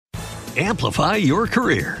Amplify your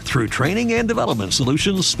career through training and development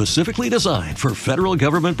solutions specifically designed for federal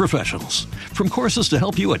government professionals. From courses to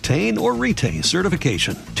help you attain or retain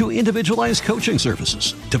certification, to individualized coaching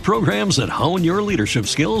services, to programs that hone your leadership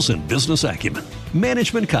skills and business acumen,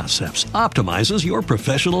 Management Concepts optimizes your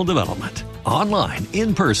professional development. Online,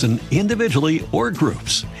 in person, individually, or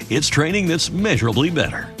groups, it's training that's measurably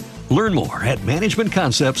better. Learn more at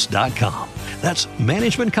managementconcepts.com. That's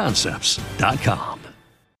managementconcepts.com.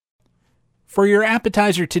 For your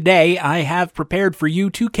appetizer today, I have prepared for you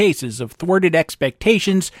 2 cases of thwarted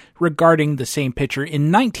expectations regarding the same pitcher.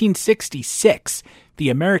 In 1966, the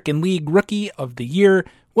American League Rookie of the Year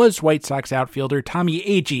was White Sox outfielder Tommy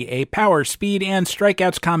Agee, a power, speed, and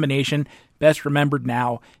strikeouts combination best remembered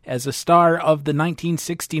now as a star of the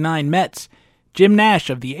 1969 Mets. Jim Nash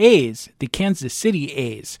of the A's, the Kansas City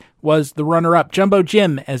A's, was the runner-up. Jumbo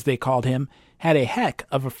Jim, as they called him, had a heck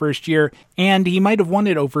of a first year, and he might have won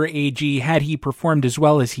it over Agee had he performed as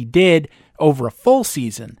well as he did over a full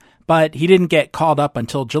season. But he didn't get called up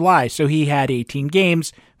until July, so he had 18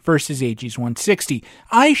 games versus Agee's 160.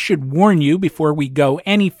 I should warn you before we go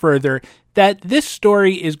any further that this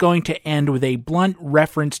story is going to end with a blunt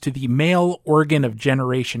reference to the male organ of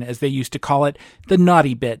generation, as they used to call it, the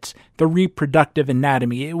naughty bits, the reproductive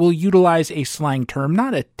anatomy. It will utilize a slang term,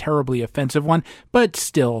 not a terribly offensive one, but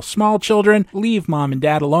still, small children, leave mom and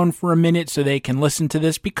dad alone for a minute so they can listen to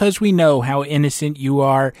this, because we know how innocent you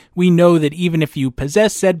are. We know that even if you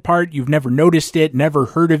possess said part, you've never noticed it, never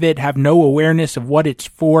heard of it, have no awareness of what it's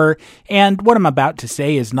for, and what I'm about to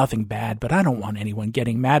say is nothing bad, but I don't want anyone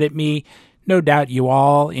getting mad at me. No doubt you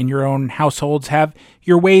all in your own households have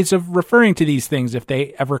your ways of referring to these things if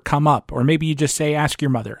they ever come up. Or maybe you just say, ask your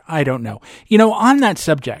mother. I don't know. You know, on that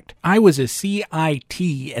subject, I was a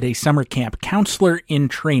CIT at a summer camp, counselor in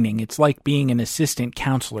training. It's like being an assistant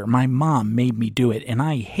counselor. My mom made me do it, and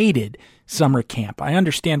I hated summer camp. I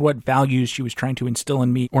understand what values she was trying to instill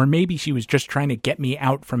in me, or maybe she was just trying to get me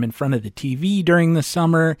out from in front of the TV during the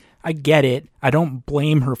summer. I get it. I don't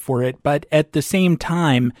blame her for it, but at the same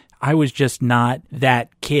time, I was just not that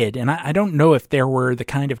kid. And I don't know if there were the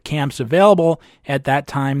kind of camps available at that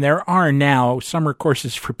time. There are now summer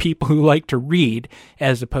courses for people who like to read,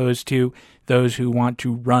 as opposed to those who want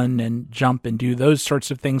to run and jump and do those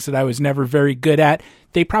sorts of things that I was never very good at.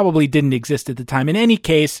 They probably didn't exist at the time. In any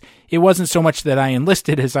case, it wasn't so much that I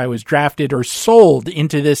enlisted as I was drafted or sold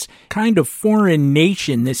into this kind of foreign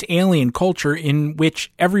nation, this alien culture in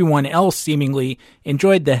which everyone else seemingly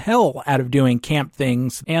enjoyed the hell out of doing camp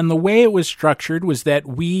things. And the way it was structured was that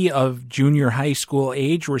we of junior high school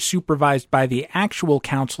age were supervised by the actual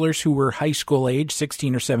counselors who were high school age,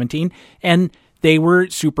 16 or 17, and they were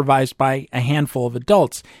supervised by a handful of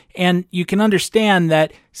adults. And you can understand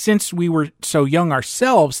that since we were so young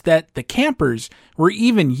ourselves, that the campers were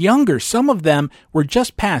even younger. Some of them were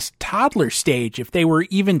just past toddler stage, if they were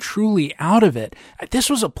even truly out of it. This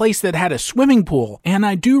was a place that had a swimming pool. And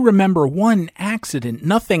I do remember one accident,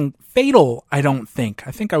 nothing fatal, I don't think.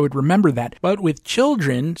 I think I would remember that. But with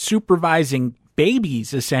children supervising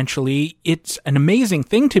babies, essentially, it's an amazing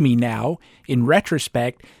thing to me now, in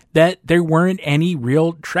retrospect, that there weren't any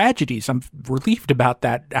real tragedies. I'm relieved about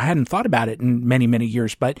that. I hadn't thought about it in many, many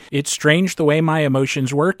years, but it's strange the way my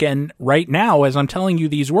emotions work. And right now, as I'm telling you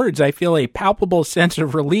these words, I feel a palpable sense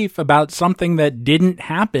of relief about something that didn't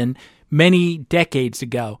happen many decades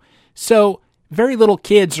ago. So very little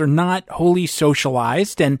kids are not wholly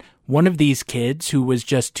socialized, and one of these kids, who was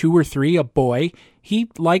just 2 or 3, a boy, he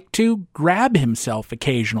liked to grab himself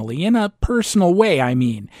occasionally, in a personal way, I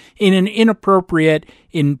mean, in an inappropriate,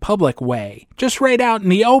 in public way, just right out in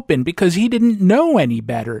the open, because he didn't know any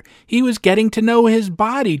better. He was getting to know his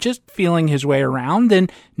body, just feeling his way around,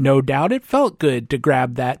 and no doubt it felt good to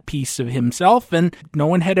grab that piece of himself, and no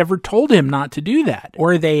one had ever told him not to do that.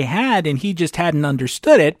 Or they had, and he just hadn't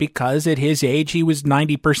understood it, because at his age he was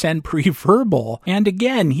 90% pre-verbal. And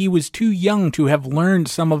again, he was too young to have learned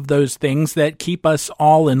some of those things that keep us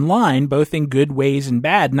all in line, both in good ways and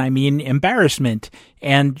bad, and I mean embarrassment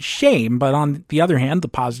and shame, but on the other hand, the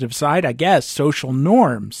positive side, I guess, social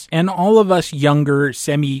norms. And all of us younger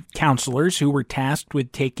semi-counselors who were tasked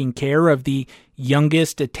with taking care of the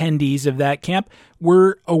youngest attendees of that camp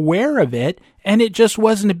were aware of it, and it just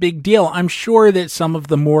wasn't a big deal. I'm sure that some of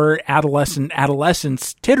the more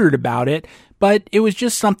adolescents tittered about it, but it was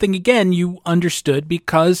just something, again, you understood,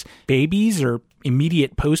 because babies or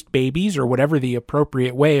immediate post-babies, or whatever the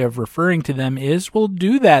appropriate way of referring to them is, will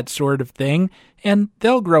do that sort of thing, and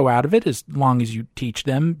they'll grow out of it as long as you teach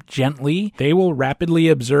them gently. They will rapidly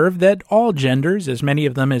observe that all genders, as many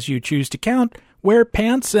of them as you choose to count, wear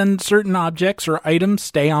pants and certain objects or items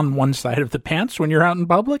stay on one side of the pants when you're out in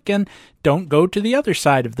public and don't go to the other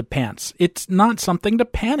side of the pants. It's not something to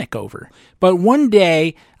panic over. But one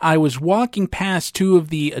day, I was walking past two of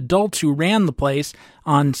the adults who ran the place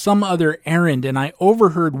on some other errand, and I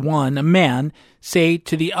overheard one, a man, say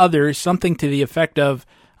to the other something to the effect of,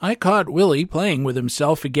 "I caught Willie playing with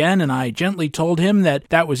himself again, and I gently told him that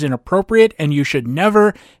that was inappropriate, and you should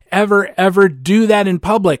never, ever, ever do that in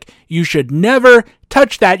public. You should never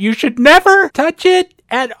touch that. You should never touch it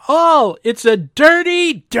at all. It's a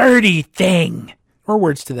dirty, dirty thing." Or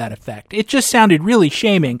words to that effect. It just sounded really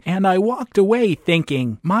shaming, and I walked away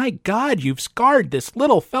thinking, my God, you've scarred this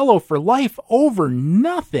little fellow for life over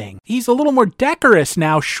nothing. He's a little more decorous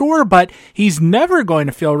now, sure, but he's never going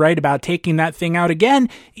to feel right about taking that thing out again.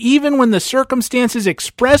 Even when the circumstances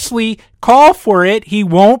expressly call for it, he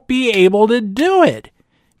won't be able to do it.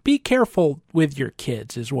 Be careful with your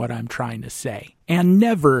kids is what I'm trying to say. And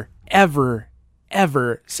never, ever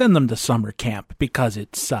send them to summer camp because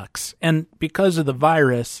it sucks. And because of the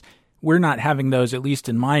virus, we're not having those, at least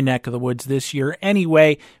in my neck of the woods this year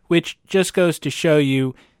anyway, which just goes to show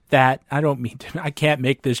you that I can't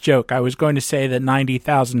make this joke. I was going to say that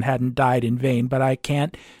 90,000 hadn't died in vain, but I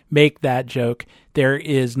can't make that joke. There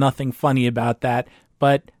is nothing funny about that,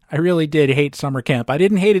 but I really did hate summer camp. I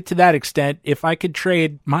didn't hate it to that extent. If I could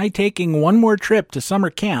trade my taking one more trip to summer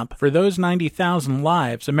camp for those 90,000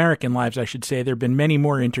 lives, American lives, I should say, there have been many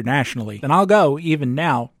more internationally, then I'll go even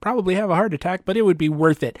now. Probably have a heart attack, but it would be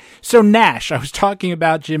worth it. So Nash, I was talking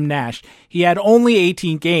about Jim Nash. He had only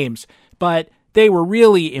 18 games, but they were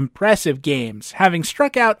really impressive games, having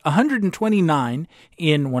struck out 129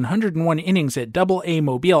 in 101 innings at Double-A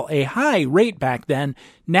Mobile, a high rate back then.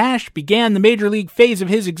 Nash began the major league phase of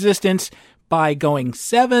his existence by going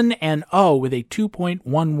 7-0 with a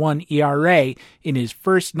 2.11 ERA in his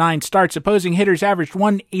first 9 starts. Opposing hitters averaged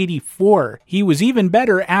 184. He was even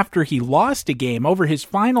better after he lost a game. Over his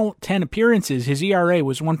final 10 appearances, his ERA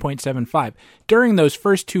was 1.75. During those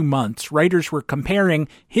first 2 months, writers were comparing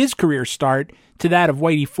his career start to that of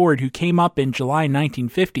Whitey Ford, who came up in July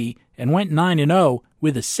 1950 and went 9-0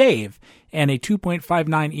 with a save and a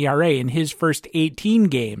 2.59 ERA in his first 18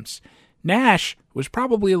 games. Nash was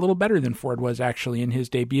probably a little better than Ford was actually in his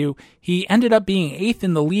debut. He ended up being 8th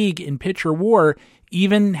in the league in pitcher WAR,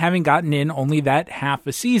 even having gotten in only that half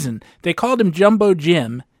a season. They called him Jumbo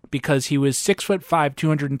Jim because he was 6'5",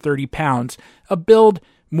 230 pounds, a build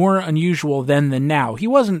more unusual then than now. He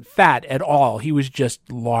wasn't fat at all. He was just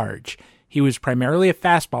large. He was primarily a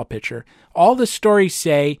fastball pitcher. All the stories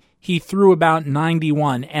say he threw about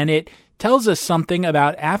 91, and it tells us something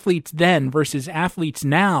about athletes then versus athletes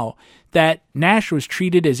now, that Nash was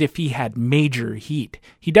treated as if he had major heat.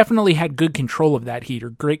 He definitely had good control of that heat, or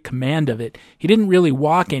great command of it. He didn't really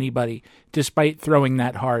walk anybody, despite throwing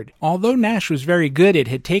that hard. Although Nash was very good, it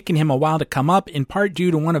had taken him a while to come up, in part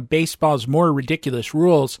due to one of baseball's more ridiculous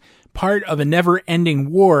rules, part of a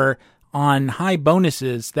never-ending war on high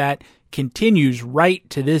bonuses that continues right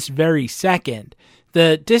to this very second.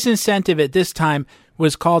 The disincentive at this time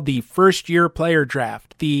was called the first-year player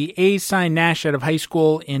draft. The A's signed Nash out of high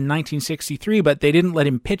school in 1963, but they didn't let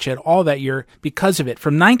him pitch at all that year because of it.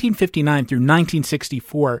 From 1959 through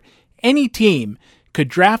 1964, any team could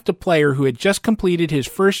draft a player who had just completed his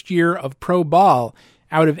first year of pro ball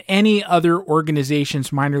out of any other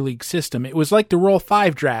organization's minor league system. It was like the Rule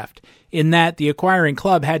 5 draft, in that the acquiring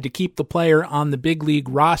club had to keep the player on the big league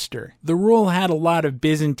roster. The rule had a lot of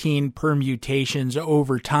Byzantine permutations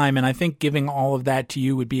over time, and I think giving all of that to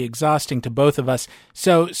you would be exhausting to both of us.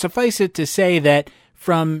 So suffice it to say that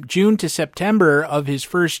from June to September of his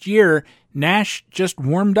first year, Nash just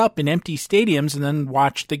warmed up in empty stadiums and then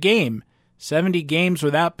watched the game. 70 games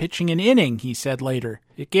without pitching an inning, he said later.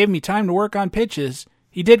 It gave me time to work on pitches.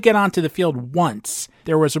 He did get onto the field once.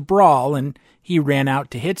 There was a brawl, and he ran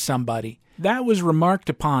out to hit somebody. That was remarked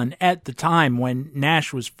upon at the time when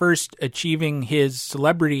Nash was first achieving his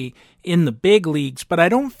celebrity in the big leagues, but I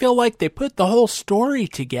don't feel like they put the whole story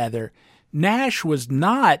together. Nash was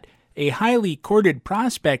not a highly courted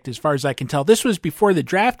prospect as far as I can tell. This was before the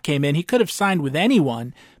draft came in. He could have signed with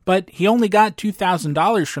anyone, but he only got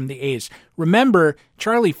 $2,000 from the A's. Remember,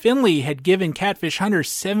 Charlie Finley had given Catfish Hunter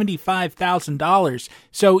 $75,000,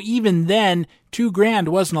 so even then, $2,000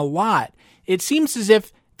 wasn't a lot. It seems as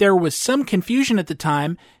if there was some confusion at the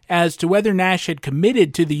time as to whether Nash had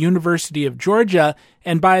committed to the University of Georgia,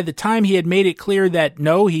 and by the time he had made it clear that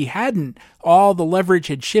no, he hadn't, all the leverage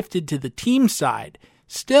had shifted to the team side.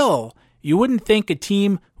 Still, you wouldn't think a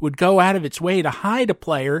team would go out of its way to hide a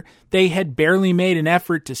player they had barely made an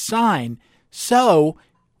effort to sign. So,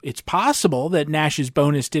 it's possible that Nash's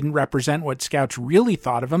bonus didn't represent what scouts really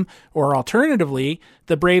thought of him, or alternatively,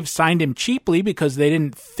 the Braves signed him cheaply because they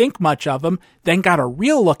didn't think much of him, then got a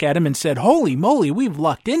real look at him and said, holy moly, we've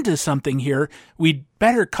lucked into something here. We'd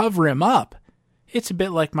better cover him up. It's a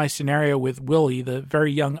bit like my scenario with Willie, the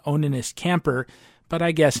very young onanist camper, but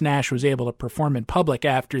I guess Nash was able to perform in public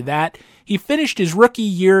after that. He finished his rookie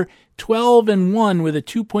year 12-1 with a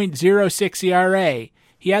 2.06 ERA.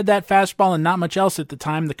 He had that fastball and not much else at the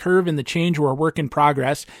time. The curve and the change were a work in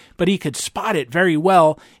progress, but he could spot it very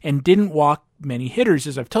well and didn't walk many hitters,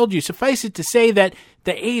 as I've told you. Suffice it to say that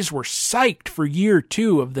the A's were psyched for year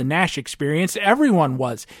 2 of the Nash experience. Everyone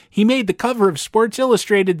was. He made the cover of Sports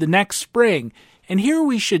Illustrated the next spring. And here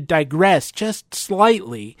we should digress just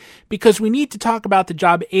slightly, because we need to talk about the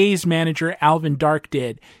job A's manager Alvin Dark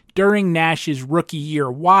did during Nash's rookie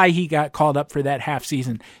year, why he got called up for that half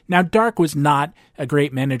season. Now, Dark was not a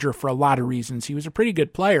great manager for a lot of reasons. He was a pretty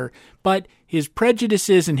good player, but his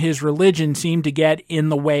prejudices and his religion seemed to get in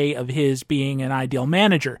the way of his being an ideal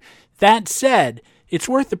manager. That said, it's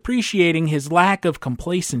worth appreciating his lack of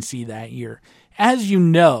complacency that year. As you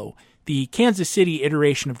know, the Kansas City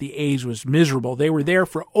iteration of the A's was miserable. They were there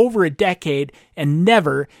for over a decade and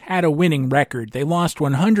never had a winning record. They lost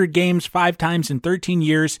 100 games 5 times in 13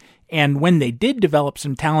 years, and when they did develop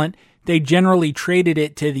some talent, they generally traded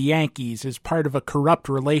it to the Yankees as part of a corrupt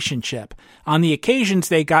relationship. On the occasions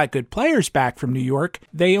they got good players back from New York,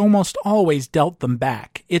 they almost always dealt them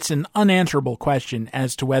back. It's an unanswerable question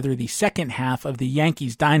as to whether the second half of the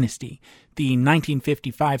Yankees dynasty, the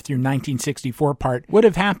 1955 through 1964 part, would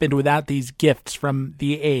have happened without these gifts from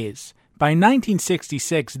the A's. By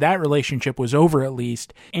 1966, that relationship was over at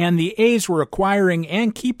least, and the A's were acquiring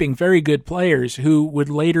and keeping very good players who would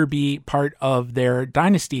later be part of their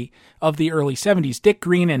dynasty of the early 70s. Dick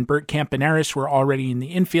Green and Bert Campaneris were already in the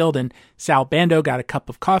infield, and Sal Bando got a cup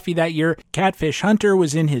of coffee that year. Catfish Hunter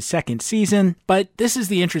was in his second season, but this is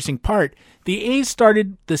the interesting part. The A's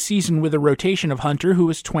started the season with a rotation of Hunter, who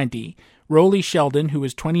was 20, Rollie Sheldon, who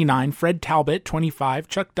was 29, Fred Talbot, 25,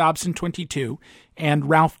 Chuck Dobson, 22, and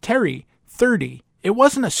Ralph Terry, 30. It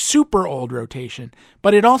wasn't a super old rotation,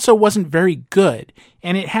 but it also wasn't very good,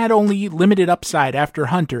 and it had only limited upside after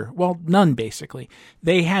Hunter. Well, none, basically.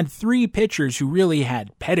 They had 3 pitchers who really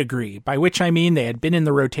had pedigree, by which I mean they had been in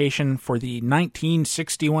the rotation for the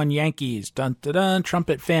 1961 Yankees. Dun-dun-dun,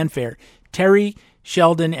 trumpet fanfare. Terry,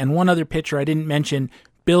 Sheldon, and one other pitcher I didn't mention,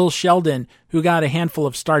 Bill Sheldon, who got a handful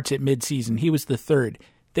of starts at midseason. He was the 3rd.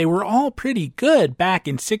 They were all pretty good back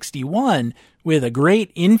in 61 with a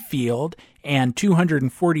great infield and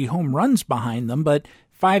 240 home runs behind them, but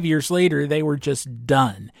 5 years later, they were just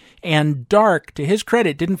done. And Dark, to his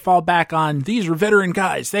credit, didn't fall back on, these are veteran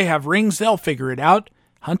guys, they have rings, they'll figure it out.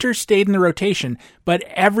 Hunter stayed in the rotation, but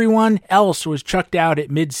everyone else was chucked out at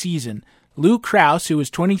midseason. Lou Krause, who was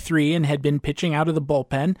 23 and had been pitching out of the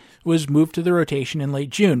bullpen, was moved to the rotation in late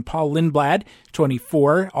June. Paul Lindblad,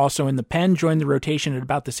 24, also in the pen, joined the rotation at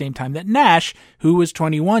about the same time that Nash, who was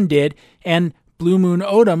 21, did, and Blue Moon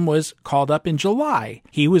Odom was called up in July.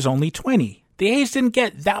 He was only 20. The A's didn't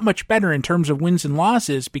get that much better in terms of wins and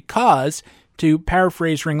losses because, to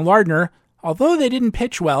paraphrase Ring Lardner, although they didn't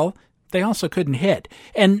pitch well, they also couldn't hit.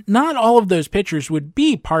 And not all of those pitchers would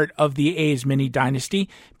be part of the A's mini dynasty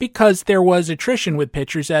because there was attrition with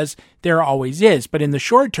pitchers, as there always is. But in the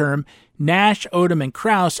short term, Nash, Odom, and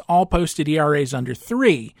Krause all posted ERAs under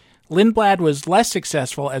 3. Lindblad was less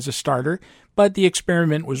successful as a starter, but the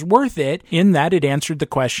experiment was worth it in that it answered the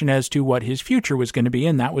question as to what his future was going to be,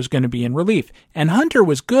 and that was going to be in relief. And Hunter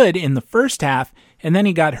was good in the first half, and then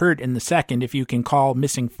he got hurt in the second, if you can call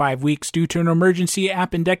missing 5 weeks due to an emergency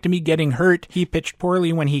appendectomy getting hurt. He pitched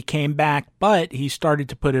poorly when he came back, but he started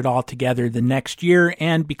to put it all together the next year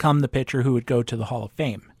and become the pitcher who would go to the Hall of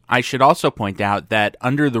Fame. I should also point out that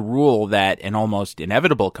under the rule that an almost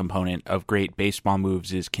inevitable component of great baseball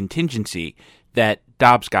moves is contingency, that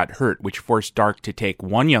Dobbs got hurt, which forced Dark to take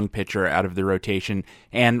one young pitcher out of the rotation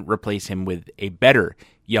and replace him with a better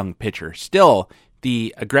young pitcher. Still,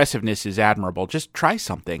 the aggressiveness is admirable. Just try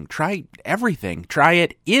something. Try everything. Try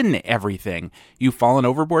it in everything. You've fallen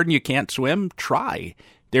overboard and you can't swim? Try.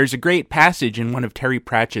 There's a great passage in one of Terry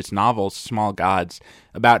Pratchett's novels, Small Gods,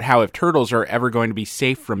 about how if turtles are ever going to be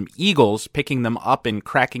safe from eagles picking them up and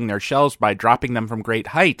cracking their shells by dropping them from great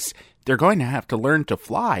heights, they're going to have to learn to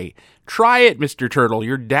fly. Try it, Mr. Turtle.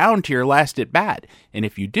 You're down to your last at bat. And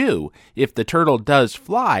if you do, if the turtle does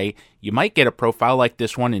fly, you might get a profile like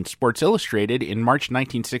this one in Sports Illustrated in March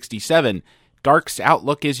 1967. Dark's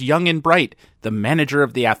outlook is young and bright. The manager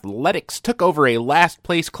of the Athletics took over a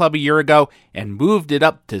last-place club a year ago and moved it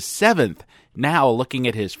up to 7th. Now, looking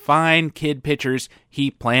at his fine kid pitchers,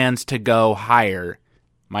 he plans to go higher.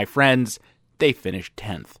 My friends, they finished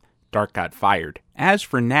 10th. Dark got fired. As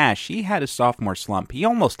for Nash, he had a sophomore slump. He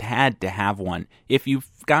almost had to have one. If you've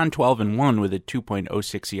gone 12-1 with a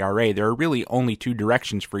 2.06 ERA, there are really only two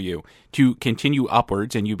directions for you. To continue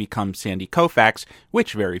upwards and you become Sandy Koufax,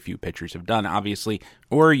 which very few pitchers have done, obviously,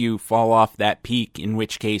 or you fall off that peak, in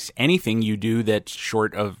which case anything you do that's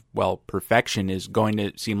short of, well, perfection is going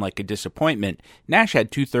to seem like a disappointment. Nash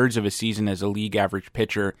had 2/3 of a season as a league average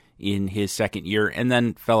pitcher in his second year and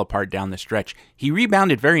then fell apart down the stretch. He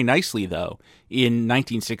rebounded very nicely, though, in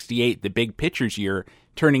 1968, the big pitcher's year,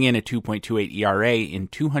 turning in a 2.28 ERA in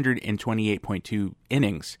 228.2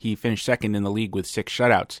 innings. He finished second in the league with 6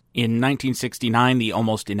 shutouts. In 1969, the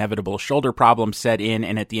almost inevitable shoulder problem set in,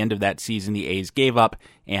 and at the end of that season, the A's gave up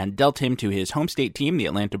and dealt him to his home state team, the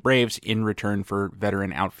Atlanta Braves, in return for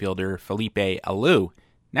veteran outfielder Felipe Alou.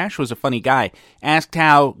 Nash was a funny guy. Asked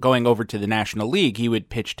how, going over to the National League, he would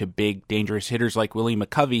pitch to big, dangerous hitters like Willie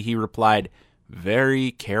McCovey, he replied,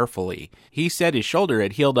 very carefully. He said his shoulder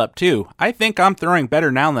had healed up too. I think I'm throwing better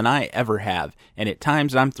now than I ever have, and at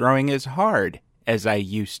times I'm throwing as hard as I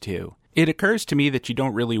used to. It occurs to me that you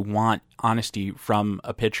don't really want honesty from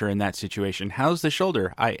a pitcher in that situation. How's the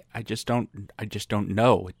shoulder? I just don't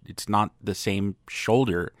know. It's not the same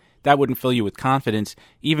shoulder. That wouldn't fill you with confidence,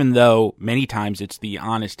 even though many times it's the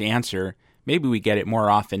honest answer. Maybe we get it more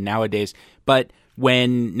often nowadays, but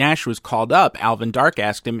when Nash was called up, Alvin Dark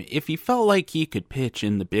asked him if he felt like he could pitch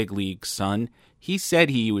in the big leagues, son. He said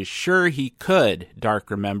he was sure he could,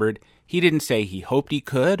 Dark remembered. He didn't say he hoped he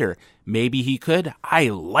could or maybe he could. I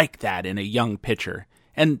like that in a young pitcher.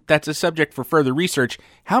 And that's a subject for further research.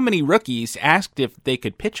 How many rookies asked if they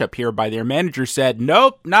could pitch up here by their manager said,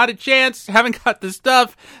 nope, not a chance, haven't got the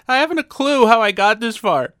stuff, I haven't a clue how I got this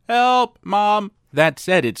far. Help, Mom. That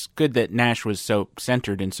said, it's good that Nash was so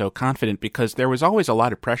centered and so confident because there was always a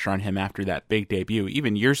lot of pressure on him after that big debut.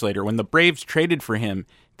 Even years later, when the Braves traded for him,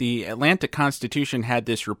 the Atlanta Constitution had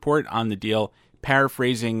this report on the deal,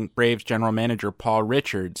 paraphrasing Braves general manager Paul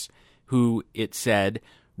Richards, who, it said,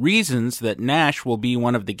 reasons that Nash will be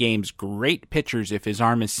one of the game's great pitchers if his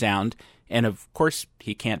arm is sound, and of course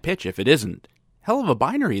he can't pitch if it isn't. Hell of a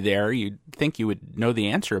binary there. You'd think you would know the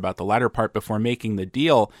answer about the latter part before making the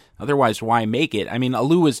deal. Otherwise, why make it? I mean,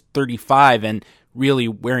 Alou was 35 and really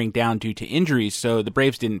wearing down due to injuries, so the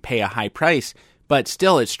Braves didn't pay a high price. But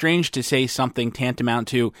still, it's strange to say something tantamount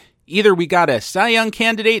to, either we got a Cy Young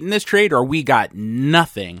candidate in this trade or we got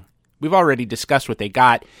nothing. We've already discussed what they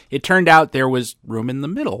got. It turned out there was room in the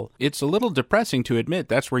middle. It's a little depressing to admit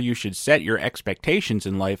that's where you should set your expectations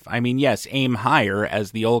in life. I mean, yes, aim higher, as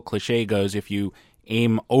the old cliche goes. If you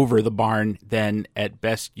aim over the barn, then at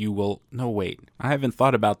best you will... No, wait. I haven't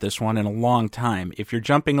thought about this one in a long time. If you're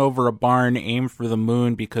jumping over a barn, aim for the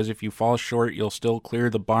moon, because if you fall short, you'll still clear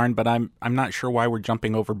the barn, but I'm not sure why we're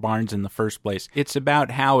jumping over barns in the first place. It's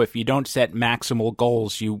about how if you don't set maximal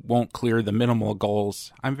goals, you won't clear the minimal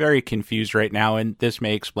goals. I'm very confused right now, and this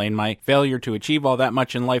may explain my failure to achieve all that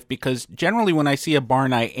much in life, because generally when I see a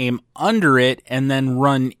barn, I aim under it and then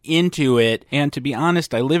run into it. And to be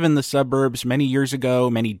honest, I live in the suburbs. Many years ago,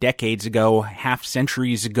 many decades ago, half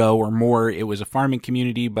centuries ago or more, it was a farming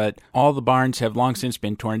community, but all the barns have long since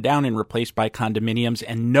been torn down and replaced by condominiums,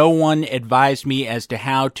 and no one advised me as to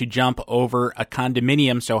how to jump over a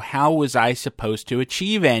condominium, so how was I supposed to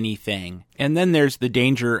achieve anything? And then there's the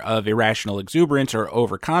danger of irrational exuberance or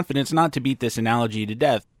overconfidence, not to beat this analogy to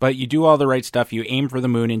death, but you do all the right stuff, you aim for the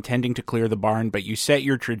moon intending to clear the barn, but you set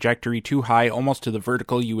your trajectory too high, almost to the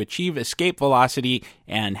vertical, you achieve escape velocity,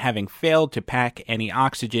 and having failed to pack any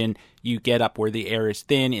oxygen, you get up where the air is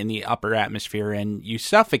thin in the upper atmosphere and you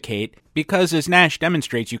suffocate, because as Nash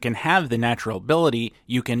demonstrates, you can have the natural ability,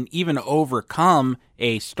 you can even overcome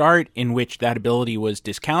a start in which that ability was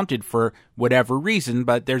discounted for whatever reason,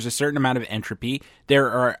 but there's a certain amount of entropy, there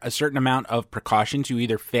are a certain amount of precautions you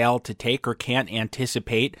either fail to take or can't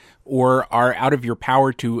anticipate, or are out of your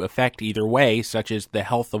power to affect either way, such as the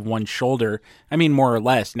health of one's shoulder. I mean, more or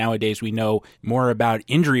less, nowadays we know more about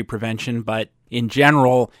injury prevention, but in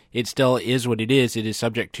general, it still is what it is. It is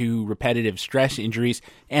subject to repetitive stress injuries.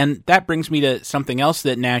 And that brings me to something else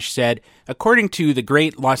that Nash said. According to the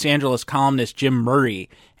great Los Angeles columnist Jim Murray,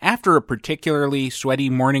 after a particularly sweaty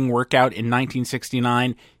morning workout in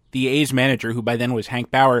 1969, The A's manager, who by then was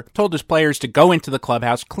Hank Bauer, told his players to go into the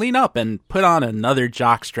clubhouse, clean up, and put on another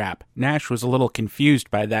jockstrap. Nash was a little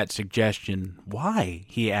confused by that suggestion. "Why?"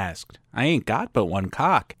 he asked. "I ain't got but one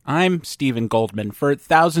cock." I'm Stephen Goldman. For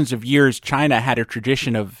thousands of years, China had a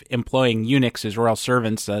tradition of employing eunuchs as royal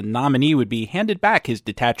servants. A nominee would be handed back his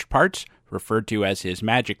detached parts, referred to as his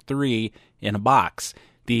magic 3, in a box.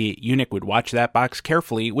 The eunuch would watch that box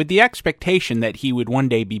carefully with the expectation that he would one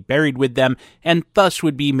day be buried with them and thus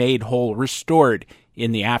would be made whole, restored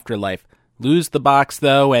in the afterlife. Lose the box,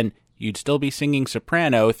 though, and you'd still be singing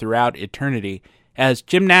soprano throughout eternity. As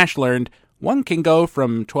Jim Nash learned, one can go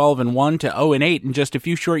from 12-1 to 0-8 in just a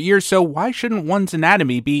few short years, so why shouldn't one's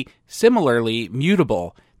anatomy be similarly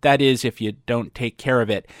mutable? That is, if you don't take care of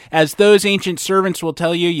it. As those ancient servants will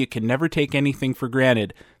tell you, you can never take anything for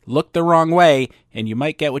granted. Look the wrong way, and you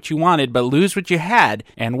might get what you wanted, but lose what you had.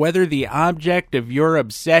 And whether the object of your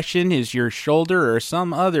obsession is your shoulder or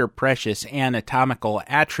some other precious anatomical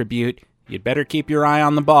attribute, you'd better keep your eye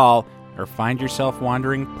on the ball, or find yourself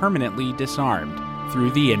wandering permanently disarmed through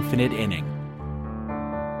the infinite inning.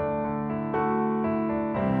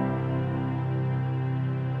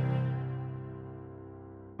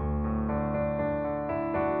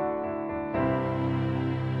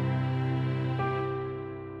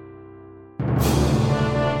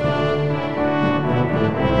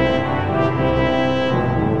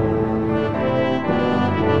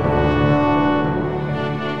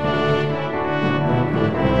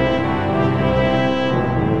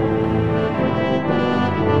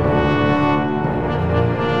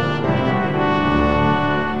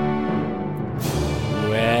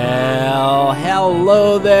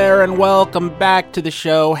 Hello there, and welcome back to the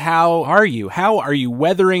show. How are you? How are you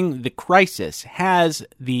weathering the crisis? Have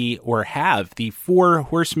the four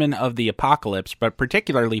horsemen of the apocalypse, but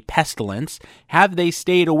particularly pestilence, have they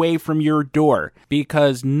stayed away from your door?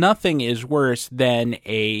 Because nothing is worse than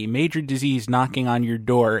a major disease knocking on your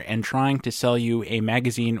door and trying to sell you a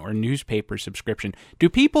magazine or newspaper subscription. Do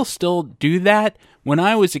people still do that? When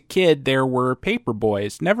I was a kid, there were paper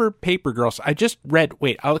boys, never paper girls.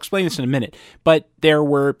 I'll explain this in a minute, but there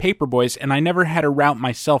were paper boys, and I never had a route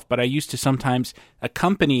myself, but I used to sometimes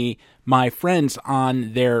accompany my friends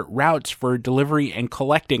on their routes for delivery and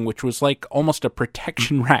collecting, which was like almost a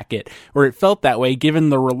protection racket, or it felt that way given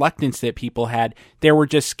the reluctance that people had. There were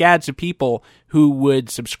just scads of people who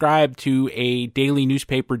would subscribe to a daily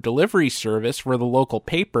newspaper delivery service for the local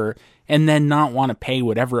paper and then not want to pay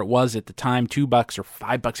whatever it was at the time, $2 or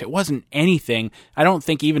 $5. It wasn't anything. I don't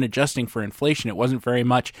think even adjusting for inflation, it wasn't very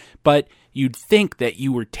much, but you'd think that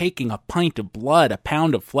you were taking a pint of blood, a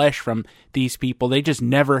pound of flesh from these people. They just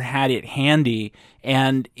never had it handy.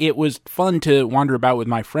 And it was fun to wander about with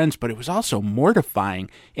my friends, but it was also mortifying.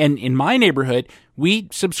 And in my neighborhood, we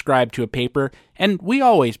subscribed to a paper, and we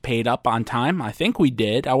always paid up on time. I think we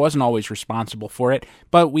did. I wasn't always responsible for it.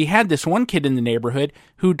 But we had this one kid in the neighborhood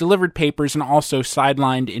who delivered papers and also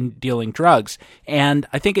sidelined in dealing drugs. And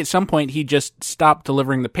I think at some point he just stopped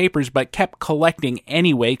delivering the papers, but kept collecting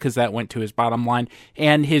anyway, because that went to his bottom line.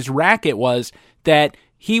 And his racket was that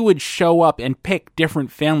he would show up and pick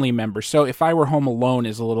different family members. So if I were home alone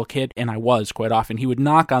as a little kid, and I was quite often, he would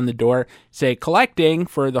knock on the door, say, collecting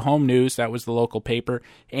for the home news, that was the local paper,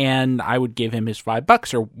 and I would give him his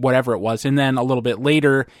 $5 or whatever it was. And then a little bit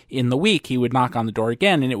later in the week, he would knock on the door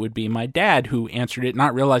again, and it would be my dad who answered it,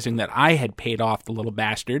 not realizing that I had paid off the little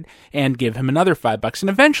bastard, and give him another $5. And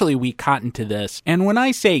eventually we cottoned to this. And when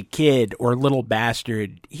I say kid or little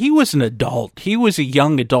bastard, he was an adult. He was a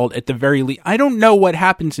young adult at the very least. I don't know what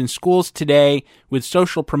happens in schools today with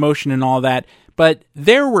social promotion and all that, but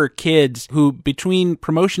there were kids who, between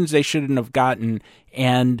promotions they shouldn't have gotten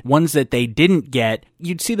and ones that they didn't get,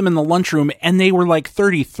 you'd see them in the lunchroom and they were like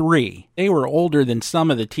 33. They were older than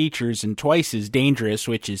some of the teachers and twice as dangerous,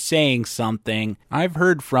 which is saying something. I've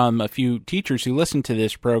heard from a few teachers who listen to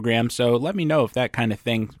this program, so let me know if that kind of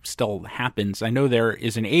thing still happens. I know there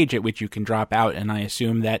is an age at which you can drop out, and I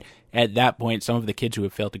assume that at that point, some of the kids who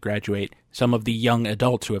have failed to graduate, some of the young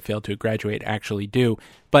adults who have failed to graduate actually do.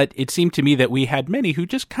 But it seemed to me that we had many who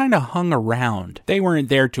just kind of hung around. They weren't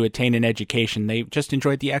there to attain an education. They just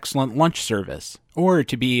enjoyed the excellent lunch service, or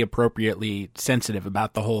to be appropriately sensitive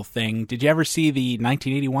about the whole thing. Did you ever see the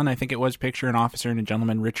 1981, I think it was, picture, An Officer and a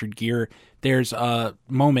Gentleman, Richard Gere? There's a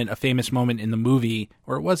famous moment in the movie,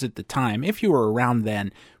 or it was at the time, if you were around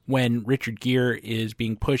then, when Richard Gere is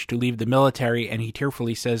being pushed to leave the military, and he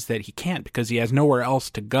tearfully says that he can't because he has nowhere else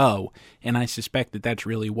to go. And I suspect that that's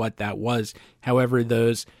really what that was. However,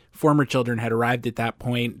 those former children had arrived at that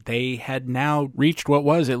point, they had now reached what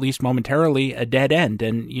was, at least momentarily, a dead end.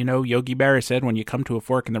 And, Yogi Berra said, when you come to a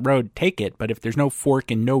fork in the road, take it. But if there's no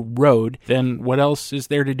fork and no road, then what else is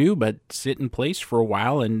there to do but sit in place for a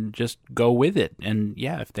while and just go with it? And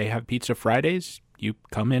yeah, if they have Pizza Fridays, you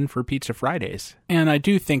come in for Pizza Fridays. And I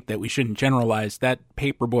do think that we shouldn't generalize. That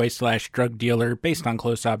paperboy/drug dealer, based on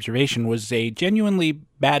close observation, was a genuinely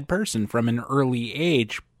bad person from an early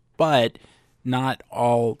age, but not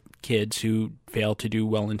all kids who fail to do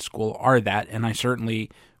well in school are that, and I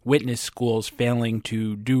certainly witnessed schools failing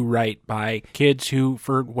to do right by kids who,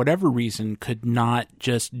 for whatever reason, could not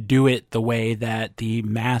just do it the way that the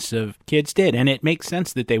mass of kids did. And it makes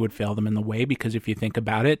sense that they would fail them in the way, because if you think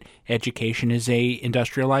about it, education is a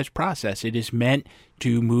industrialized process. It is meant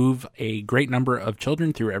to move a great number of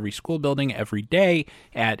children through every school building every day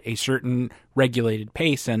at a certain regulated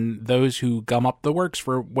pace, and those who gum up the works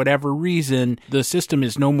for whatever reason, the system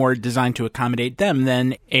is no more designed to accommodate them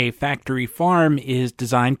than a factory farm is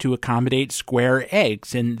designed to accommodate square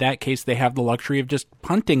eggs. In that case, they have the luxury of just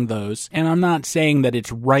punting those. And I'm not saying that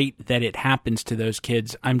it's right that it happens to those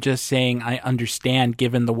kids. I'm just saying I understand,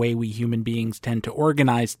 given the way we human beings tend to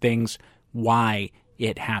organize things, why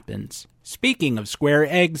it happens. Speaking of square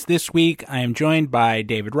eggs, this week I am joined by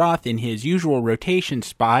David Roth in his usual rotation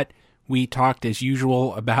spot. We talked, as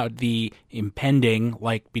usual, about the impending,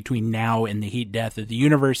 between now and the heat death of the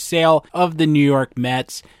universe, sale of the New York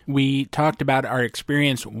Mets. We talked about our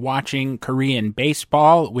experience watching Korean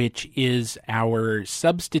baseball, which is our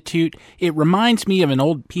substitute. It reminds me of an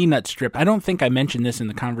old Peanut strip. I don't think I mentioned this in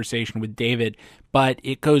the conversation with David, but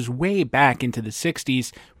it goes way back into the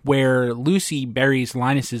 60s, where Lucy buries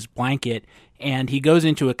Linus's blanket, and he goes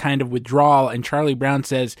into a kind of withdrawal, and Charlie Brown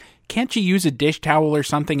says, "Can't you use a dish towel or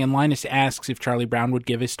something?" And Linus asks if Charlie Brown would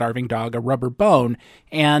give his starving dog a rubber bone.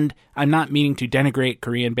 And I'm not meaning to denigrate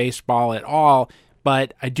Korean baseball at all,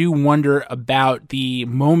 but I do wonder about the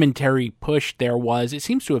momentary push there was. It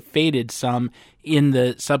seems to have faded some in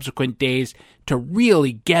the subsequent days to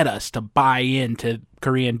really get us to buy into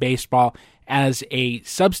Korean baseball as a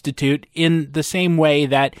substitute in the same way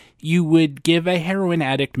that you would give a heroin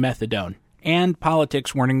addict methadone. And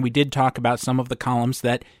politics warning, we did talk about some of the columns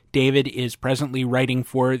that David is presently writing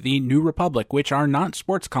for the New Republic, which are not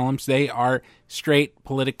sports columns. They are straight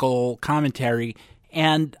political commentary.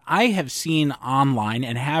 And I have seen online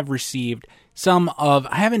and have received I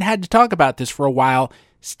haven't had to talk about this for a while,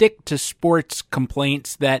 stick to sports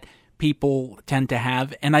complaints that people tend to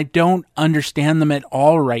have. And I don't understand them at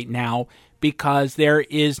all right now, because there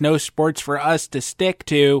is no sports for us to stick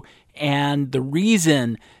to. And the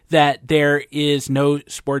reason that there is no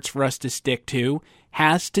sports for us to stick to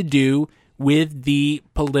has to do with the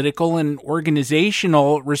political and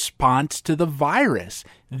organizational response to the virus.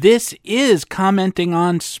 This is commenting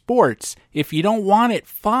on sports. If you don't want it,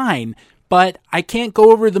 fine. But I can't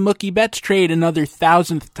go over the Mookie Betts trade another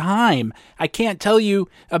 1,000th time. I can't tell you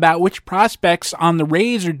about which prospects on the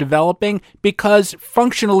Rays are developing, because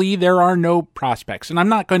functionally there are no prospects. And I'm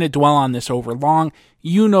not going to dwell on this over long.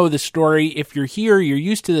 You know the story. If you're here, you're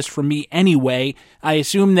used to this from me anyway. I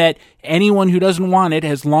assume that anyone who doesn't want it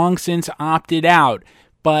has long since opted out.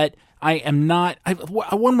 But I am not.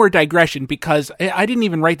 One more digression, because I didn't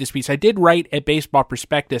even write this piece. I did write at Baseball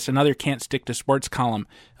Prospectus, another Can't Stick to Sports column,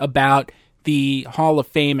 about the Hall of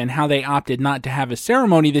Fame and how they opted not to have a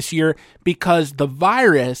ceremony this year, because the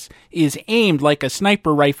virus is aimed like a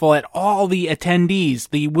sniper rifle at all the attendees,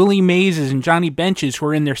 the Willie Mazes and Johnny Benches who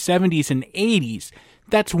are in their 70s and 80s.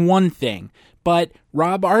 That's one thing. But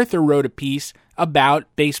Rob Arthur wrote a piece about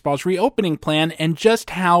baseball's reopening plan and just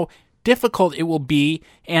how difficult it will be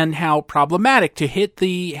and how problematic to hit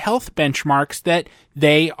the health benchmarks that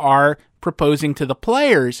they are proposing to the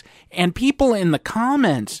players. And people in the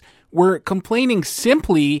comments were complaining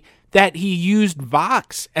simply that he used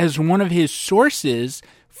Vox as one of his sources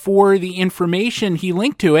for the information he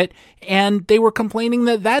linked to it, and they were complaining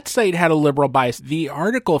that that site had a liberal bias. The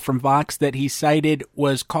article from Vox that he cited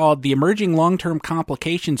was called "The Emerging Long-Term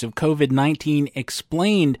Complications of COVID-19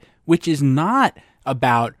 Explained," which is not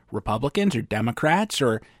about Republicans or Democrats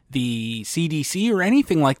or the CDC or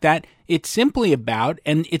anything like that. It's simply about,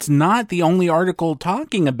 and it's not the only article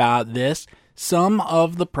talking about this, some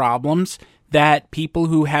of the problems that people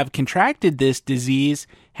who have contracted this disease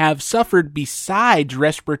have suffered besides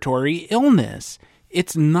respiratory illness.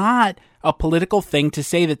 It's not a political thing to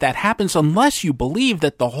say that that happens unless you believe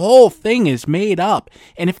that the whole thing is made up.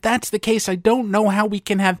 And if that's the case, I don't know how we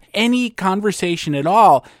can have any conversation at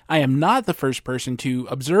all. I am not the first person to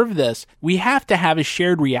observe this. We have to have a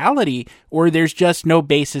shared reality, or there's just no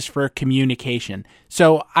basis for communication.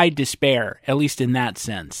 So I despair, at least in that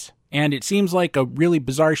sense. And it seems like a really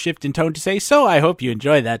bizarre shift in tone to say, so I hope you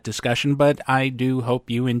enjoy that discussion, but I do hope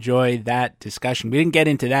you enjoy that discussion. We didn't get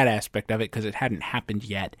into that aspect of it because it hadn't happened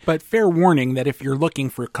yet. But fair warning that if you're looking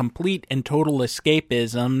for complete and total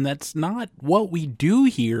escapism, that's not what we do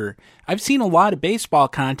here. I've seen a lot of baseball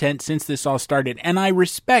content since this all started, and I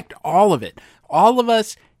respect all of it. All of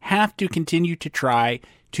us have to continue to try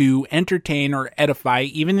to entertain or edify,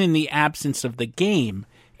 even in the absence of the game.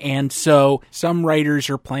 And so some writers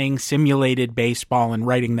are playing simulated baseball and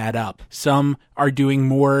writing that up. Some are doing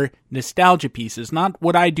more nostalgia pieces, not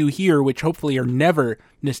what I do here, which hopefully are never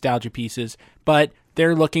nostalgia pieces, but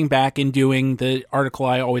they're looking back and doing the article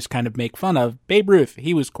I always kind of make fun of. Babe Ruth,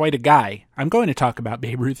 he was quite a guy. I'm going to talk about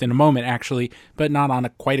Babe Ruth in a moment, actually, but not on a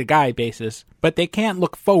quite a guy basis. But they can't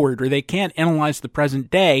look forward, or they can't analyze the present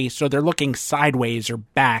day, so they're looking sideways or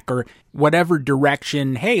back or whatever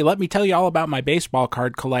direction. Hey, let me tell you all about my baseball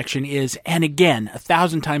card collection is. And again,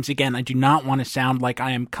 1,000 times again, I do not want to sound like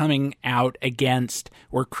I am coming out against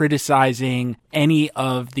or criticizing any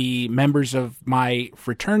of the members of my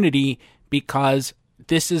fraternity, because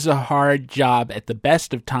this is a hard job at the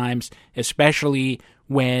best of times, especially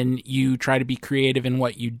when you try to be creative in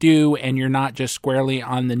what you do and you're not just squarely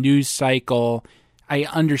on the news cycle. I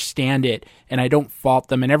understand it, and I don't fault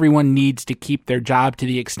them, and everyone needs to keep their job to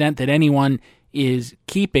the extent that anyone is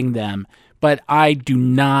keeping them. But I do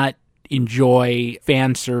not enjoy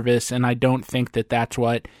fan service, and I don't think that that's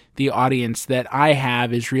what the audience that I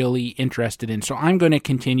have is really interested in. So I'm going to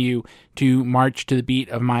continue to march to the beat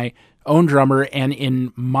of my own drummer, and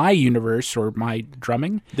in my universe, or my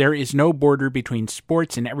drumming, there is no border between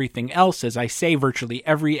sports and everything else. As I say virtually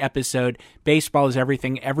every episode, baseball is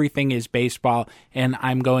everything, everything is baseball, and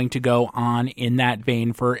I'm going to go on in that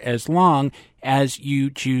vein for as long as you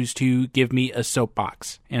choose to give me a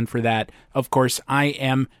soapbox. And for that, of course, I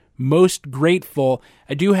am most grateful.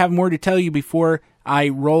 I do have more to tell you before I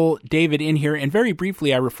roll David in here, and very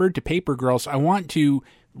briefly, I referred to Paper Girls. I want to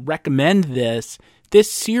recommend this. This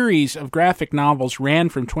series of graphic novels ran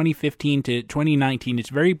from 2015 to 2019. It's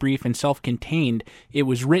very brief and self-contained. It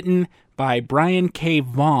was written by Brian K.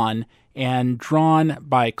 Vaughan and drawn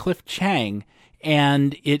by Cliff Chang,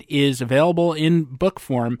 and it is available in book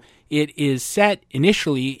form. It is set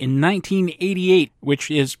initially in 1988, which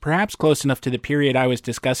is perhaps close enough to the period I was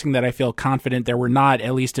discussing that I feel confident there were not,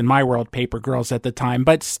 at least in my world, Paper Girls at the time,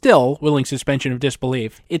 but still, willing suspension of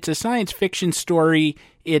disbelief. It's a science fiction story,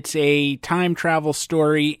 it's a time travel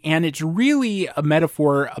story, and it's really a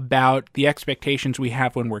metaphor about the expectations we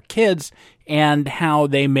have when we're kids and how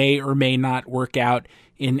they may or may not work out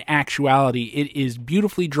in actuality. It is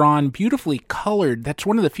beautifully drawn, beautifully colored. That's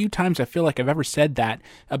one of the few times I feel like I've ever said that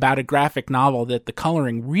about a graphic novel, that the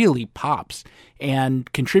coloring really pops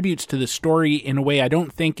and contributes to the story in a way I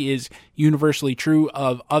don't think is universally true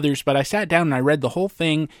of others. But I sat down and I read the whole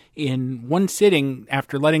thing in one sitting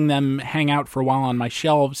after letting them hang out for a while on my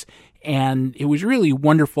shelves, and it was really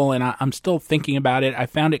wonderful, and I'm still thinking about it. I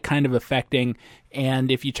found it kind of affecting, and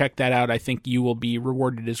if you check that out, I think you will be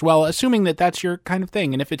rewarded as well, assuming that that's your kind of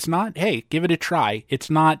thing. And if it's not, hey, give it a try. It's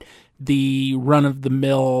not the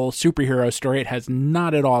run-of-the-mill superhero story. It has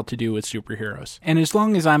not at all to do with superheroes. And as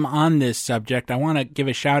long as I'm on this subject, I want to give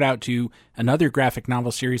a shout-out to another graphic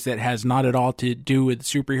novel series that has not at all to do with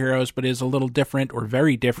superheroes, but is a little different or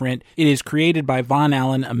very different. It is created by Von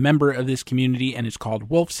Allen, a member of this community, and it's called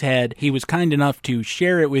Wolf's Head. He was kind enough to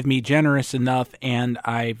share it with me, generous enough, and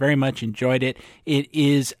I very much enjoyed it. It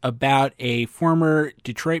is about a former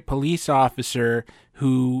Detroit police officer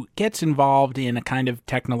who gets involved in a kind of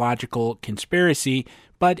technological conspiracy,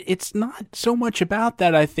 but it's not so much about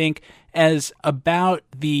that, I think, as about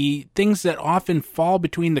the things that often fall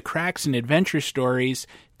between the cracks in adventure stories,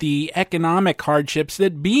 the economic hardships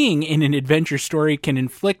that being in an adventure story can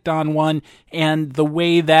inflict on one, and the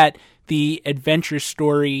way that the adventure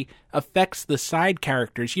story affects the side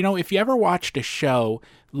characters. You know, if you ever watched a show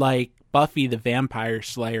like Buffy the Vampire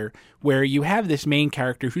Slayer, where you have this main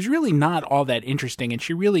character who's really not all that interesting, and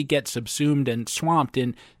she really gets subsumed and swamped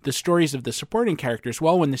in the stories of the supporting characters.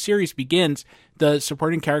 Well, when the series begins, the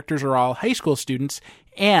supporting characters are all high school students,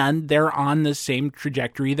 and they're on the same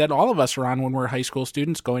trajectory that all of us are on when we're high school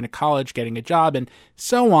students, going to college, getting a job, and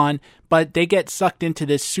so on, but they get sucked into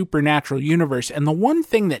this supernatural universe. And the one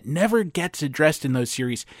thing that never gets addressed in those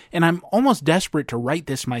series, and I'm almost desperate to write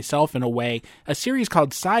this myself in a way, a series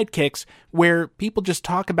called Sidekicks, where people just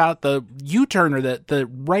talk about the U-turn or the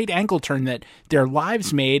right ankle turn that their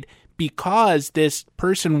lives made because this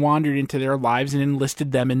person wandered into their lives and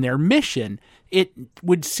enlisted them in their mission. It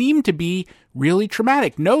would seem to be really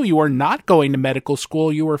traumatic. No, you are not going to medical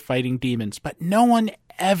school. You are fighting demons. But no one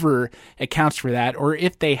ever accounts for that, or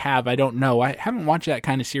if they have, I don't know. I haven't watched that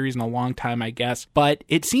kind of series in a long time, I guess, but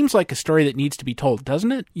it seems like a story that needs to be told,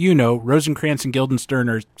 doesn't it? You know, Rosencrantz and Guildenstern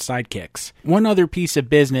are sidekicks. One other piece of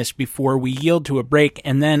business before we yield to a break,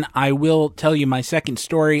 and then I will tell you my second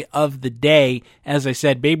story of the day. As I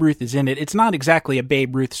said, Babe Ruth is in it. It's not exactly a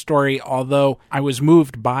Babe Ruth story, although I was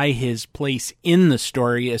moved by his place in the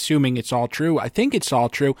story, assuming it's all true. I think it's all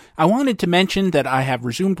true. I wanted to mention that I have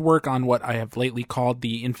resumed work on what I have lately called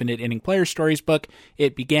the Infinite Inning Player Stories book.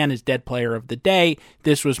 It began as Dead Player of the Day.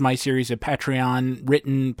 This was my series of Patreon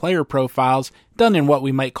written player profiles done in what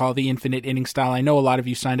we might call the Infinite Inning style. I know a lot of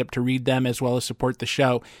you signed up to read them as well as support the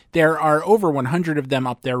show. There are over 100 of them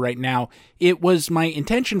up there right now. It was my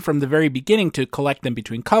intention from the very beginning to collect them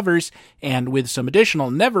between covers and with some additional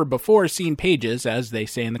never-before-seen pages, as they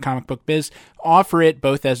say in the comic book biz, offer it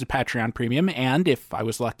both as a Patreon premium and, if I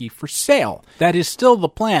was lucky, for sale. That is still the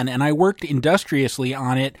plan, and I worked industriously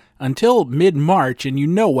on it until mid-March, and you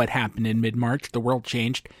know what happened in mid-March. The world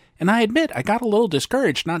changed. And I admit, I got a little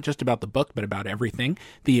discouraged, not just about the book, but about everything.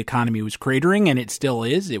 The economy was cratering, and it still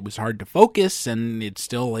is. It was hard to focus, and it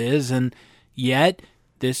still is. And yet,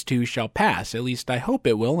 this too shall pass. At least I hope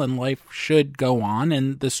it will, and life should go on,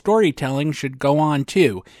 and the storytelling should go on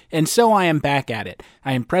too. And so I am back at it.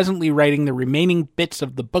 I am presently writing the remaining bits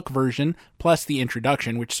of the book version, plus the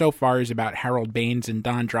introduction, which so far is about Harold Baines and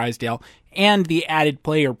Don Drysdale, and the added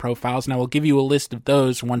player profiles, and I will give you a list of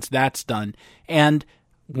those once that's done. And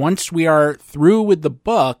once we are through with the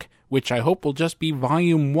book, which I hope will just be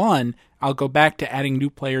volume 1, I'll go back to adding new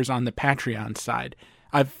players on the Patreon side.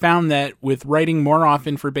 I've found that with writing more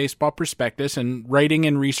often for Baseball Prospectus and writing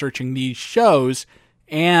and researching these shows,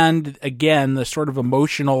 and again, the sort of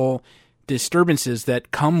emotional disturbances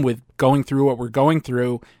that come with going through what we're going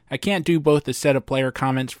through, I can't do both the set of player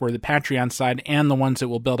comments for the Patreon side and the ones that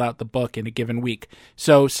will build out the book in a given week.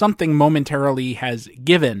 So something momentarily has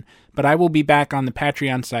given, but I will be back on the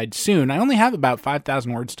Patreon side soon. I only have about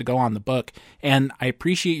 5,000 words to go on the book, and I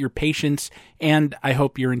appreciate your patience, and I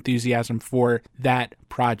hope your enthusiasm for that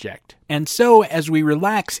project. And so, as we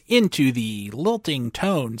relax into the lilting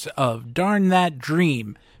tones of Darn That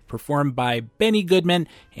Dream, performed by Benny Goodman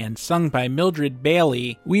and sung by Mildred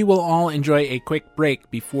Bailey, we will all enjoy a quick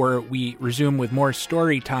break before we resume with more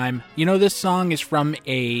story time. You know, this song is from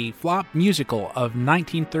a flop musical of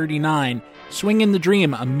 1939, Swing in the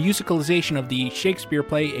Dream, a musicalization of the Shakespeare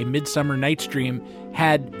play A Midsummer Night's Dream,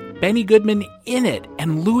 had Benny Goodman in it,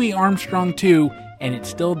 and Louis Armstrong too, and it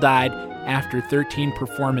still died after 13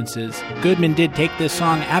 performances. Goodman did take this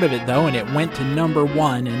song out of it, though, and it went to number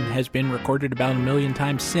 1 and has been recorded about 1 million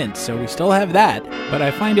times since, so we still have that. But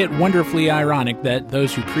I find it wonderfully ironic that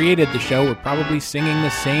those who created the show were probably singing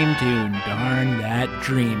the same tune, Darn That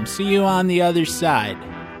Dream. See you on the other side.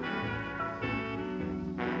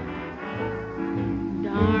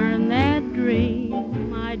 Darn that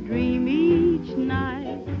dream, I dream each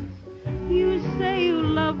night. You say you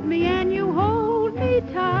love me and you hold me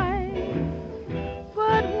tight.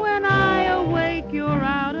 But when I awake, you're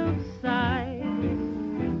out of sight.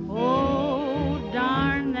 Oh,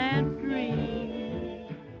 darn that dream.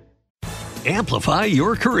 Amplify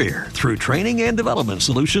your career through training and development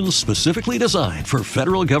solutions specifically designed for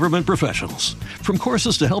federal government professionals. From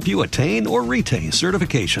courses to help you attain or retain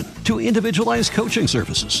certification, to individualized coaching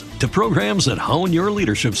services, to programs that hone your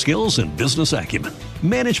leadership skills and business acumen,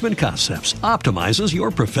 Management Concepts optimizes your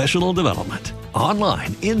professional development.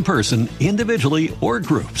 Online, in person, individually, or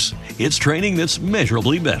groups, it's training that's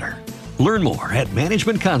measurably better. Learn more at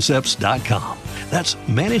managementconcepts.com. That's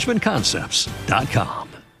managementconcepts.com.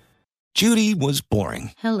 Judy was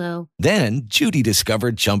boring. Hello. Then Judy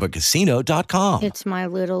discovered ChumbaCasino.com. It's my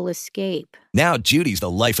little escape. Now Judy's the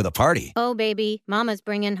life of the party. Oh, baby, mama's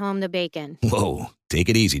bringing home the bacon. Whoa, take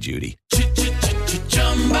it easy, Judy.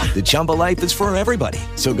 The Chumba life is for everybody.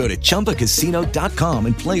 So go to ChumbaCasino.com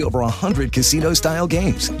and play over 100 casino-style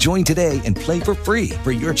games. Join today and play for free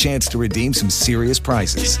for your chance to redeem some serious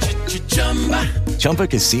prizes.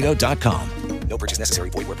 ChumbaCasino.com. No purchase necessary.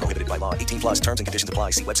 Void where prohibited by law. 18 plus terms and conditions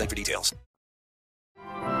apply. See website for details.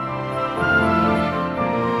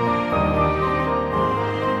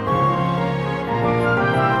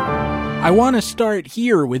 I want to start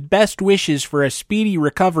here with best wishes for a speedy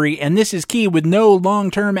recovery, and this is key, with no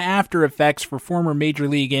long-term after effects for former Major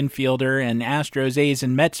League infielder and Astros, A's,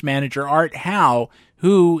 and Mets manager Art Howe,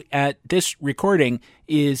 who, at this recording,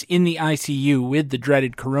 is in the ICU with the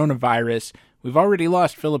dreaded coronavirus. We've already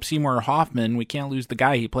lost Philip Seymour Hoffman. We can't lose the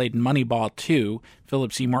guy he played in Moneyball 2.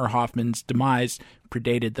 Philip Seymour Hoffman's demise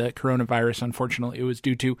predated the coronavirus. Unfortunately, it was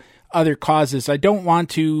due to other causes. I don't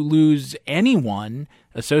want to lose anyone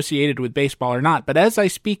associated with baseball or not, but as I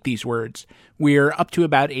speak these words, we're up to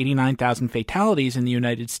about 89,000 fatalities in the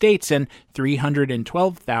United States and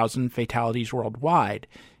 312,000 fatalities worldwide.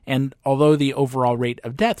 And although the overall rate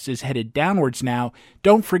of deaths is headed downwards now,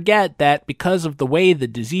 don't forget that because of the way the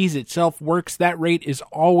disease itself works, that rate is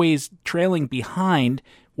always trailing behind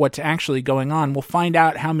what's actually going on. We'll find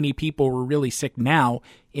out how many people were really sick now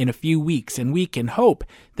in a few weeks, and we can hope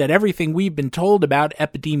that everything we've been told about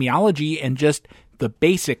epidemiology and just the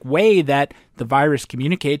basic way that the virus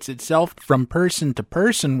communicates itself from person to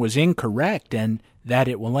person was incorrect, and that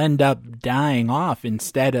it will end up dying off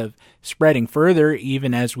instead of spreading further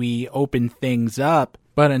even as we open things up.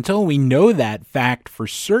 But until we know that fact for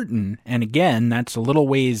certain, and again, that's a little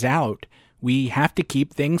ways out, we have to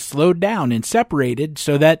keep things slowed down and separated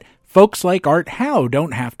so that folks like Art Howe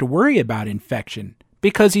don't have to worry about infection,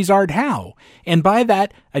 because he's Art Howe. And by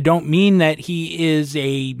that, I don't mean that he is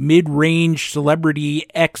a mid-range celebrity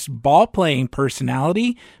ex-ball-playing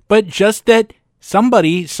personality, but just that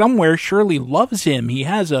somebody somewhere surely loves him. He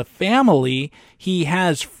has a family, he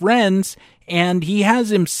has friends, and he has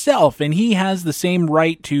himself, and he has the same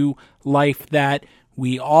right to life that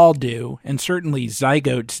we all do, and certainly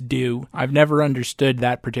zygotes do. I've never understood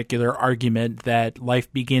that particular argument that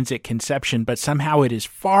life begins at conception, but somehow it is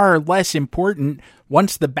far less important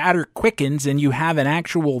once the batter quickens and you have an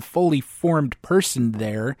actual fully formed person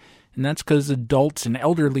there. And that's because adults, and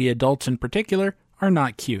elderly adults in particular, are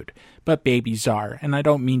not cute, but babies are. And I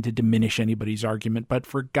don't mean to diminish anybody's argument, but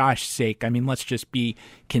for gosh sake, I mean, let's just be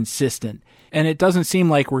consistent. And it doesn't seem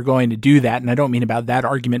like we're going to do that, and I don't mean about that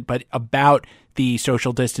argument, but about the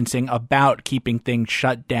social distancing, about keeping things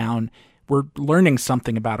shut down. We're learning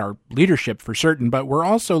something about our leadership for certain, but we're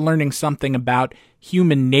also learning something about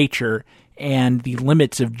human nature and the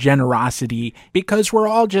limits of generosity, because we're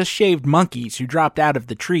all just shaved monkeys who dropped out of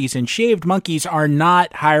the trees, and shaved monkeys are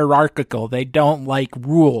not hierarchical. They don't like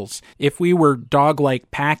rules. If we were dog-like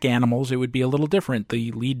pack animals, it would be a little different.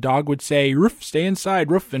 The lead dog would say, "Roof, stay inside,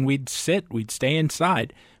 roof," and we'd stay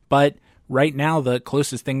inside. But right now, the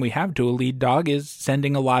closest thing we have to a lead dog is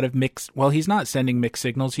sending a lot of mixed, well, he's not sending mixed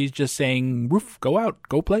signals. He's just saying, "Roof, go out,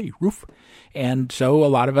 go play, roof." And so a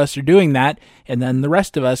lot of us are doing that. And then the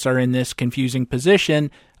rest of us are in this confusing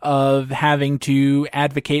position of having to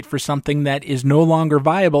advocate for something that is no longer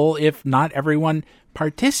viable if not everyone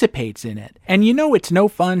participates in it. And you know it's no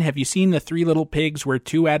fun. Have you seen the Three Little Pigs, where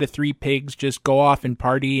 2 out of 3 pigs just go off and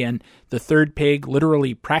party, and the third pig,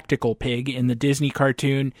 literally practical pig in the Disney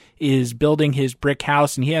cartoon, is building his brick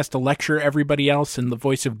house, and he has to lecture everybody else in the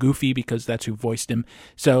voice of Goofy because that's who voiced him.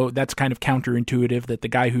 So that's kind of counterintuitive that the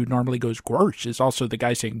guy who normally goes "Gorsh" is also the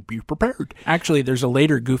guy saying "Be prepared." Actually, there's a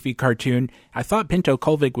later Goofy cartoon. I thought Pinto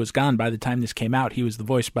Colvig was gone by the time this came out. He was the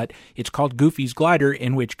voice, but it's called Goofy's Glider,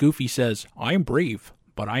 in which Goofy says, "I'm brave,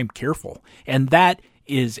 but I'm careful." And that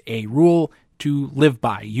is a rule to live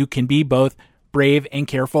by. You can be both brave and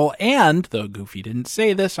careful, and, though Goofy didn't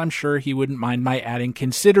say this, I'm sure he wouldn't mind my adding,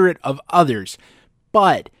 considerate of others.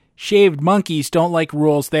 But shaved monkeys don't like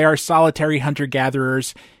rules. They are solitary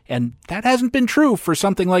hunter-gatherers, and that hasn't been true for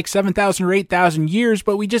something like 7,000 or 8,000 years,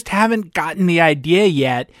 but we just haven't gotten the idea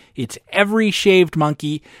yet. It's every shaved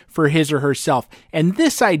monkey for his or herself. And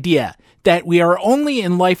this idea that we are only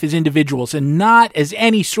in life as individuals and not as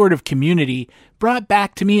any sort of community brought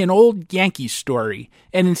back to me an old Yankee story.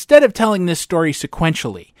 And instead of telling this story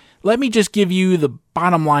sequentially, let me just give you the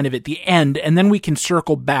bottom line of it, the end, and then we can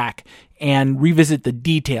circle back and revisit the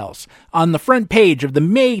details. On the front page of the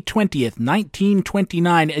May 20th,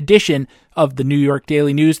 1929 edition of the New York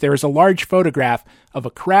Daily News, there is a large photograph of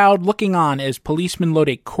a crowd looking on as policemen load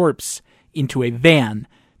a corpse into a van.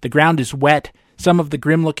 The ground is wet. Some of the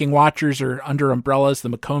grim-looking watchers are under umbrellas. The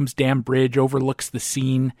McCombs Dam Bridge overlooks the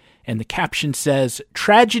scene, and the caption says,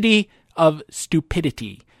 "Tragedy of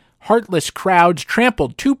stupidity. Heartless crowds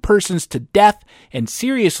trampled 2 persons to death and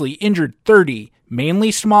seriously injured 30, mainly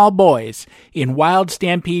small boys, in wild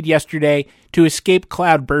stampede yesterday to escape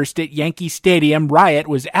cloudburst at Yankee Stadium. Riot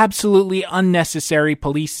was absolutely unnecessary,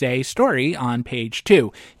 police say." Story on page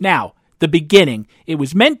 2. Now, the beginning. It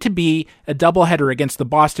was meant to be a doubleheader against the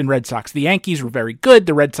Boston Red Sox. The Yankees were very good,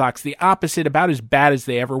 the Red Sox the opposite, about as bad as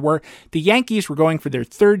they ever were. The Yankees were going for their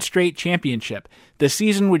third straight championship. The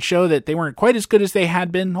season would show that they weren't quite as good as they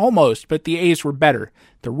had been, almost, but the A's were better.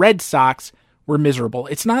 The Red Sox were miserable.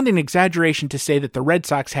 It's not an exaggeration to say that the Red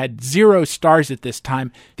Sox had 0 stars at this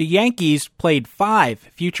time. The Yankees played 5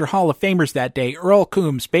 future Hall of Famers that day: Earl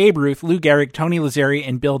Coombs, Babe Ruth, Lou Gehrig, Tony Lazzeri,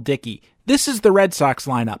 and Bill Dickey. This is the Red Sox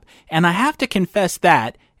lineup, and I have to confess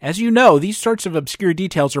that, as you know, these sorts of obscure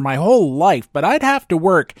details are my whole life, but I'd have to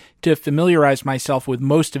work to familiarize myself with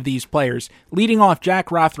most of these players. Leading off, Jack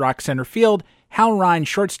Rothrock, center field; Hal Rine,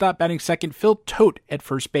 shortstop, batting second; Phil Tote at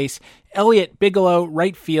first base; Elliot Bigelow,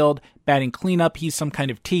 right field, batting cleanup, he's some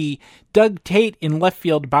kind of T; Doug Tate in left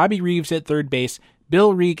field; Bobby Reeves at third base;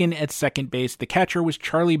 Bill Regan at second base. The catcher was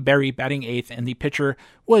Charlie Berry, batting eighth, and the pitcher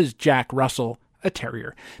was Jack Russell, a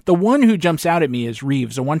Terrier. The one who jumps out at me is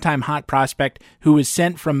Reeves, a one-time hot prospect who was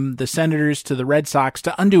sent from the Senators to the Red Sox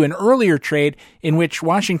to undo an earlier trade in which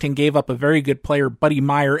Washington gave up a very good player, Buddy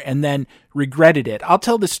Meyer, and then regretted it. I'll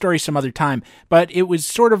tell this story some other time, but it was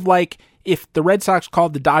sort of like if the Red Sox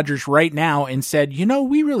called the Dodgers right now and said, you know,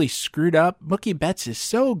 we really screwed up. Mookie Betts is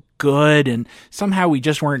so good, and somehow we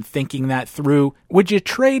just weren't thinking that through. Would you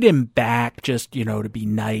trade him back just, to be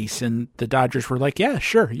nice? And the Dodgers were like, yeah,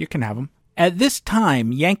 sure, you can have him. At this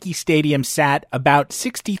time, Yankee Stadium sat about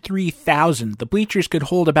 63,000. The bleachers could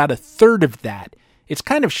hold about a third of that. It's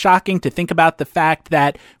kind of shocking to think about the fact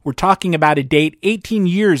that we're talking about a date 18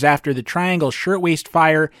 years after the Triangle Shirtwaist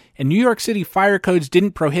Fire, and New York City fire codes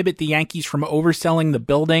didn't prohibit the Yankees from overselling the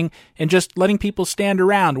building and just letting people stand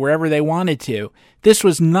around wherever they wanted to. This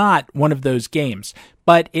was not one of those games,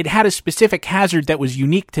 but it had a specific hazard that was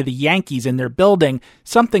unique to the Yankees and their building,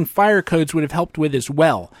 something fire codes would have helped with as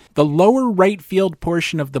well. The lower right field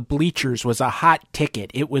portion of the bleachers was a hot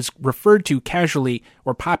ticket. It was referred to casually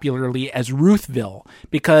or popularly as Ruthville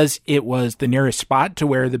because it was the nearest spot to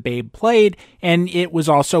where the Babe played, and it was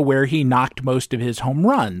also where he knocked most of his home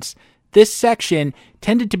runs. This section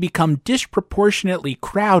tended to become disproportionately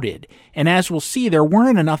crowded, and as we'll see, there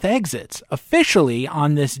weren't enough exits. Officially,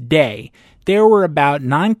 on this day, there were about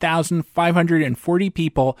 9,540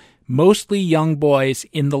 people, mostly young boys,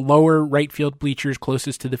 in the lower right field bleachers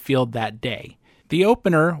closest to the field that day. The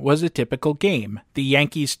opener was a typical game. The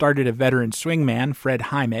Yankees started a veteran swingman, Fred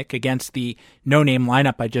Hymick, against the no-name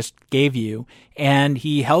lineup I just gave you, and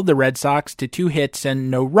he held the Red Sox to 2 hits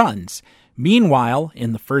and no runs. Meanwhile,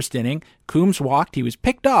 in the first inning, Coombs walked. He was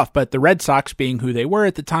picked off, but the Red Sox, being who they were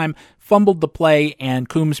at the time, fumbled the play, and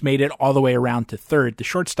Coombs made it all the way around to third. The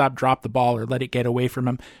shortstop dropped the ball or let it get away from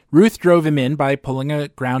him. Ruth drove him in by pulling a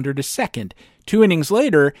grounder to second. 2 innings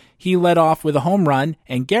later, he led off with a home run,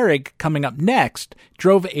 and Gehrig, coming up next,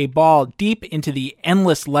 drove a ball deep into the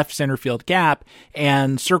endless left center field gap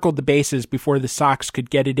and circled the bases before the Sox could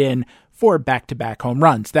get it in for back-to-back home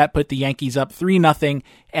runs. That put the Yankees up 3-0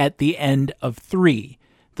 at the end of 3.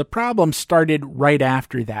 The problem started right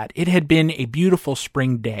after that. It had been a beautiful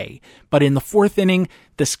spring day, but in the 4th inning,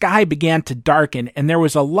 the sky began to darken, and there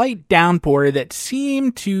was a light downpour that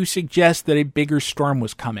seemed to suggest that a bigger storm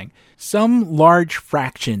was coming. Some large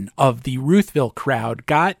fraction of the Ruthville crowd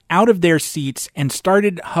got out of their seats and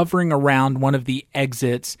started hovering around one of the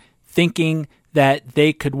exits, thinking that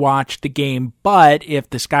they could watch the game, but if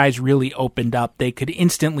the skies really opened up, they could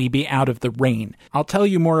instantly be out of the rain. I'll tell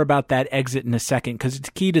you more about that exit in a second because it's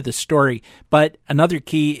key to the story, but another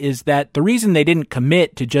key is that the reason they didn't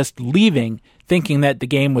commit to just leaving, thinking that the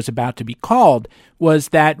game was about to be called, was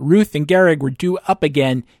that Ruth and Gehrig were due up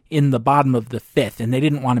again in the bottom of the 5th, and they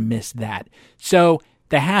didn't want to miss that. So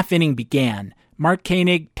the half inning began. Mark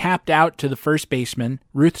Koenig tapped out to the first baseman.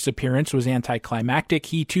 Ruth's appearance was anticlimactic.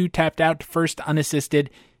 He too tapped out to first unassisted,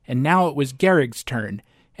 and now it was Gehrig's turn.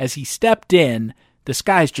 As he stepped in, the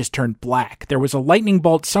skies just turned black. There was a lightning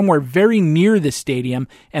bolt somewhere very near the stadium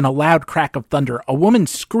and a loud crack of thunder. A woman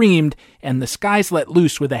screamed, and the skies let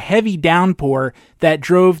loose with a heavy downpour that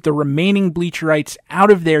drove the remaining bleacherites out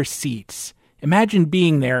of their seats. Imagine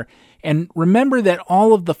being there. And remember that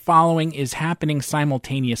all of the following is happening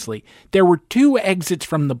simultaneously. There were 2 exits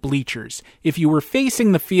from the bleachers. If you were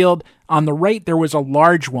facing the field, on the right there was a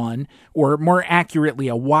large one, or more accurately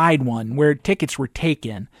a wide one, where tickets were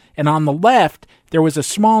taken. And on the left, there was a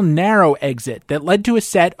small narrow exit that led to a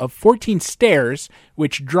set of 14 stairs,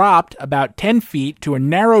 which dropped about 10 feet to a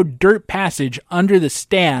narrow dirt passage under the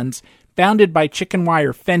stands, bounded by chicken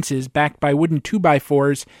wire fences backed by wooden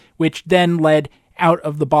 2x4s, which then led out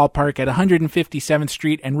of the ballpark at 157th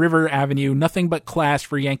Street and River Avenue. Nothing but class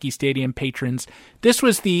for Yankee Stadium patrons. This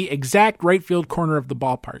was the exact right field corner of the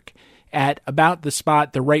ballpark. at about the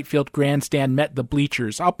spot the right field grandstand met the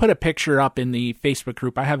bleachers. I'll put a picture up in the Facebook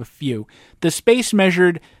group. I have a few. The space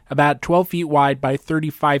measured about 12 feet wide by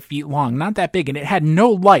 35 feet long. Not that big, and it had no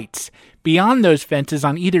lights. Beyond those fences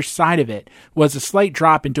on either side of it was a slight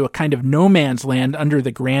drop into a kind of no man's land under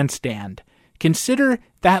the grandstand. Consider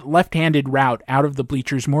that left-handed route out of the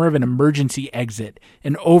bleachers more of an emergency exit,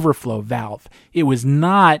 an overflow valve. It was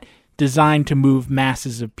not designed to move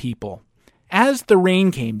masses of people. As the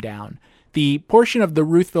rain came down, the portion of the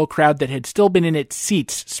Ruthville crowd that had still been in its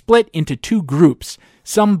seats split into two groups,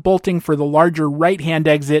 some bolting for the larger right-hand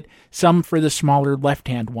exit, some for the smaller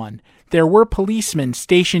left-hand one. There were policemen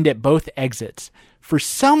stationed at both exits. For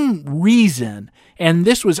some reason, and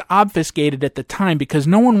this was obfuscated at the time because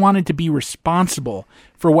no one wanted to be responsible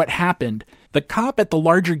for what happened, the cop at the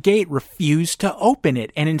larger gate refused to open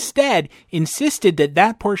it and instead insisted that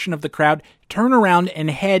that portion of the crowd turn around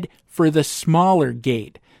and head for the smaller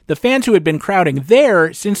gate. The fans who had been crowding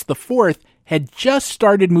there since the 4th had just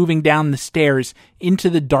started moving down the stairs into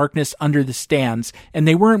the darkness under the stands, and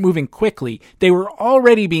they weren't moving quickly. They were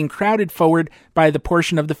already being crowded forward by the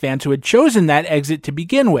portion of the fans who had chosen that exit to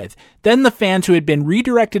begin with. Then the fans who had been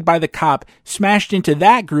redirected by the cop smashed into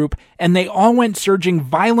that group, and they all went surging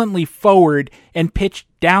violently forward and pitched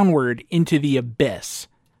downward into the abyss.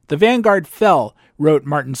 The vanguard fell, wrote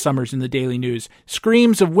Martin Summers in the Daily News.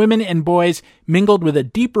 Screams of women and boys mingled with a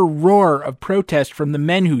deeper roar of protest from the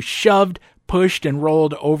men who shoved, pushed, and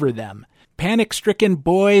rolled over them. Panic-stricken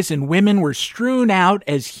boys and women were strewn out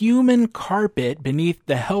as human carpet beneath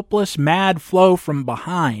the helpless, mad flow from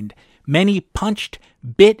behind. Many punched,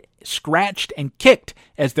 bit, scratched, and kicked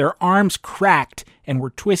as their arms cracked and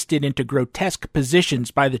were twisted into grotesque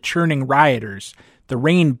positions by the churning rioters. The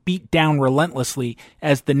rain beat down relentlessly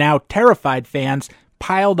as the now terrified fans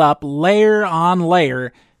piled up layer on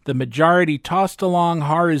layer, the majority tossed along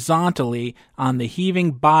horizontally on the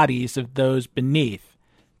heaving bodies of those beneath.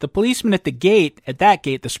 The policeman at that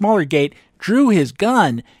gate, the smaller gate, drew his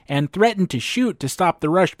gun and threatened to shoot to stop the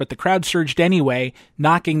rush, but the crowd surged anyway,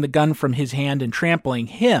 knocking the gun from his hand and trampling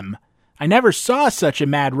him. "I never saw such a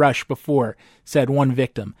mad rush before," said one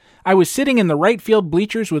victim. "I was sitting in the right field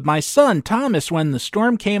bleachers with my son, Thomas, when the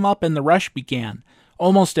storm came up and the rush began.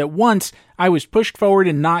 Almost at once, I was pushed forward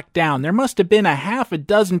and knocked down. There must have been a half a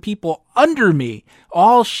dozen people under me,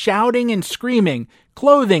 all shouting and screaming.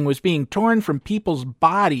 Clothing was being torn from people's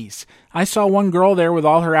bodies. I saw one girl there with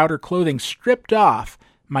all her outer clothing stripped off.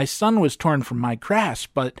 My son was torn from my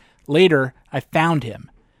grasp, but later I found him."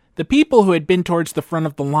 The people who had been towards the front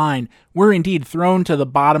of the line were indeed thrown to the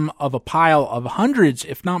bottom of a pile of hundreds,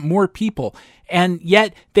 if not more people, and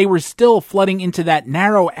yet they were still flooding into that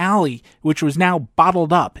narrow alley, which was now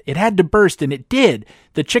bottled up. It had to burst, and it did.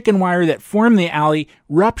 The chicken wire that formed the alley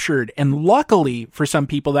ruptured, and luckily for some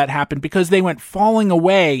people that happened because they went falling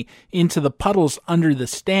away into the puddles under the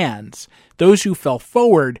stands. Those who fell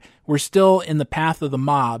forward were still in the path of the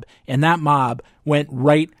mob, and that mob went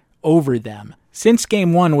right over them. Since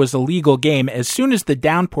Game 1 was a legal game, as soon as the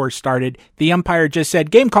downpour started, the umpire just said,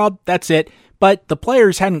 "Game called, that's it." But the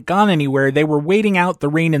players hadn't gone anywhere. They were waiting out the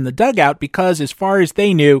rain in the dugout because, as far as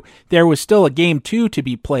they knew, there was still a Game 2 to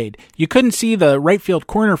be played. You couldn't see the right field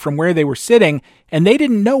corner from where they were sitting, and they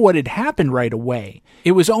didn't know what had happened right away.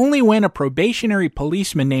 It was only when a probationary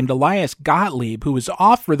policeman named Elias Gottlieb, who was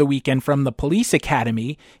off for the weekend from the police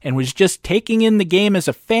academy and was just taking in the game as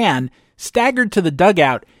a fan, staggered to the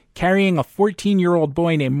dugout carrying a 14-year-old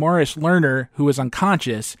boy named Morris Lerner, who was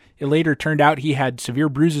unconscious. It later turned out he had severe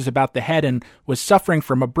bruises about the head and was suffering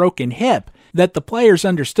from a broken hip, that the players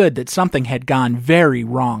understood that something had gone very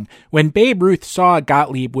wrong. When Babe Ruth saw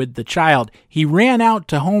Gottlieb with the child, he ran out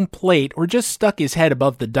to home plate or just stuck his head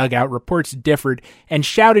above the dugout, reports differed, and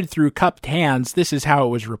shouted through cupped hands. This is how it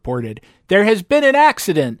was reported. "There has been an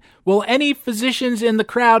accident. Will any physicians in the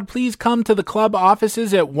crowd please come to the club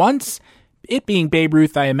offices at once?" It being Babe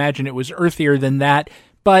Ruth, I imagine it was earthier than that,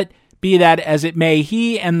 but be that as it may,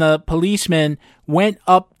 he and the policeman went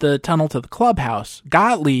up the tunnel to the clubhouse.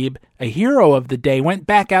 Gottlieb, a hero of the day, went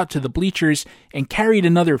back out to the bleachers and carried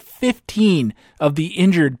another 15 of the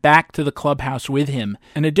injured back to the clubhouse with him.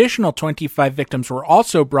 An additional 25 victims were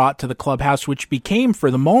also brought to the clubhouse, which became, for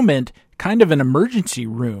the moment, kind of an emergency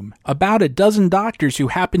room. About a dozen doctors who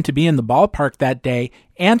happened to be in the ballpark that day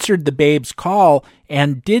answered the Babe's call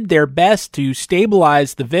and did their best to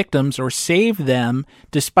stabilize the victims or save them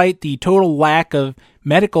despite the total lack of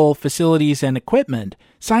medical facilities and equipment.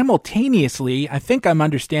 Simultaneously, I think I'm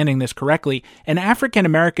understanding this correctly, an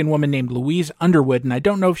African-American woman named Louise Underwood, and I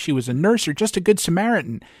don't know if she was a nurse or just a good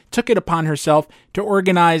Samaritan, took it upon herself to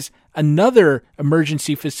organize another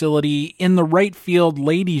emergency facility in the right field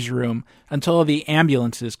ladies' room until the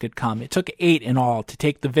ambulances could come. It took 8 in all to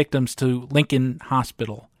take the victims to Lincoln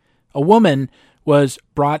Hospital. A woman was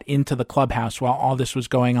brought into the clubhouse while all this was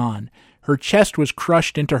going on. Her chest was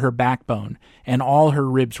crushed into her backbone, and all her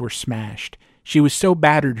ribs were smashed. She was so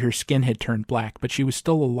battered her skin had turned black, but she was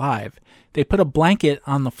still alive. They put a blanket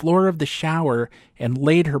on the floor of the shower and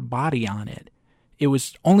laid her body on it. It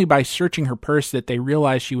was only by searching her purse that they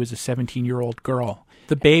realized she was a 17-year-old girl.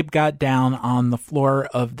 The babe got down on the floor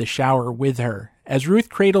of the shower with her. As Ruth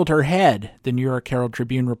cradled her head, the New York Herald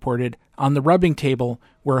Tribune reported, on the rubbing table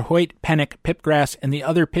where Hoyt, Pennock, Pipgrass, and the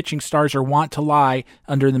other pitching stars are wont to lie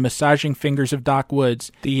under the massaging fingers of Doc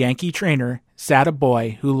Woods, the Yankee trainer, sat a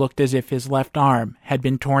boy who looked as if his left arm had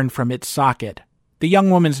been torn from its socket. The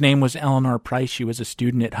young woman's name was Eleanor Price. She was a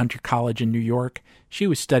student at Hunter College in New York. She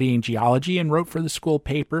was studying geology and wrote for the school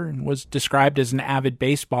paper and was described as an avid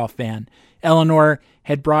baseball fan. Eleanor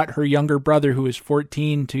had brought her younger brother, who was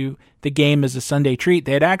 14, to the game as a Sunday treat.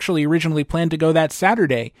 They had actually originally planned to go that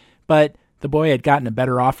Saturday, but the boy had gotten a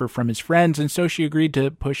better offer from his friends, and so she agreed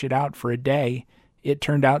to push it out for a day. It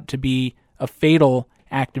turned out to be a fatal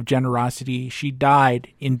act of generosity. She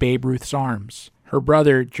died in Babe Ruth's arms. Her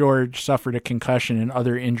brother, George, suffered a concussion and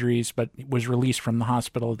other injuries, but was released from the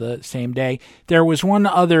hospital the same day. There was one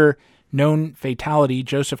other known fatality,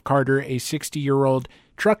 Joseph Carter, a 60-year-old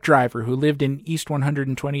truck driver who lived in East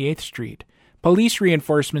 128th Street. Police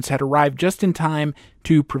reinforcements had arrived just in time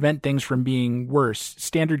to prevent things from being worse.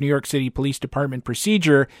 Standard New York City Police Department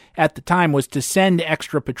procedure at the time was to send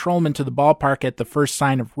extra patrolmen to the ballpark at the first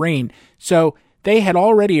sign of rain, so they had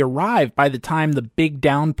already arrived by the time the big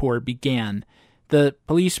downpour began. The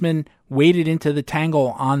policemen waded into the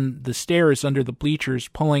tangle on the stairs under the bleachers,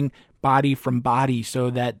 pulling body from body so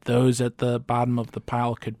that those at the bottom of the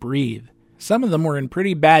pile could breathe. Some of them were in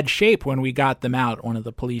pretty bad shape when we got them out, one of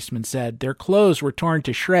the policemen said. Their clothes were torn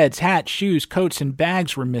to shreds, hats, shoes, coats, and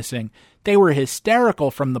bags were missing. They were hysterical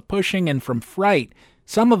from the pushing and from fright.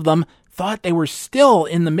 Some of them thought they were still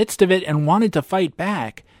in the midst of it and wanted to fight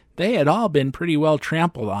back. They had all been pretty well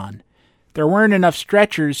trampled on. There weren't enough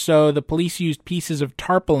stretchers, so the police used pieces of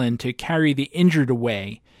tarpaulin to carry the injured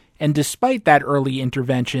away. And despite that early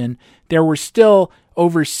intervention, there were still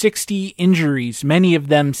over 60 injuries, many of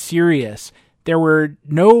them serious. There were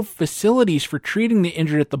no facilities for treating the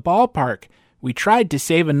injured at the ballpark. We tried to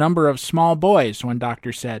save a number of small boys, one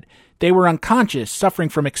doctor said. They were unconscious, suffering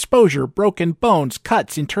from exposure, broken bones,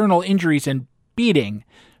 cuts, internal injuries, and beating.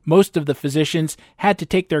 Most of the physicians had to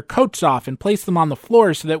take their coats off and place them on the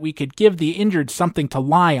floor so that we could give the injured something to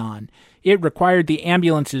lie on. It required the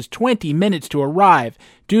ambulances 20 minutes to arrive.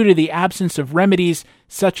 Due to the absence of remedies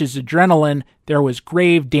such as adrenaline, there was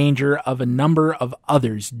grave danger of a number of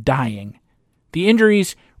others dying. The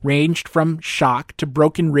injuries ranged from shock to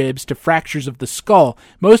broken ribs to fractures of the skull.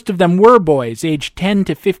 Most of them were boys, aged 10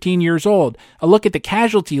 to 15 years old. A look at the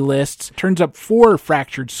casualty lists turns up 4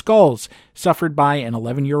 fractured skulls, suffered by an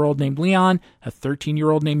 11-year-old named Leon, a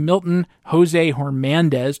 13-year-old named Milton, Jose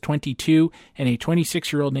Hernandez, 22, and a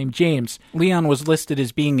 26-year-old named James. Leon was listed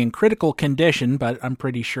as being in critical condition, but I'm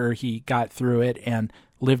pretty sure he got through it and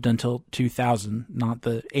lived until 2000, not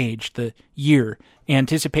the age, the year.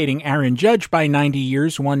 Anticipating Aaron Judge by 90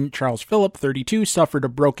 years, one Charles Phillip, 32, suffered a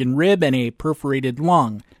broken rib and a perforated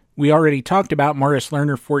lung. We already talked about Morris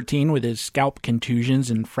Lerner, 14, with his scalp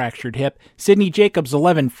contusions and fractured hip. Sidney Jacobs,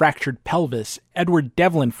 11, fractured pelvis. Edward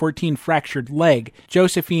Devlin, 14, fractured leg.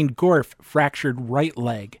 Josephine Gorf, fractured right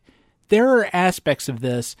leg. There are aspects of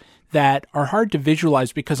this that are hard to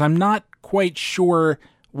visualize because I'm not quite sure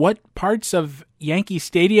what parts of Yankee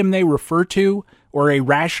Stadium they refer to, or a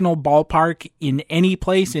rational ballpark in any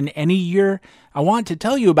place in any year. I want to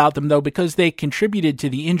tell you about them, though, because they contributed to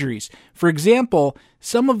the injuries. For example,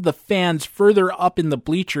 some of the fans further up in the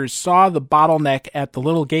bleachers saw the bottleneck at the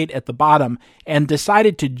little gate at the bottom and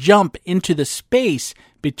decided to jump into the space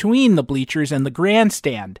between the bleachers and the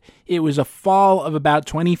grandstand. It was a fall of about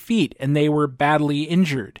 20 feet, and they were badly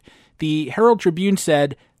injured. The Herald Tribune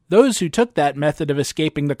said, those who took that method of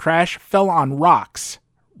escaping the crash fell on rocks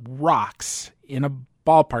in a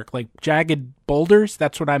ballpark, like jagged boulders.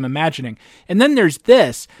 That's what I'm imagining. And then there's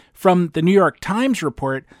this from the New York Times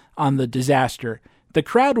report on the disaster. The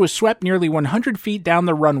crowd was swept nearly 100 feet down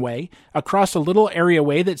the runway, across a little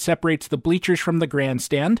areaway that separates the bleachers from the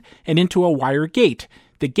grandstand, and into a wire gate.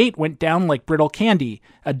 The gate went down like brittle candy.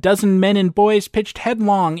 A dozen men and boys pitched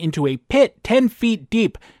headlong into a pit 10 feet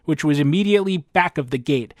deep, which was immediately back of the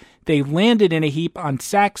gate. They landed in a heap on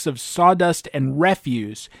sacks of sawdust and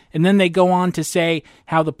refuse. And then they go on to say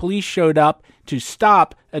how the police showed up, to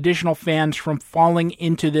stop additional fans from falling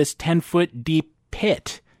into this 10-foot deep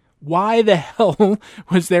pit. Why the hell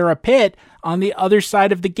was there a pit on the other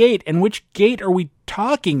side of the gate? And which gate are we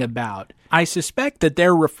talking about? I suspect that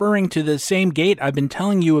they're referring to the same gate I've been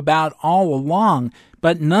telling you about all along,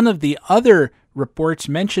 but none of the other reports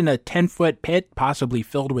mention a 10-foot pit, possibly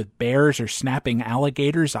filled with bears or snapping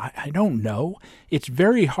alligators. I don't know. It's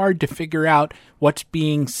very hard to figure out what's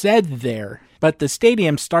being said there. But the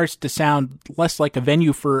stadium starts to sound less like a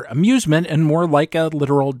venue for amusement and more like a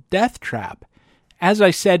literal death trap. As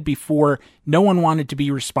I said before, no one wanted to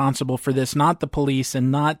be responsible for this, not the police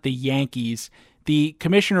and not the Yankees. The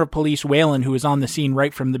commissioner of police, Whalen, who was on the scene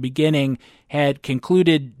right from the beginning, had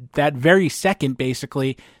concluded that very second,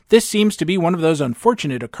 basically, this seems to be one of those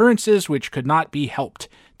unfortunate occurrences which could not be helped.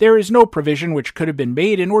 There is no provision which could have been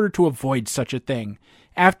made in order to avoid such a thing.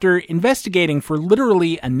 After investigating for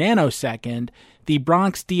literally a nanosecond, the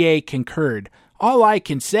Bronx DA concurred. All I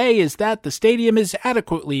can say is that the stadium is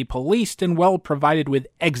adequately policed and well provided with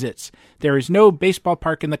exits. There is no baseball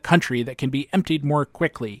park in the country that can be emptied more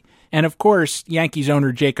quickly. And of course, Yankees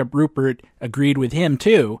owner Jacob Ruppert agreed with him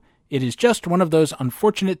too. It is just one of those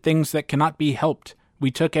unfortunate things that cannot be helped. We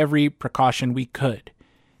took every precaution we could.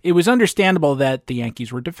 It was understandable that the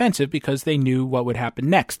Yankees were defensive because they knew what would happen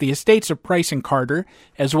next. The estates of Price and Carter,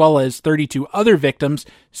 as well as 32 other victims,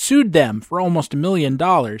 sued them for almost $1 million.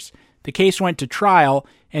 The case went to trial,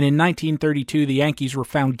 and in 1932 the Yankees were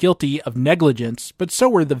found guilty of negligence, but so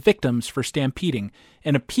were the victims for stampeding.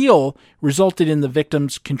 An appeal resulted in the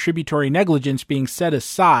victims' contributory negligence being set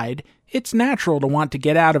aside. It's natural to want to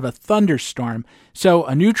get out of a thunderstorm, so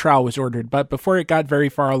a new trial was ordered, but before it got very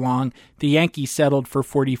far along, the Yankees settled for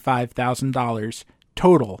 $45,000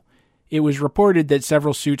 total. It was reported that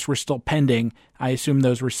several suits were still pending. I assume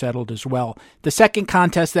those were settled as well. The second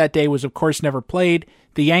contest that day was, of course, never played.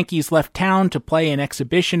 The Yankees left town to play an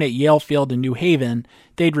exhibition at Yale Field in New Haven.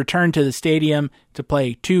 They'd return to the stadium to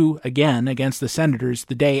play two again against the Senators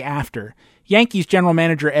the day after. Yankees general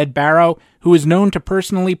manager Ed Barrow, who is known to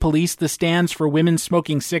personally police the stands for women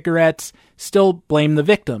smoking cigarettes, still blamed the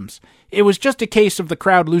victims. It was just a case of the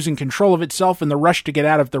crowd losing control of itself in the rush to get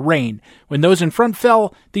out of the rain. When those in front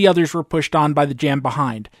fell, the others were pushed on by the jam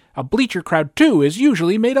behind. A bleacher crowd, too, is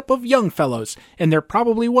usually made up of young fellows, and there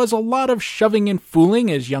probably was a lot of shoving and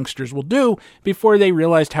fooling, as youngsters will do, before they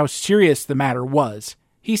realized how serious the matter was.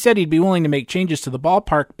 He said he'd be willing to make changes to the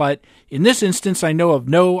ballpark, but in this instance I know of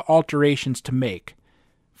no alterations to make.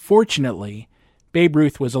 Fortunately, Babe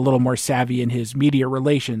Ruth was a little more savvy in his media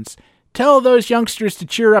relations. "Tell those youngsters to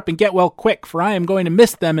cheer up and get well quick, for I am going to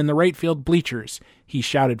miss them in the right field bleachers," he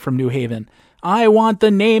shouted from New Haven. "I want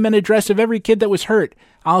the name and address of every kid that was hurt.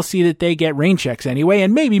 I'll see that they get rain checks anyway,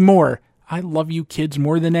 and maybe more. I love you kids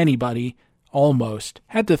more than anybody." Almost.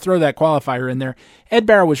 Had to throw that qualifier in there. Ed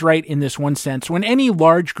Barrow was right in this one sense. When any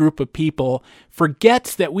large group of people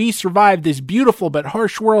forgets that we survived this beautiful but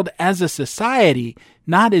harsh world as a society,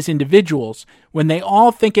 not as individuals, when they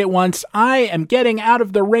all think at once, "I am getting out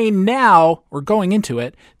of the rain now," or going into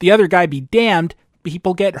it, the other guy be damned,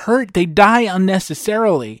 people get hurt, they die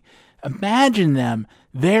unnecessarily. Imagine them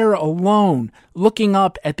there alone, looking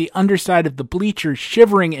up at the underside of the bleachers,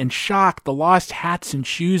 shivering in shock, the lost hats and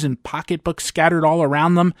shoes and pocketbooks scattered all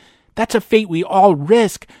around them. That's a fate we all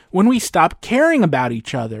risk when we stop caring about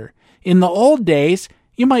each other. In the old days,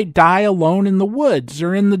 you might die alone in the woods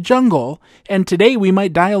or in the jungle, and today we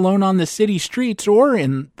might die alone on the city streets or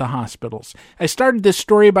in the hospitals. I started this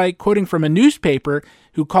story by quoting from a newspaper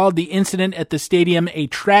who called the incident at the stadium a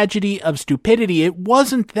tragedy of stupidity. It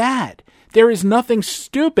wasn't that. There is nothing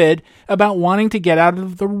stupid about wanting to get out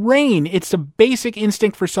of the rain. It's a basic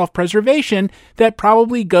instinct for self-preservation that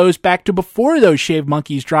probably goes back to before those shaved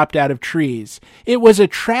monkeys dropped out of trees. It was a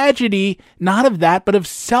tragedy, not of that, but of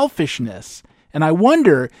selfishness. And I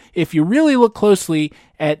wonder if you really look closely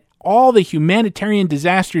at all the humanitarian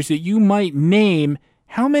disasters that you might name,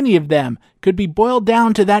 how many of them could be boiled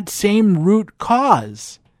down to that same root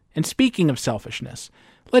cause? And speaking of selfishness,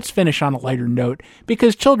 let's finish on a lighter note,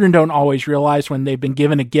 because children don't always realize when they've been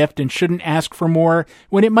given a gift and shouldn't ask for more,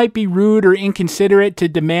 when it might be rude or inconsiderate to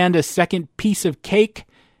demand a second piece of cake.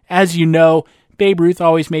 As you know, Babe Ruth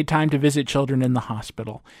always made time to visit children in the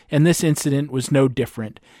hospital, and this incident was no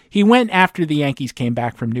different. He went after the Yankees came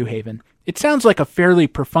back from New Haven. It sounds like a fairly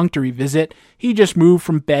perfunctory visit. He just moved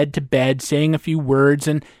from bed to bed, saying a few words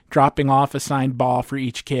and dropping off a signed ball for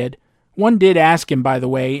each kid. One did ask him, by the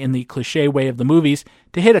way, in the cliché way of the movies,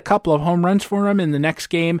 to hit a couple of home runs for him in the next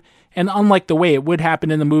game, And unlike the way it would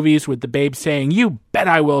happen in the movies with the babe saying, "You bet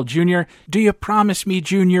I will, Junior. Do you promise me,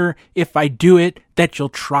 Junior, if I do it, that you'll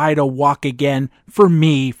try to walk again for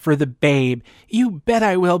me, for the babe? You bet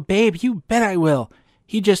I will, babe. You bet I will."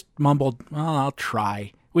 He just mumbled, "Well, I'll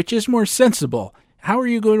try," which is more sensible. How are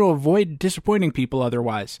you going to avoid disappointing people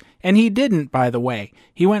otherwise? And he didn't, by the way.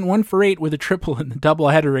 He went 1 for 8 with a triple in the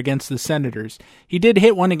doubleheader against the Senators. He did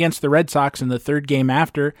hit one against the Red Sox in the third game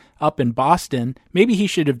after, up in Boston. Maybe he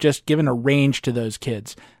should have just given a range to those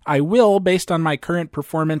kids. I will, based on my current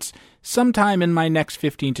performance, sometime in my next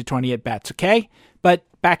 15 to 20 at-bats, okay? But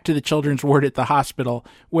back to the children's ward at the hospital,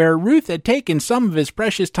 where Ruth had taken some of his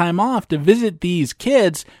precious time off to visit these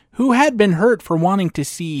kids who had been hurt for wanting to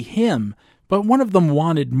see him. But one of them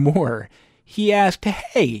wanted more. He asked,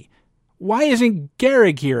 "Hey, why isn't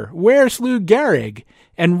Gehrig here? Where's Lou Gehrig?"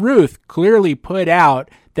 And Ruth, clearly put out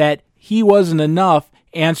that he wasn't enough,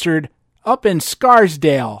 answered, "Up in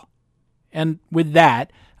Scarsdale." And with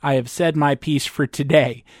that, I have said my piece for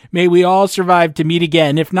today. May we all survive to meet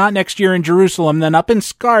again, if not next year in Jerusalem, then up in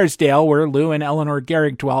Scarsdale, where Lou and Eleanor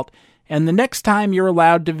Gehrig dwelt. And the next time you're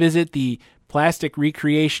allowed to visit the plastic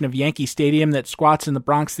recreation of Yankee Stadium that squats in the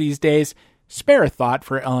Bronx these days, spare a thought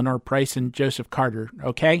for Eleanor Price and Joseph Carter,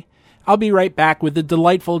 okay? I'll be right back with the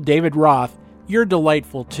delightful David Roth. You're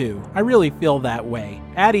delightful too. I really feel that way.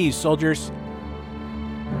 At ease, soldiers.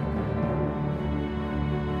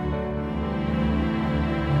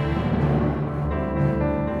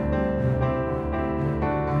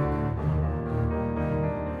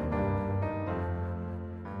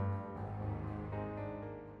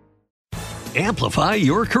 Amplify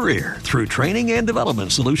your career through training and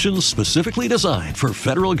development solutions specifically designed for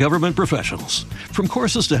federal government professionals. From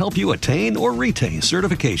courses to help you attain or retain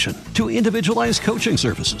certification, to individualized coaching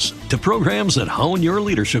services, to programs that hone your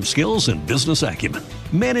leadership skills and business acumen,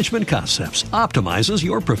 Management Concepts optimizes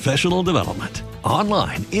your professional development.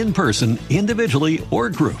 Online, in person, individually, or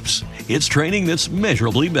groups, it's training that's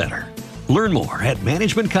measurably better. Learn more at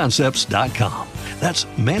managementconcepts.com. That's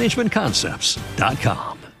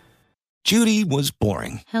managementconcepts.com. Judy was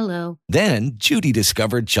boring. Hello. Then Judy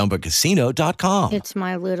discovered ChumbaCasino.com. It's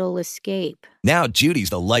my little escape. Now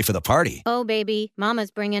Judy's the life of the party. Oh, baby,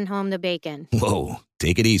 mama's bringing home the bacon. Whoa,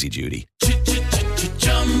 take it easy, Judy.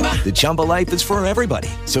 The Chumba life is for everybody.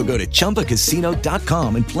 So go to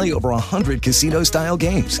ChumbaCasino.com and play over 100 casino-style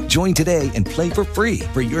games. Join today and play for free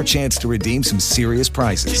for your chance to redeem some serious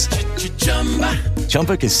prizes.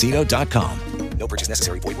 ChumbaCasino.com. No purchase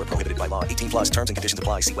necessary. Void where prohibited by law. 18 plus terms and conditions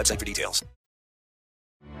apply. See website for details.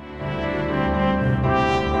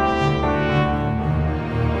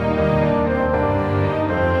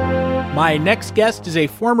 My next guest is a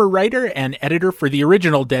former writer and editor for the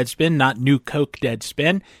original Deadspin, not New Coke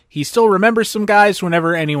Deadspin. He still remembers some guys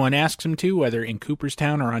whenever anyone asks him to, whether in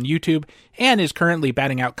Cooperstown or on YouTube, and is currently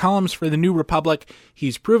batting out columns for the New Republic.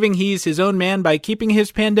 He's proving he's his own man by keeping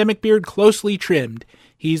his pandemic beard closely trimmed.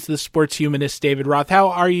 He's the sports humanist David Roth. How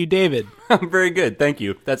are you, David? I'm very good, thank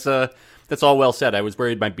you. That's all well said. I was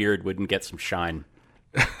worried my beard wouldn't get some shine.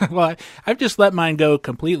 Well, I've just let mine go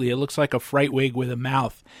completely. It looks like a fright wig with a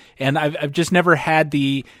mouth. And I've just never had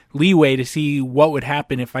the leeway to see what would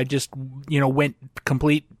happen if I just, went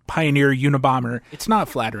complete pioneer Unabomber. It's not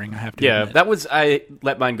flattering, I have to admit. Yeah, I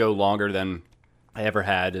let mine go longer than I ever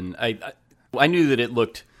had. And I knew that it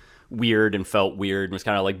looked weird and felt weird and was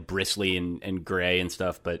kind of like bristly and gray and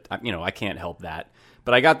stuff. But, I can't help that.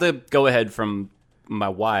 But I got the go-ahead from my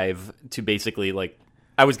wife to basically,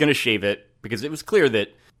 I was going to shave it, because it was clear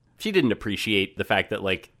that she didn't appreciate the fact that,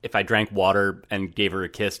 if I drank water and gave her a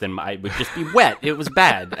kiss, then I would just be wet. It was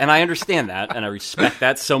bad. And I understand that, and I respect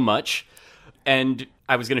that so much. And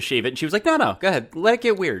I was going to shave it, and she was like, no, go ahead. Let it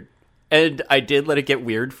get weird. And I did let it get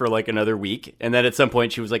weird for, another week. And then at some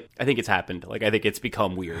point, she was like, I think it's happened. I think it's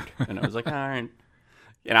become weird. And I was like, all right.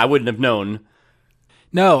 And I wouldn't have known.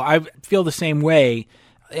 No, I feel the same way.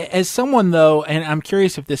 As someone, though, and I'm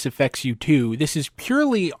curious if this affects you too, this is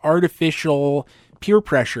purely artificial peer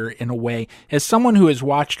pressure in a way. As someone who has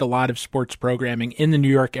watched a lot of sports programming in the New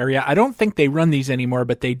York area, I don't think they run these anymore,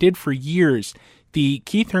 but they did for years. The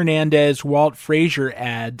Keith Hernandez, Walt Frazier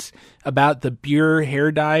ads about the beer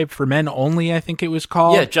hair dye for men only, I think it was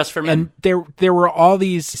called. Yeah, just for men. And there were all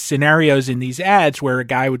these scenarios in these ads where a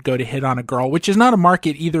guy would go to hit on a girl, which is not a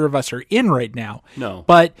market either of us are in right now. No.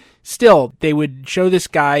 But still, they would show this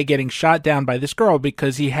guy getting shot down by this girl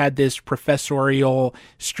because he had this professorial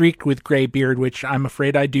streaked with gray beard, which I'm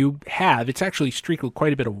afraid I do have. It's actually streaked with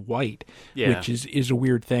quite a bit of white, which is a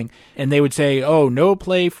weird thing. And they would say, oh, no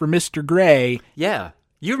play for Mr. Gray. Yeah.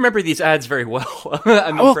 You remember these ads very well.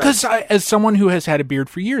 I'm well, impressed. because as someone who has had a beard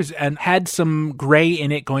for years and had some gray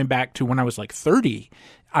in it going back to when I was like 30,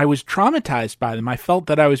 I was traumatized by them. I felt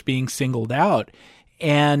that I was being singled out.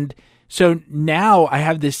 And so now I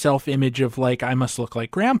have this self-image of like, I must look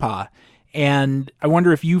like grandpa. And I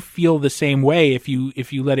wonder if you feel the same way if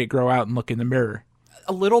you let it grow out and look in the mirror.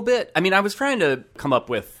 A little bit. I mean, I was trying to come up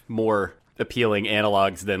with more appealing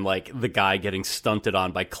analogs than like the guy getting stunted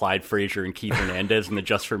on by Clyde Frazier and Keith Hernandez in the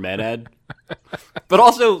Just for Men ad. But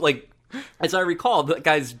also, like, as I recall, the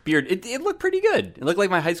guy's beard, it looked pretty good. It looked like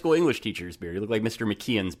my high school English teacher's beard. It looked like Mr.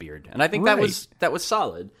 McKeon's beard. And I think that was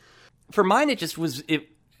solid. For mine, it just was,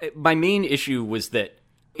 my main issue was that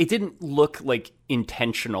it didn't look like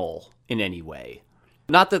intentional in any way.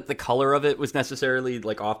 Not that the color of it was necessarily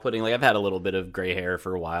like off-putting. Like I've had a little bit of gray hair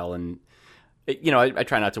for a while, and I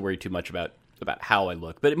try not to worry too much about how I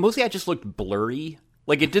look. But mostly I just looked blurry.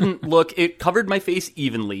 Like it didn't look. It covered my face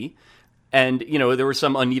evenly, and there was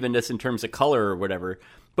some unevenness in terms of color or whatever.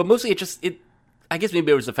 But mostly I guess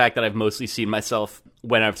maybe it was the fact that I've mostly seen myself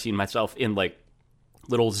when I've seen myself in like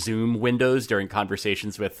little Zoom windows during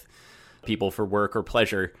conversations with people for work or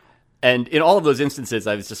pleasure. And in all of those instances,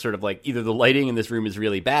 I was just sort of like, either the lighting in this room is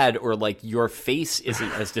really bad or like your face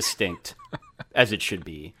isn't as distinct as it should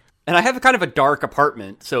be. And I have kind of a dark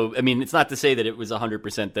apartment. So, I mean, it's not to say that it was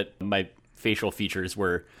 100% that my facial features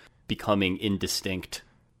were becoming indistinct.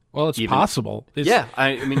 Well, it's possible. Yeah.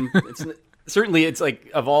 I mean, certainly it's like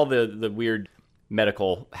of all the weird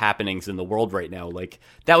medical happenings in the world right now, like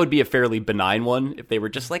that would be a fairly benign one if they were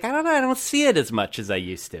just like, I don't know, I don't see it as much as I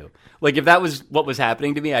used to. Like if that was what was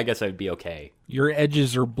happening to me, I guess I'd be okay. Your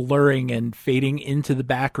edges are blurring and fading into the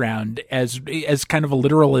background as kind of a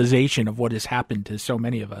literalization of what has happened to so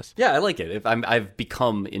many of us. Yeah, I like it. I've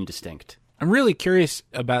become indistinct. I'm really curious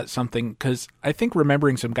about something because I think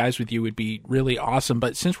remembering some guys with you would be really awesome.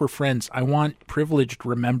 But since we're friends, I want privileged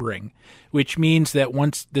remembering, which means that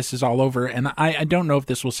once this is all over, and I don't know if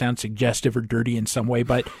this will sound suggestive or dirty in some way,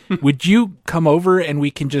 but would you come over and we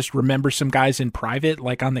can just remember some guys in private,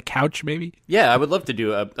 like on the couch maybe? Yeah, I would love to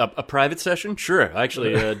do a private session. Sure. I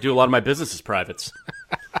actually do a lot of my business as privates.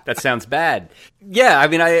 That sounds bad. Yeah, I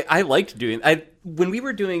mean, I liked doing when we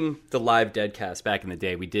were doing the live Deadcast back in the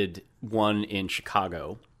day, we did one in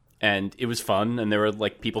Chicago, and it was fun, and there were,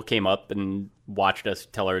 like, people came up and watched us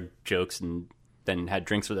tell our jokes and then had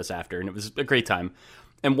drinks with us after, and it was a great time.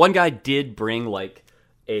 And one guy did bring, like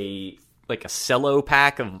a cello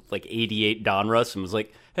pack of, like, 88 Donruss and was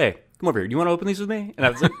like, hey, come over here, do you want to open these with me? And I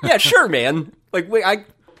was like, yeah, sure, man. Like,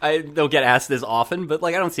 I don't get asked this often, but,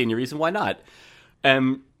 like, I don't see any reason why not.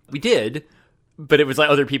 We did, but it was like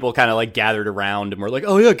other people kind of like gathered around and were like,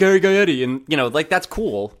 oh yeah, Gary Gaetti. And, like that's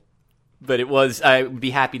cool. But I would be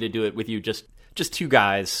happy to do it with you, just two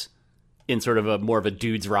guys in sort of a more of a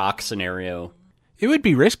dudes rock scenario. It would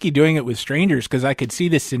be risky doing it with strangers because I could see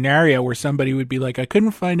this scenario where somebody would be like, I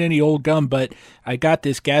couldn't find any old gum, but I got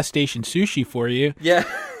this gas station sushi for you. Yeah.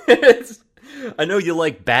 I know you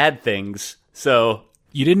like bad things, so...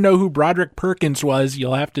 You didn't know who Broderick Perkins was.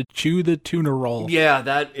 You'll have to chew the tuna roll. Yeah,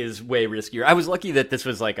 that is way riskier. I was lucky that this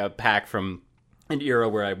was like a pack from an era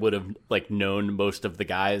where I would have like known most of the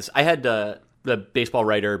guys. I had the baseball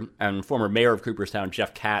writer and former mayor of Cooperstown,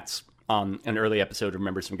 Jeff Katz, on an early episode of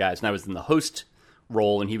Remember Some Guys, and I was in the host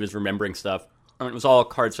role, and he was remembering stuff. And it was all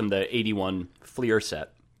cards from the 81 Fleer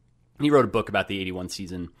set. And he wrote a book about the 81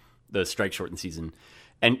 season, the strike-shortened season,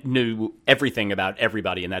 and knew everything about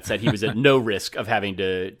everybody in that set. He was at no risk of having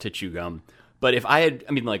to chew gum. But if I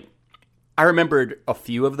remembered a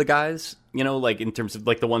few of the guys, like in terms of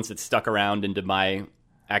like the ones that stuck around into my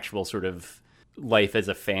actual sort of life as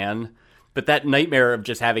a fan. But that nightmare of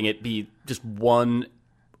just having it be just one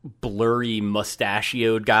blurry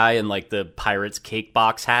mustachioed guy in like the Pirates cake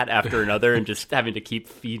box hat after another and just having to keep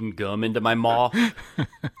feeding gum into my maw.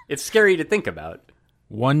 It's scary to think about.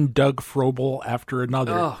 One Doug Frobel after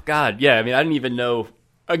another. Oh, God. Yeah, I mean, I didn't even know.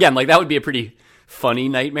 Again, like, that would be a pretty funny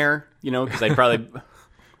nightmare, because I'd probably...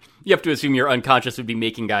 You have to assume your unconscious would be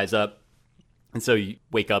making guys up. And so you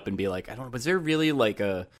wake up and be like, I don't know, was there really, like,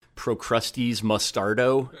 a Procrustes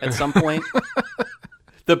Mustardo at some point?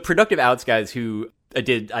 The Productive Outs guys who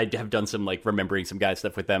I have done some, like, remembering some guys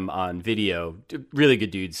stuff with them on video. Really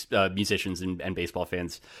good dudes, musicians and baseball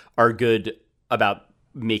fans, are good about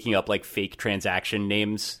making up like fake transaction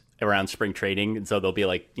names around spring training. And so they'll be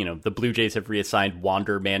like, the Blue Jays have reassigned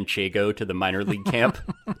Wander Manchego to the minor league camp.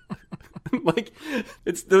 Like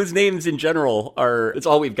it's those names in general it's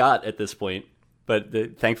all we've got at this point,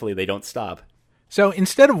 but thankfully they don't stop. So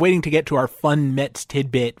instead of waiting to get to our fun Mets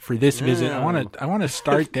tidbit for this visit, I want to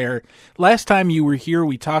start there. Last time you were here,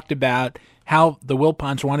 we talked about how the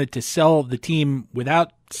Wilpons wanted to sell the team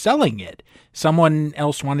without selling it. Someone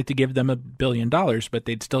else wanted to give them $1 billion, but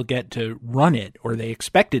they'd still get to run it, or they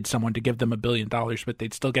expected someone to give them $1 billion, but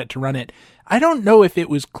they'd still get to run it. I don't know if it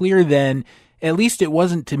was clear then, at least it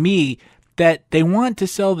wasn't to me, that they want to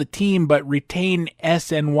sell the team but retain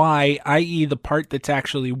S and Y, i.e. the part that's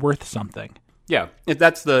actually worth something. Yeah,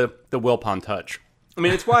 that's the Wilpon touch. I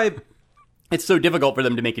mean, it's why it's so difficult for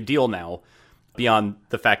them to make a deal now, beyond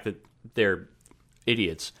the fact that they're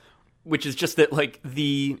idiots, which is just that, like,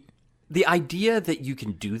 the idea that you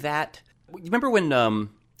can do that. You remember when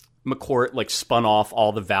McCourt, like, spun off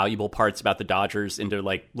all the valuable parts about the Dodgers into,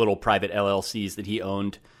 like, little private LLCs that he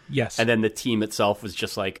owned? Yes. And then the team itself was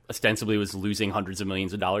just, like, ostensibly was losing hundreds of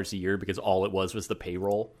millions of dollars a year because all it was the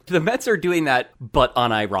payroll. The Mets are doing that, but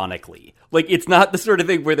unironically. Like, it's not the sort of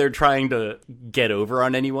thing where they're trying to get over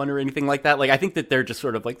on anyone or anything like that. Like, I think that they're just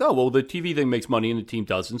sort of like, oh, well, the TV thing makes money and the team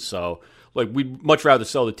doesn't, so, like, we'd much rather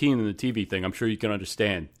sell the team than the TV thing. I'm sure you can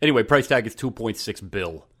understand. Anyway, price tag is $2.6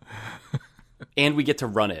 billion. And we get to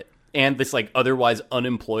run it. And this, like, otherwise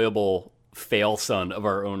unemployable fail son of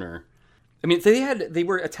our owner. I mean, they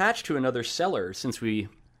were attached to another seller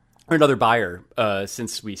another buyer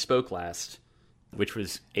since we spoke last, which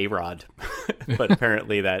was A-Rod. But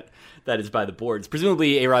apparently that is by the boards.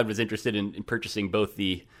 Presumably A-Rod was interested in purchasing both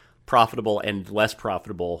the profitable and less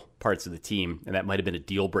profitable parts of the team, and that might have been a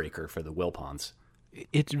deal breaker for the Wilpons.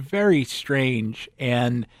 It's very strange,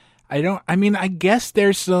 and I guess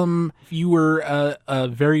there's some, if you were a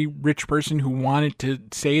very rich person who wanted to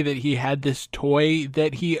say that he had this toy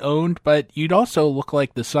that he owned, but you'd also look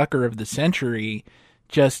like the sucker of the century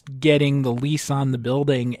just getting the lease on the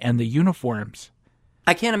building and the uniforms.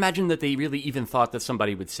 I can't imagine that they really even thought that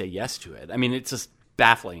somebody would say yes to it. I mean, it's just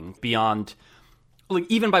baffling beyond, like,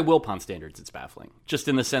 even by Wilpon standards, it's baffling. Just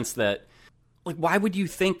in the sense that, like, why would you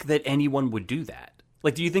think that anyone would do that?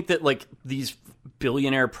 Like, do you think that, like, these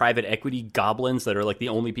billionaire private equity goblins that are, like, the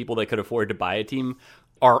only people that could afford to buy a team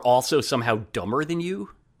are also somehow dumber than you?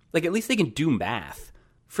 Like, at least they can do math.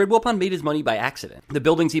 Fred Wilpon made his money by accident. The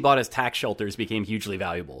buildings he bought as tax shelters became hugely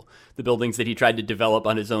valuable. The buildings that he tried to develop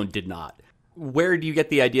on his own did not. Where do you get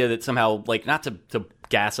the idea that somehow, like, not to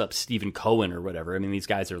gas up Stephen Cohen or whatever. I mean, these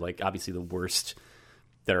guys are, like, obviously the worst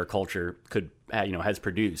that our culture could, has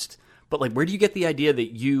produced. But, like, where do you get the idea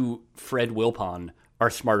that you, Fred Wilpon, are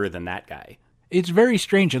smarter than that guy? It's very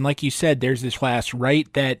strange. And like you said, there's this class,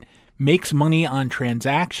 right, that makes money on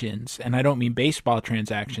transactions. And I don't mean baseball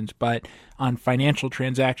transactions, but on financial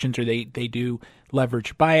transactions, or they do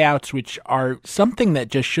leverage buyouts, which are something that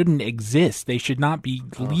just shouldn't exist. They should not be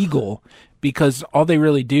legal, because all they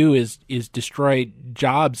really do is destroy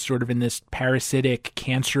jobs sort of in this parasitic,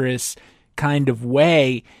 cancerous kind of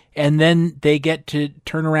way. And then they get to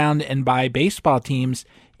turn around and buy baseball teams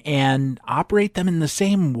and operate them in the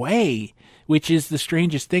same way, which is the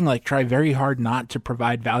strangest thing. Like, try very hard not to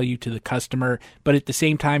provide value to the customer, but at the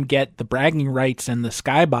same time get the bragging rights and the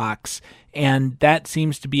skybox, and that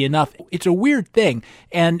seems to be enough. It's a weird thing,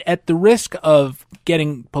 and at the risk of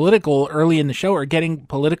getting political early in the show, or getting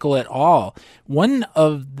political at all, one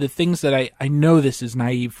of the things that I know this is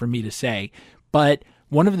naive for me to say, but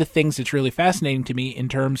one of the things that's really fascinating to me in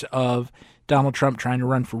terms of Donald Trump trying to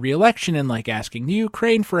run for re-election and, like, asking the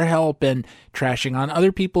Ukraine for help and trashing on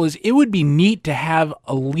other people is, it would be neat to have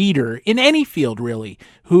a leader in any field, really,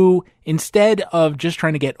 who, instead of just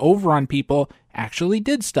trying to get over on people, actually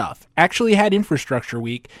did stuff, actually had infrastructure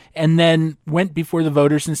week, and then went before the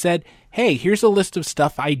voters and said, hey, here's a list of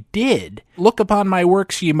stuff I did. Look upon my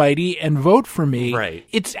works, ye mighty, and vote for me. Right.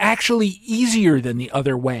 It's actually easier than the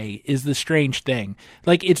other way, is the strange thing.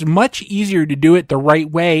 Like, it's much easier to do it the right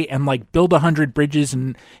way and, like, build 100 bridges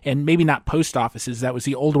and maybe not post offices, that was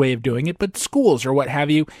the old way of doing it, but schools or what have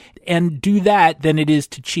you, and do that than it is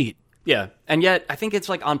to cheat. Yeah, and yet I think it's,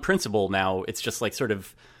 like, on principle now, it's just, like, sort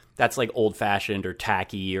of, that's, like, old-fashioned or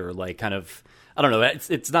tacky or, like, kind of, I don't know,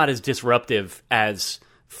 it's not as disruptive as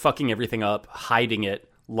fucking everything up, hiding it,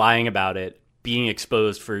 lying about it, being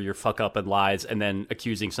exposed for your fuck up and lies, and then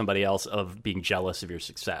accusing somebody else of being jealous of your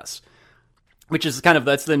success. Which is kind of,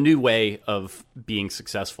 that's the new way of being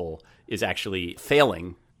successful, is actually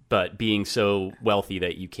failing, but being so wealthy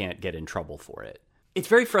that you can't get in trouble for it. It's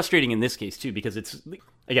very frustrating in this case, too, because it's,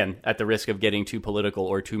 again, at the risk of getting too political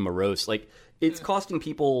or too morose, like, it's costing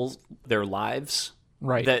people their lives,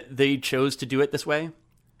 right, that they chose to do it this way.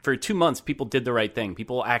 For 2 months, people did the right thing.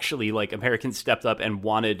 People actually, like, Americans stepped up and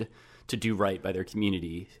wanted to do right by their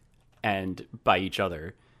community and by each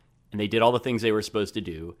other. And they did all the things they were supposed to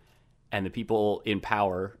do. and the people in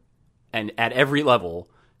power and at every level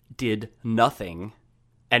did nothing.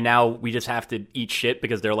 And now we just have to eat shit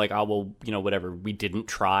because they're like, oh, well, you know, whatever. We didn't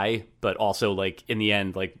try. But also, like, in the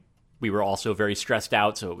end, like, we were also very stressed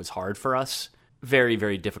out. So it was hard for us. Very,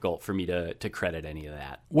 very difficult for me to credit any of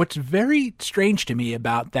that. What's very strange to me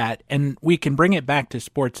about that, and we can bring it back to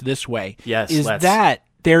sports this way, is that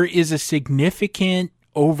there is a significant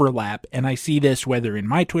overlap, and I see this whether in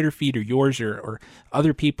my Twitter feed or yours or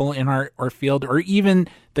other people in our field, or even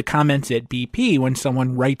the comments at BP when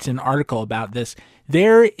someone writes an article about this.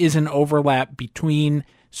 There is an overlap between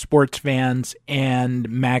sports fans and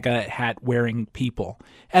MAGA hat wearing people,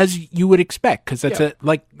 as you would expect, because that's 30 to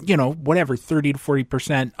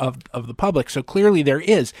 40% of the public. So clearly there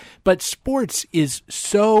is, but sports is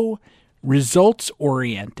so results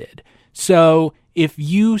oriented. So if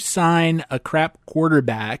you sign a crap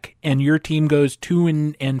quarterback and your team goes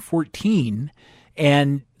 2-14,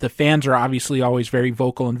 and the fans are obviously always very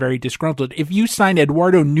vocal and very disgruntled, if you sign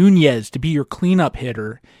Eduardo Nunez to be your cleanup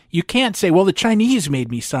hitter, you can't say, well, the Chinese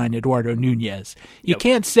made me sign Eduardo Nunez. You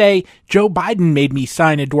can't say Joe Biden made me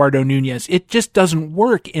sign Eduardo Nunez. It just doesn't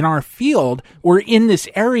work in our field or in this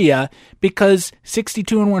area, because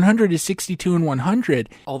 62-100 is 62-100.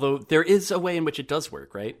 Although there is a way in which it does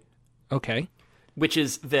work, right? Okay. Which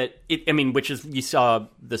is you saw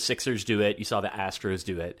the Sixers do it, you saw the Astros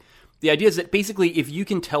do it. The idea is that basically if you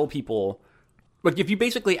can tell people, like if you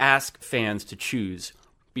basically ask fans to choose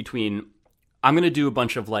between, I'm going to do a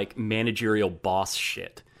bunch of like managerial boss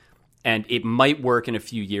shit, and it might work in a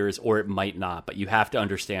few years or it might not, but you have to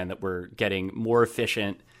understand that we're getting more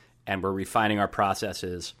efficient and we're refining our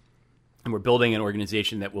processes and we're building an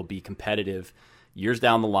organization that will be competitive years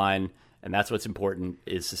down the line. And that's what's important,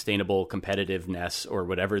 is sustainable competitiveness, or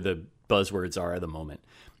whatever the buzzwords are at the moment.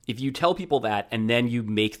 If you tell people that and then you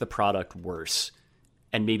make the product worse,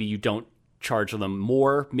 and maybe you don't charge them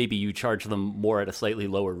more, maybe you charge them more at a slightly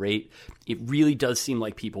lower rate, it really does seem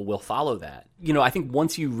like people will follow that. You know, I think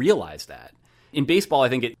once you realize that, in baseball, I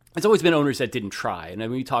think it's always been owners that didn't try. And I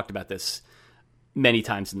mean, we talked about this many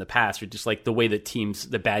times in the past, or just like the way that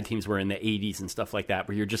the bad teams were in the 80s and stuff like that,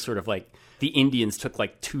 where you're just sort of like, the Indians took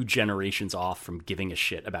like 2 generations off from giving a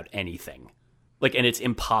shit about anything. Like, and it's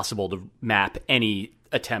impossible to map any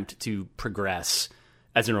attempt to progress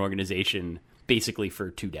as an organization basically for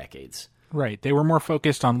 2 decades. Right. They were more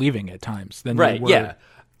focused on leaving at times than right, they were. Yeah.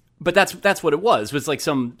 But that's what it was.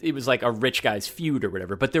 It was like a rich guy's feud or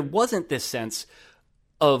whatever. But there wasn't this sense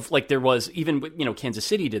of, like, there was, even, you know, Kansas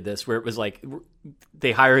City did this, where it was like,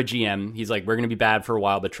 they hire a GM. He's like, we're going to be bad for a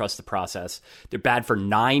while, but trust the process. They're bad for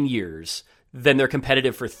 9 years. Then they're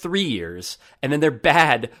competitive for 3 years. And then they're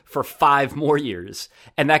bad for 5 more years.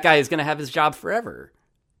 And that guy is going to have his job forever.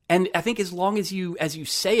 And I think as long as you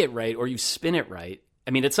say it right, or you spin it right,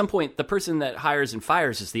 I mean, at some point, the person that hires and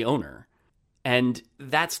fires is the owner. And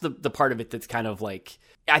that's the part of it that's kind of like,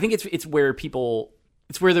 I think it's where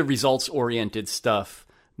the results-oriented stuff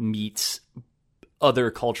meets other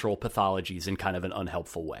cultural pathologies in kind of an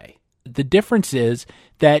unhelpful way. The difference is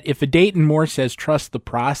that if a Dayton Moore says trust the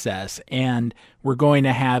process, and we're going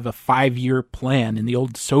to have a 5-year plan in the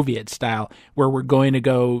old Soviet style where we're going to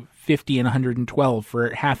go 50 and 112 for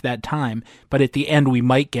half that time, but at the end we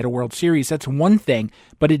might get a World Series, that's one thing.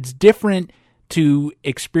 But it's different to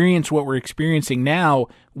experience what we're experiencing now,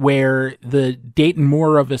 where the Dayton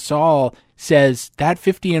Moore of us all says that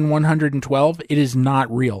 50 and 112, it is not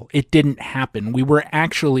real. It didn't happen. We were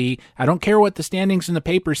actually, I don't care what the standings in the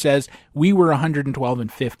paper says, we were 112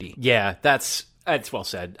 and 50. Yeah, that's well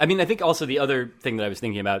said. I mean, I think also the other thing that I was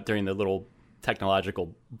thinking about during the little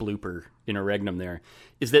technological blooper interregnum there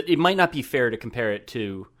is that it might not be fair to compare it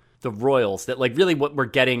to the Royals, that like really what we're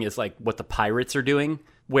getting is like what the Pirates are doing,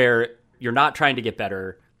 where you're not trying to get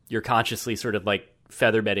better. You're consciously sort of like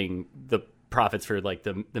feather bedding the profits for like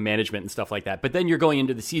the management and stuff like that. But then you're going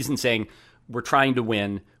into the season saying, we're trying to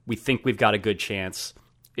win. We think we've got a good chance.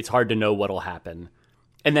 It's hard to know what'll happen.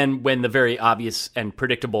 And then when the very obvious and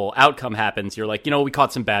predictable outcome happens, you're like, you know, we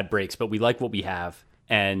caught some bad breaks, but we like what we have.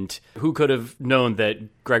 And who could have known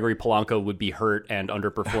that Gregory Polanco would be hurt and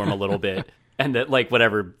underperform a little bit, and that like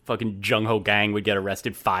whatever fucking Jung Ho Gang would get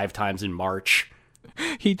arrested 5 times in March.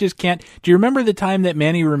 He just can't. Do you remember the time that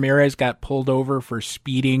Manny Ramirez got pulled over for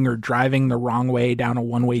speeding or driving the wrong way down a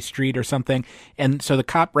one-way street or something? And so the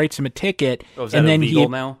cop writes him a ticket. Oh, is that illegal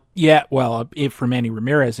now? Yeah, well, for Manny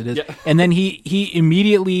Ramirez it is. Yeah. And then he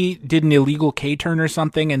immediately did an illegal K-turn or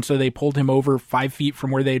something, and so they pulled him over 5 feet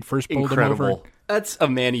from where they had first pulled him over. That's a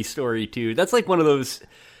Manny story, too. That's like one of those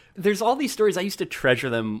There's all these stories. I used to treasure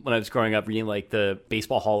them when I was growing up, reading like the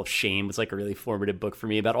Baseball Hall of Shame was like a really formative book for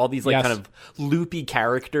me about all these like kind of loopy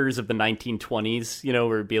characters of the 1920s, you know,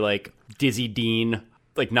 where it'd be like Dizzy Dean,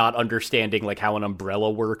 like not understanding like how an umbrella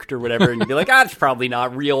worked or whatever. And you'd be like, it's probably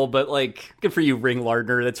not real, but like good for you, Ring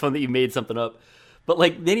Lardner. That's fun that you made something up. But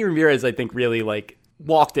like Manny Ramirez, I think really like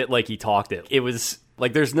walked it like he talked it. It was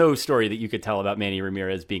like, there's no story that you could tell about Manny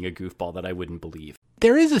Ramirez being a goofball that I wouldn't believe.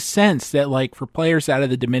 There is a sense that, like, for players out of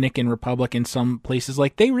the Dominican Republic in some places,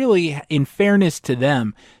 like, they really, in fairness to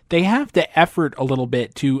them, they have to effort a little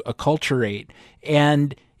bit to acculturate.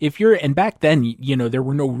 And and back then, you know, there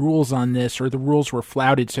were no rules on this, or the rules were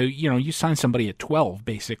flouted. So, you know, you sign somebody at 12,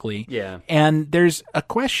 basically. Yeah. And there's a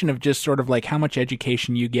question of just sort of like how much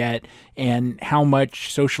education you get and how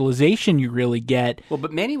much socialization you really get. Well,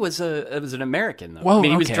 but Manny was an American, though. Well, I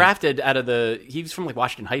mean, he was drafted he was from like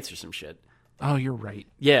Washington Heights or some shit. Oh, you're right.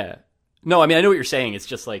 Yeah. No, I mean, I know what you're saying. It's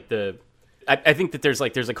just like I think that there's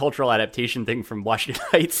a cultural adaptation thing from Washington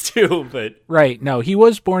Heights too, but right. No, he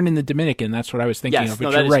was born in the Dominican. That's what I was thinking of.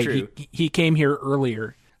 But that you're is right. True. He came here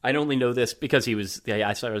earlier. I only know this because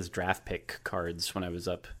I saw his draft pick cards when I was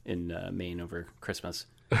up in Maine over Christmas.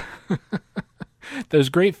 Those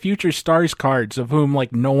great future stars cards of whom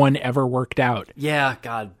like no one ever worked out. Yeah,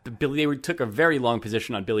 God, they took a very long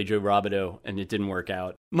position on Billy Joe Robideau, and it didn't work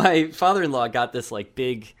out. My father-in-law got this like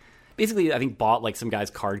big, basically I think bought like some guy's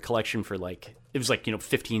card collection for like, it was like, you know,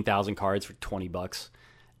 15,000 cards for $20,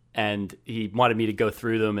 and he wanted me to go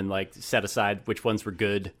through them and like set aside which ones were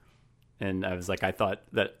good. And I was like, I thought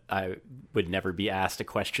that I would never be asked a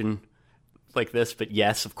question like this, but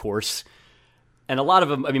yes, of course. And a lot of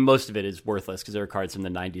them, I mean, most of it is worthless because there are cards from the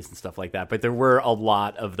 90s and stuff like that. But there were a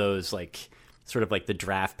lot of those, like, sort of like the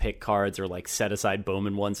draft pick cards or like set aside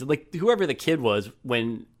Bowman ones. And like whoever the kid was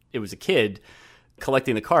when it was a kid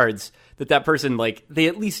collecting the cards, that person, like, they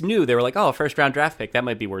at least knew. They were like, oh, first round draft pick, that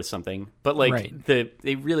might be worth something. But like right.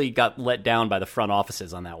 They really got let down by the front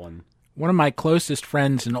offices on that one. One of my closest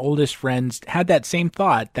friends and oldest friends had that same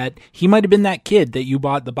thought, that he might have been that kid that you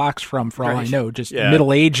bought the box from, for all I know, just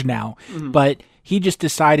middle-aged now. Mm-hmm. But he just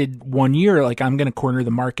decided one year, like, I'm going to corner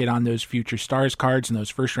the market on those future stars cards and those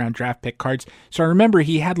first-round draft pick cards. So I remember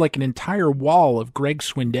he had, like, an entire wall of Greg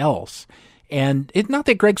Swindells. And it's not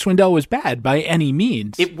that Greg Swindell was bad by any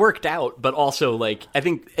means. It worked out, but also, like, I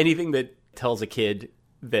think anything that tells a kid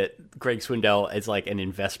that Greg Swindell is, like, an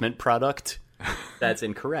investment product, that's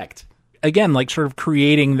incorrect. Again, like sort of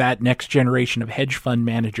creating that next generation of hedge fund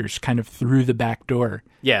managers kind of through the back door.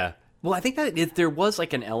 Yeah. Well, I think that there was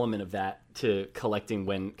like an element of that to collecting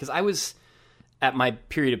because I was at my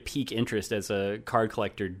period of peak interest as a card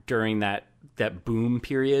collector during that boom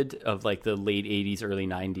period of like the late 80s, early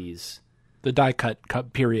 90s. The die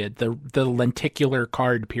cut period, the lenticular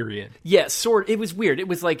card period. Yeah, it was weird. It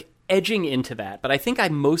was like edging into that. But I think I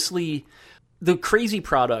mostly... The crazy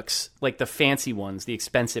products, like the fancy ones, the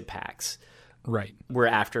expensive packs, right, were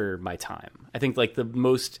after my time. I think like the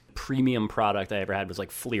most premium product I ever had was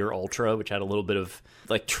like Fleer Ultra, which had a little bit of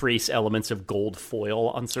like trace elements of gold foil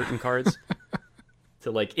on certain cards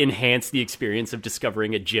to like enhance the experience of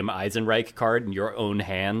discovering a Jim Eisenreich card in your own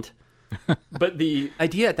hand. But the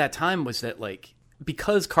idea at that time was that like,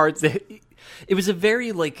 because cards, it was a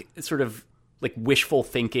very like sort of like wishful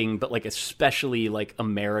thinking, but like especially like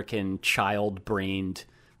American child-brained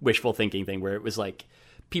wishful thinking thing, where it was like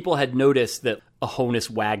people had noticed that a Honus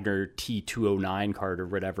Wagner T209 card or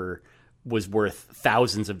whatever was worth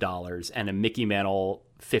thousands of dollars, and a Mickey Mantle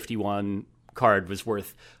 51 card was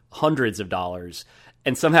worth hundreds of dollars.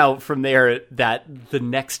 And somehow from there, that the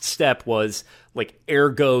next step was like,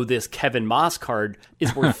 ergo, this Kevin Moss card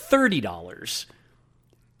is worth $30.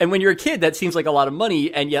 And when you're a kid, that seems like a lot of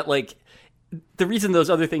money, and yet like, the reason those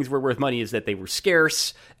other things were worth money is that they were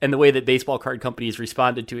scarce, and the way that baseball card companies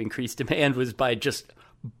responded to increased demand was by just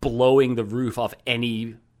blowing the roof off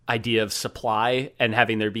any idea of supply and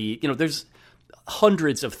having there be, you know, there's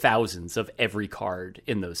hundreds of thousands of every card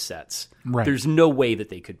in those sets. Right. There's no way that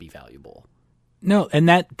they could be valuable. No, and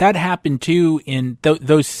that happened too. In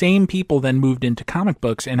those same people then moved into comic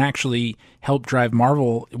books and actually helped drive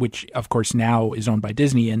Marvel, which of course now is owned by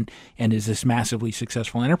Disney and is this massively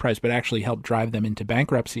successful enterprise, but actually helped drive them into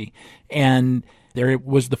bankruptcy. And there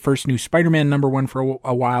was the first new Spider-Man #1 for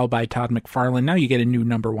a while by Todd McFarlane. Now you get a new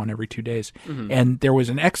 #1 every 2 days. Mm-hmm. And there was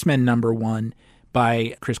an X-Men #1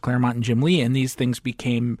 by Chris Claremont and Jim Lee, and these things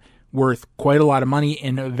became worth quite a lot of money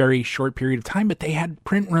in a very short period of time, but they had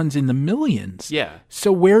print runs in the millions. Yeah.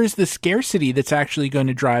 So where is the scarcity that's actually going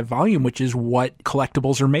to drive volume, which is what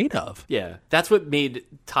collectibles are made of? Yeah. That's what made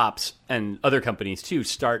Topps and other companies too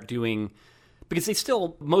start doing,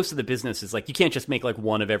 because most of the business is like, you can't just make like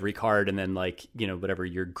one of every card and then like, whatever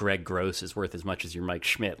your Greg Gross is worth as much as your Mike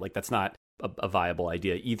Schmidt. Like that's not a viable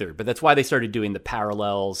idea either. But that's why they started doing the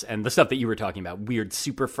parallels and the stuff that you were talking about, weird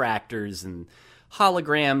superfractors and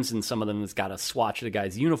holograms, and some of them has got a swatch of the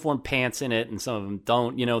guy's uniform pants in it, and some of them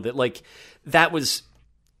don't, that was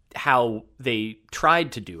how they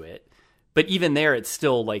tried to do it. But even there, it's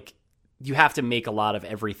still like, you have to make a lot of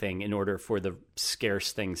everything in order for the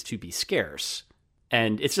scarce things to be scarce.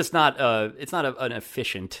 And it's just not an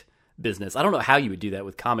efficient business. I don't know how you would do that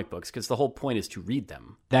with comic books, because the whole point is to read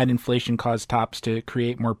them. That inflation caused Topps to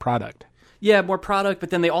create more product. Yeah, more product, but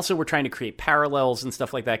then they also were trying to create parallels and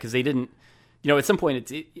stuff like that, because they didn't, at some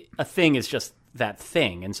point, a thing is just that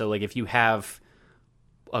thing. And so, like, if you have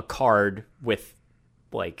a card with,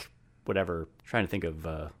 like, whatever, trying to think of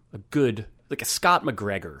a good, like a Scott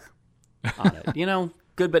McGregor on it,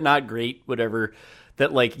 good but not great, whatever,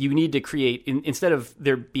 that, like, you need to create, instead of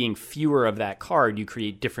there being fewer of that card, you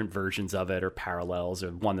create different versions of it or parallels,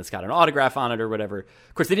 or one that's got an autograph on it or whatever.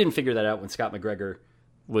 Of course, they didn't figure that out when Scott McGregor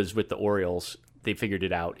was with the Orioles. They figured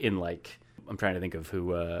it out in, like, I'm trying to think of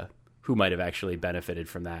who might have actually benefited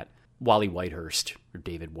from that. Wally Whitehurst or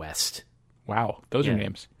David West. Wow, those are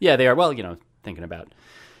names. Yeah, they are. Well,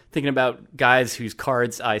 thinking about guys whose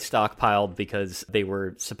cards I stockpiled because they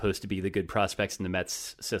were supposed to be the good prospects in the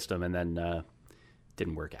Mets system, and then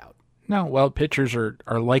didn't work out. No, well, pitchers are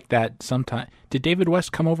like that sometimes. Did David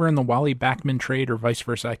West come over in the Wally Backman trade, or vice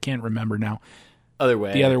versa? I can't remember now. Other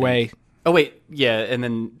way. The other way. Oh wait, yeah, and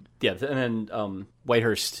then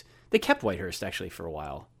Whitehurst. They kept Whitehurst actually for a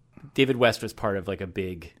while. David West was part of like a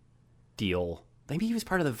big deal. Maybe he was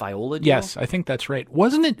part of the Viola deal. Yes, I think that's right.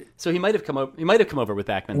 Wasn't it? So he might have come over. He might have come over with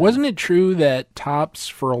Backman. Wasn't it true that Topps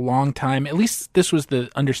for a long time, at least this was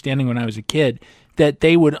the understanding when I was a kid, that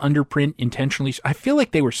they would underprint intentionally? I feel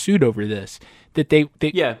like they were sued over this. That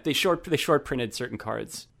they short printed certain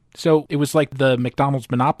cards. So it was like the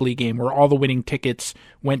McDonald's Monopoly game where all the winning tickets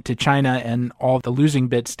went to China and all the losing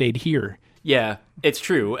bits stayed here. Yeah, it's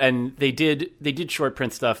true. And they did short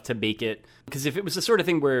print stuff to make it, because if it was the sort of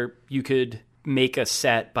thing where you could make a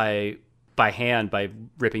set by hand by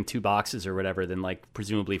ripping 2 boxes or whatever, then like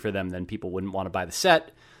presumably for them, then people wouldn't want to buy the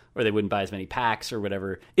set, or they wouldn't buy as many packs or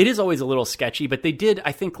whatever. It is always a little sketchy, but they did,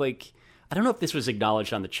 I think, like, I don't know if this was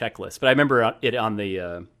acknowledged on the checklist, but I remember it on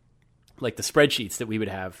the like the spreadsheets that we would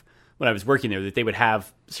have when I was working there, that they would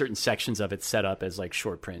have certain sections of it set up as like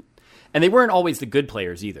short print. And they weren't always the good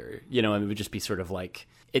players either, and it would just be sort of like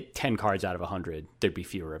 10 cards out of 100, there'd be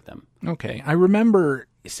fewer of them. Okay. I remember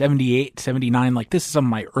 78, 79, like this is some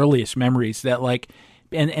of my earliest memories that like,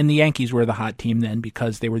 and the Yankees were the hot team then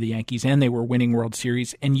because they were the Yankees and they were winning World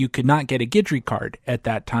Series, and you could not get a Guidry card at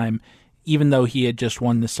that time, even though he had just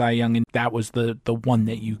won the Cy Young, and that was the one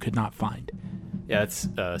that you could not find. Yeah, it's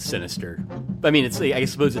sinister. I mean, I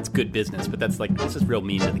suppose it's good business, but that's like, this is real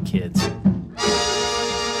mean to the kids.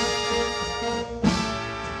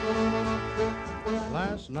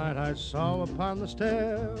 Last night I saw upon the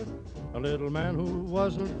stair a little man who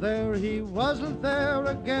wasn't there. He wasn't there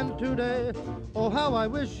again today. Oh, how I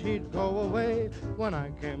wish he'd go away. When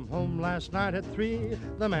I came home last night at 3,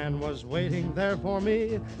 the man was waiting there for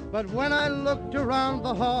me. But when I looked around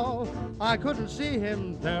the hall, I couldn't see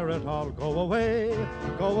him there at all. Go away,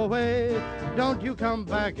 don't you come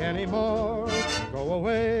back anymore. Go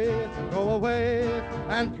away,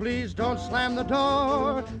 and please don't slam the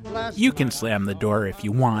door. You can slam the door if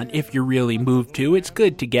you want, if you're really moved to. It's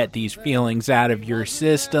good to get these feelings out of your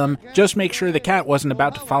system. Just make sure the cat wasn't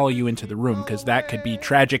about to follow you into the room, because that could be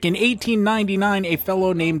tragic. In 1899, a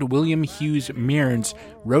fellow named William Hughes Mearns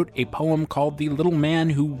wrote a poem called The Little Man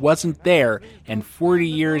Who Wasn't There, and 40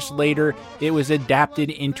 years later, it was adapted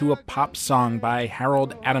into a pop song by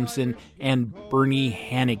Harold Adamson and Bernie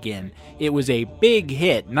Hannigan. It was a big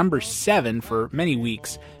hit, number 7 for many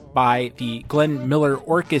weeks, by the Glenn Miller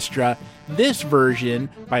Orchestra. This version,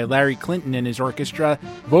 by Larry Clinton and his orchestra,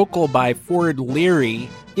 vocal by Ford Leary,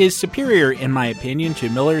 is superior, in my opinion, to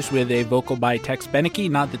Miller's with a vocal by Tex Beneke.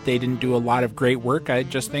 Not that they didn't do a lot of great work. I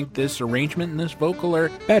just think this arrangement and this vocal are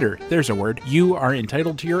better. There's a word. You are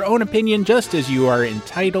entitled to your own opinion, just as you are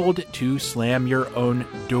entitled to slam your own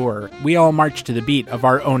door. We all march to the beat of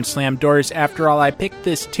our own slam doors. After all, I picked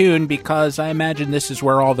this tune because I imagine this is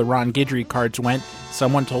where all the Ron Guidry cards went.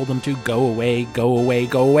 Someone told them to go away, go away,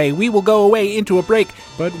 go away. We will go away into a break,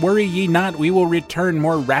 but worry ye not, we will return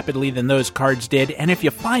more rapidly than those cards did. And if you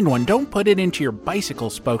find one, don't put it into your bicycle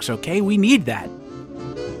spokes, okay? We need that.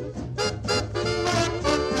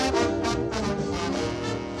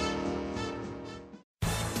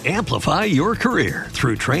 Amplify your career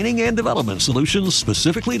through training and development solutions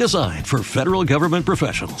specifically designed for federal government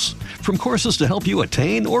professionals. From courses to help you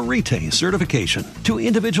attain or retain certification, to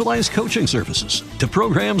individualized coaching services, to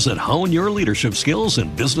programs that hone your leadership skills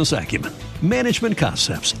and business acumen, Management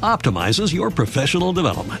Concepts optimizes your professional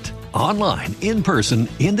development. Online, in person,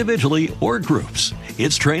 individually, or groups,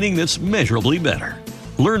 it's training that's measurably better.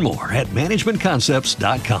 Learn more at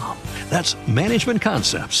managementconcepts.com. That's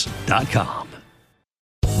managementconcepts.com.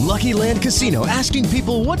 Lucky Land Casino, asking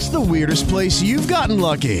people, what's the weirdest place you've gotten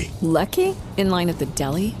lucky? Lucky? In line at the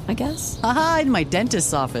deli, I guess? Aha, in my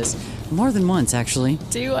dentist's office. More than once, actually.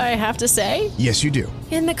 Do I have to say? Yes, you do.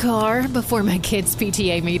 In the car before my kids'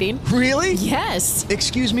 PTA meeting. Really? Yes.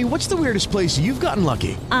 Excuse me, what's the weirdest place you've gotten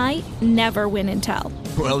lucky? I never win and tell.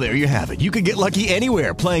 Well, there you have it. You can get lucky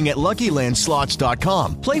anywhere, playing at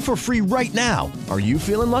LuckyLandSlots.com. Play for free right now. Are you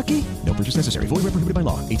feeling lucky? No purchase necessary. Void where prohibited by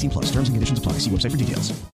law. 18 plus. Terms and conditions apply. See website for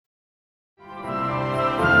details.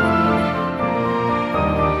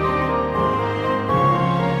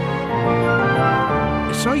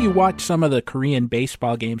 I saw you watch some of the Korean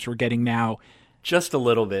baseball games we're getting now. Just a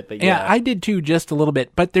little bit, but yeah. I did too, just a little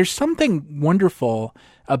bit. But there's something wonderful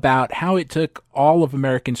about how it took all of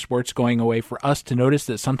American sports going away for us to notice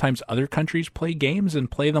that sometimes other countries play games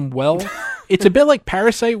and play them well. It's a bit like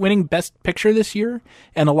Parasite winning Best Picture this year,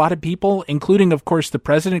 and a lot of people, including, of course, the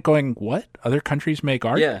president, going, what? Other countries make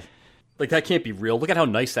art? Yeah. Like, that can't be real. Look at how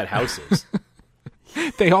nice that house is.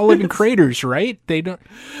 They all live in craters, right? They don't.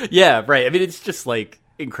 Yeah, right. I mean, it's just like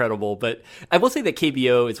incredible. But I will say that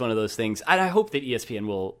KBO is one of those things. And I hope that ESPN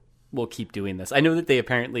will keep doing this. I know that they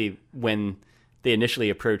apparently, when they initially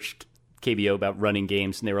approached KBO about running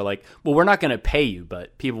games, and they were like, well, we're not going to pay you,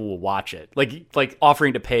 but people will watch it. Like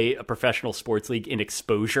offering to pay a professional sports league in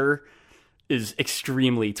exposure is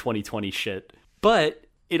extremely 2020 shit. But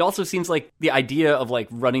it also seems like the idea of like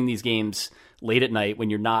running these games late at night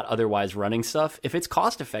when you're not otherwise running stuff, if it's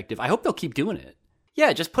cost effective, I hope they'll keep doing it.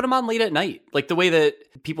 Yeah, just put them on late at night. Like the way that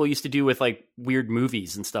people used to do with like weird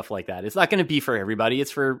movies and stuff like that. It's not going to be for everybody.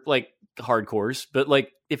 It's for like hardcores. But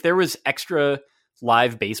like if there was extra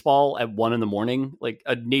live baseball at 1 a.m, like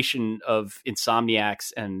a nation of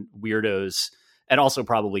insomniacs and weirdos, and also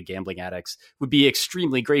probably gambling addicts, would be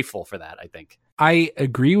extremely grateful for that, I think. I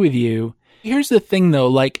agree with you. Here's the thing though,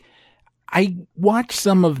 like I watched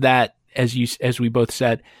some of that, as we both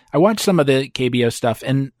said, I watched some of the KBO stuff,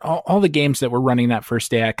 and all the games that were running that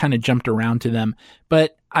first day, I kind of jumped around to them,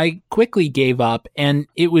 but I quickly gave up, and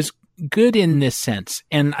it was good in this sense.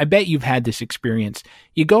 And I bet you've had this experience.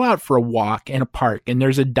 You go out for a walk in a park and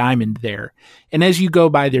there's a diamond there. And as you go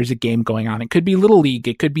by, there's a game going on. It could be Little League.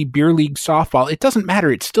 It could be Beer League softball. It doesn't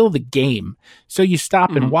matter. It's still the game. So you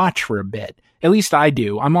stop and watch for a bit. At least I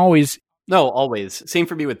do. I'm always... No, always. Same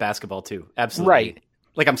for me with basketball too. Absolutely. Right.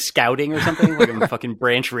 Like I'm scouting or something. Like I'm fucking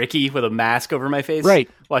Branch Rickey with a mask over my face. Right.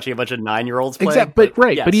 Watching a bunch of 9-year-olds play. Exactly.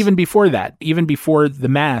 But yes. But even before that, even before the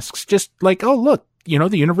masks, just like, oh, look, you know,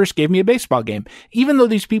 the universe gave me a baseball game. Even though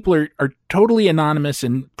these people are totally anonymous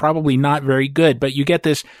and probably not very good, but you get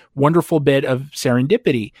this wonderful bit of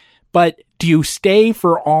serendipity. But do you stay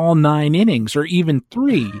for all 9 innings or even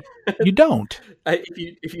 3? You don't.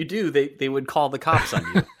 If you do, they would call the cops on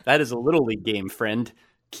you. That is a Little League game, friend.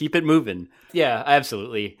 Keep it moving. Yeah,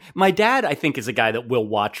 absolutely. My dad, I think, is a guy that will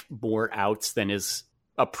watch more outs than is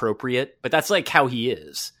appropriate, but that's like how he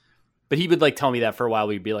is. But he would like tell me that for a while.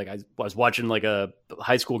 We'd be like, I was watching like a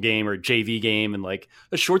high school game or a JV game, and like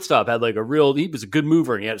the shortstop had like he was a good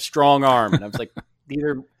mover and he had a strong arm. And I was like, these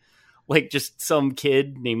are like just some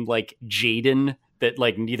kid named like Jaden that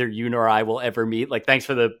like neither you nor I will ever meet. Like, thanks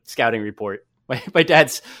for the scouting report. My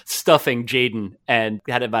dad's stuffing Jaden and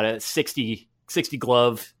had about a 60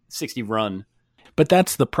 glove, 60 run. But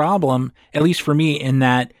that's the problem, at least for me, in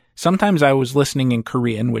that sometimes I was listening in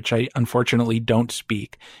Korean, which I unfortunately don't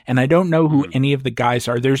speak, and I don't know who any of the guys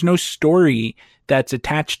are. There's no story that's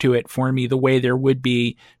attached to it for me the way there would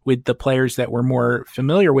be with the players that we're more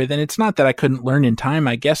familiar with. And it's not that I couldn't learn in time.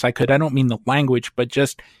 I guess I could. I don't mean the language, but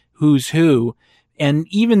just who's who. And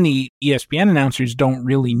even the ESPN announcers don't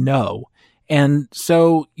really know. And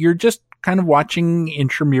so you're just kind of watching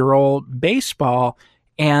intramural baseball,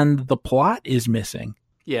 and the plot is missing.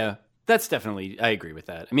 Yeah, that's definitely, I agree with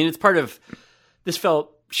that. I mean, it's part of, this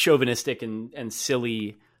felt chauvinistic and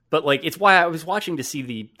silly, but like, it's why I was watching to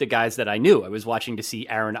see the guys that I knew. I was watching to see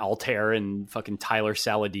Aaron Altair and fucking Tyler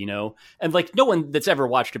Saladino. And like, no one that's ever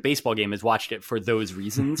watched a baseball game has watched it for those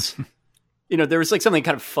reasons. You know, there was like something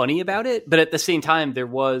kind of funny about it, but at the same time,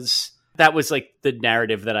 that was like the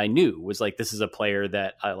narrative that I knew, was like, this is a player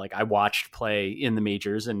that I watched play in the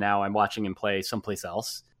majors, and now I'm watching him play someplace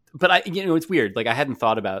else. But it's weird. Like, I hadn't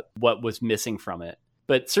thought about what was missing from it.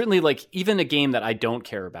 But certainly, like, even a game that I don't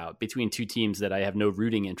care about between two teams that I have no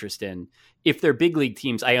rooting interest in, if they're big league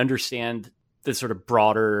teams, I understand the sort of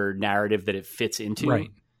broader narrative that it fits into.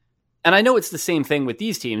 Right. And I know it's the same thing with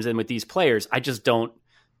these teams and with these players. I just don't,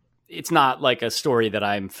 it's not like a story that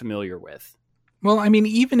I'm familiar with. Well, I mean,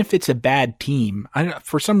 even if it's a bad team,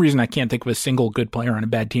 for some reason I can't think of a single good player on a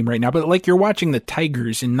bad team right now, but like you're watching the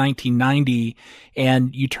Tigers in 1990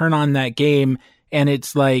 and you turn on that game and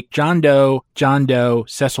it's like John Doe,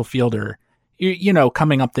 Cecil Fielder,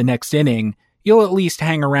 coming up the next inning, you'll at least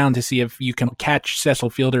hang around to see if you can catch Cecil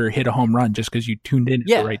Fielder hit a home run just because you tuned in at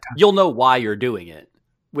the right time. You'll know why you're doing it,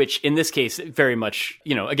 which in this case, very much,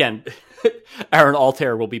 again, Aaron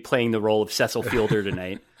Altair will be playing the role of Cecil Fielder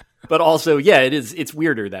tonight. But also, it's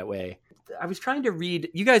weirder that way. I was trying to read,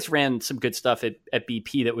 you guys ran some good stuff at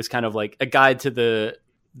BP that was kind of like a guide to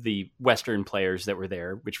the Western players that were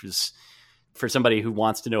there, which was for somebody who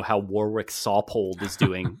wants to know how Warwick Saupold is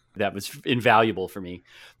doing. That was invaluable for me.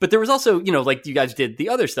 But there was also, like you guys did the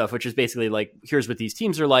other stuff, which is basically like, here's what these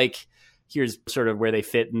teams are like. Here's sort of where they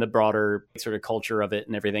fit in the broader sort of culture of it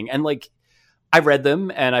and everything. And like, I read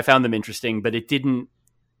them and I found them interesting, but it didn't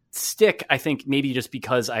stick, I think maybe just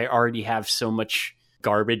because I already have so much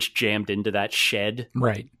garbage jammed into that shed,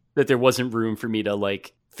 right? That there wasn't room for me to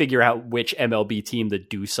like figure out which MLB team the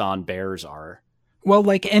Doosan Bears are. Well,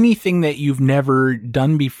 like anything that you've never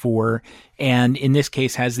done before, and in this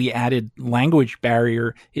case has the added language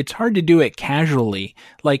barrier, it's hard to do it casually.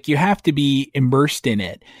 Like you have to be immersed in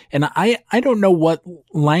it. And I don't know what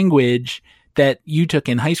language that you took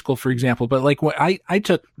in high school, for example, but like what I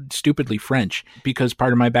took stupidly French because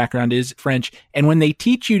part of my background is French. And when they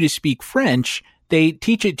teach you to speak French, they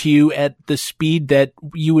teach it to you at the speed that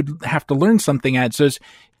you would have to learn something at. So it's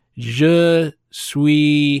je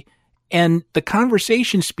suis, and the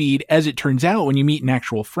conversation speed, as it turns out, when you meet an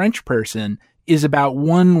actual French person, is about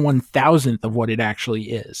 1/1000th of what it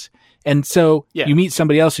actually is. And so you meet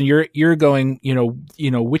somebody else and you're going,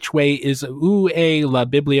 which way is où est la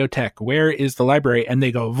bibliothèque? Where is the library? And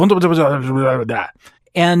they go,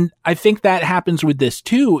 and I think that happens with this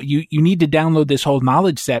too. You need to download this whole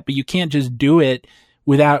knowledge set, but you can't just do it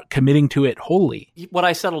without committing to it wholly. What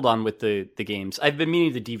I settled on with the games, I've been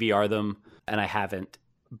meaning to DVR them and I haven't,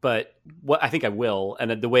 but what I think I will.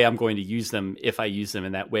 And the way I'm going to use them, if I use them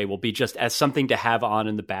in that way, will be just as something to have on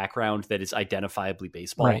in the background that is identifiably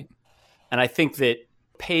baseball. Right. And I think that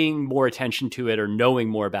paying more attention to it or knowing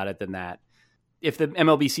more about it than that, if the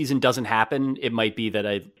MLB season doesn't happen, it might be that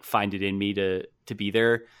I find it in me to be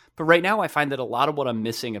there. But right now I find that a lot of what I'm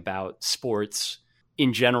missing about sports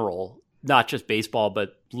in general, not just baseball,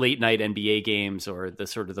 but late night NBA games or the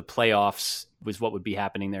sort of the playoffs was what would be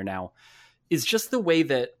happening there now, is just the way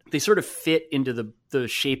that they sort of fit into the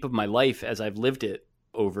shape of my life as I've lived it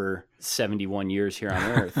over 71 years here on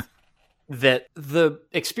Earth. That the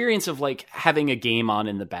experience of like having a game on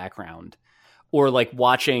in the background or like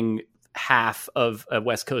watching half of a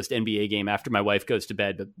West Coast NBA game after my wife goes to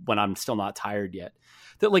bed, but when I'm still not tired yet,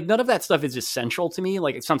 that like none of that stuff is essential to me.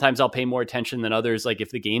 Like sometimes I'll pay more attention than others, like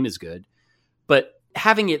if the game is good, but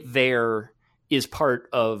having it there is part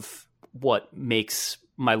of what makes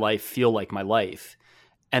my life feel like my life.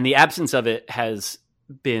 And the absence of it has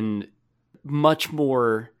been much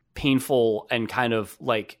more painful and kind of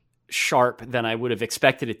like sharp than I would have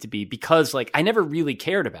expected it to be, because like I never really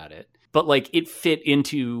cared about it, but like it fit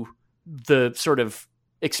into the sort of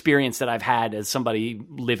experience that I've had as somebody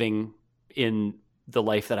living in the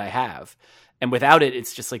life that I have. And without it,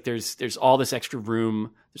 it's just like there's all this extra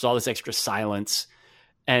room, there's all this extra silence,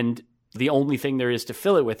 and the only thing there is to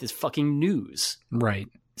fill it with is fucking news. Right.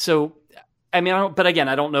 So I mean,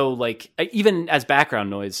 I don't know, like even as background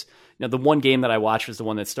noise, the one game that I watched was the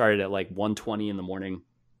one that started at like 1:20 in the morning.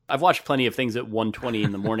 I've watched plenty of things at 1:20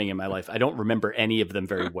 in the morning in my life. I don't remember any of them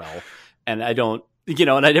very well. And I don't,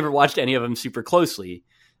 and I never watched any of them super closely,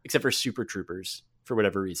 except for Super Troopers for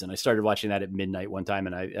whatever reason. I started watching that at midnight one time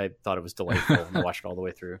and I thought it was delightful and I watched it all the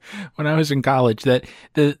way through. When I was in college, that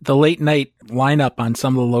the late night lineup on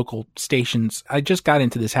some of the local stations, I just got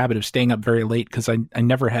into this habit of staying up very late because I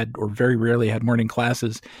never had, or very rarely had, morning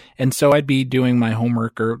classes. And so I'd be doing my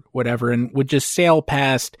homework or whatever and would just sail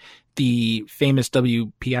past the famous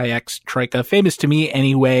WPIX troika, famous to me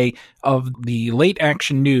anyway, of the late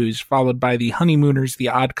action news, followed by the Honeymooners, the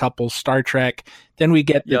Odd Couple, Star Trek. Then we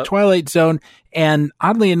get the Twilight Zone. And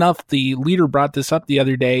oddly enough, the leader brought this up the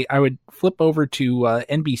other day. I would flip over to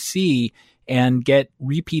NBC and get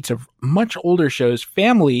repeats of much older shows.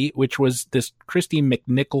 Family, which was this Christy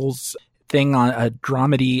McNichols thing on a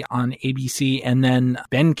dramedy on ABC, and then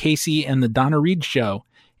Ben Casey and the Donna Reed Show.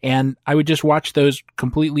 And I would just watch those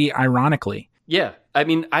completely ironically. Yeah. I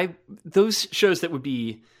mean, those shows that would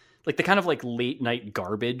be like the kind of like late night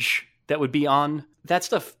garbage that would be on, that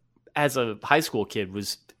stuff as a high school kid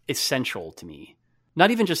was essential to me.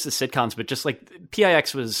 Not even just the sitcoms, but just like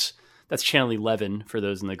PIX that's Channel 11 for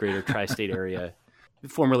those in the greater tri-state area,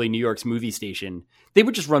 formerly New York's movie station. They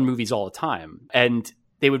would just run movies all the time. And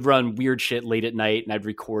they would run weird shit late at night and I'd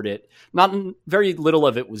record it. Not very little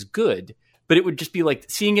of it was good, but it would just be like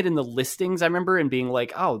seeing it in the listings, I remember, and being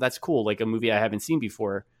like, oh, that's cool. Like a movie I haven't seen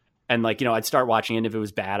before. And like, I'd start watching it. And if it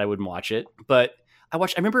was bad, I wouldn't watch it. But I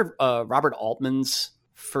remember Robert Altman's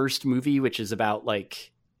first movie, which is about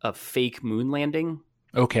like a fake moon landing.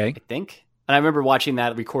 Okay. I think. And I remember watching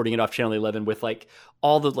that, recording it off Channel 11 with like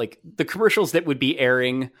all the commercials that would be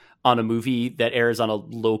airing on a movie that airs on a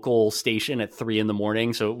local station at 3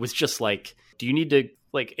 a.m. So it was just like, do you need to,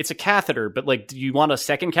 like, it's a catheter, but like, do you want a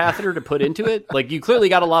second catheter to put into it? Like, you clearly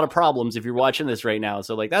got a lot of problems if you're watching this right now.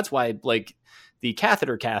 So like, that's why like the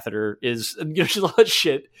catheter is, just a lot of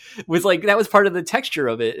shit was like, that was part of the texture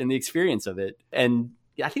of it and the experience of it. And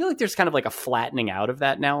I feel like there's kind of like a flattening out of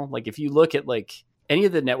that now. Like if you look at like any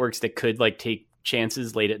of the networks that could like take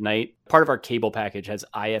chances late at night, part of our cable package has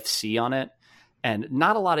IFC on it, and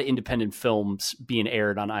not a lot of independent films being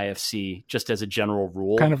aired on IFC just as a general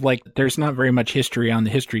rule. Kind of like there's not very much history on the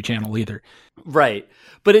History Channel either. Right.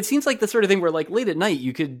 But it seems like the sort of thing where like late at night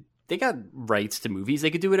they got rights to movies.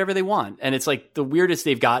 They could do whatever they want. And it's like the weirdest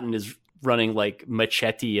they've gotten is running like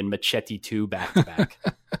Machete and Machete 2 back to back.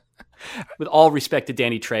 With all respect to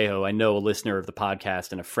Danny Trejo, I know a listener of the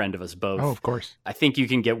podcast and a friend of us both. Oh, of course. I think you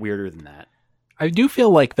can get weirder than that. I do feel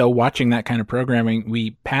like, though, watching that kind of programming,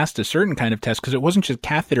 we passed a certain kind of test because it wasn't just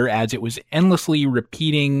catheter ads. It was endlessly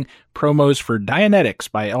repeating promos for Dianetics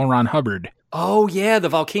by L. Ron Hubbard. Oh, yeah, the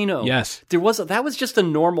volcano. Yes. That was just a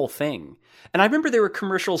normal thing. And I remember there were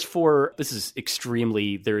commercials for,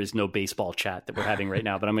 there is no baseball chat that we're having right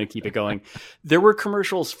now, but I'm going to keep it going. There were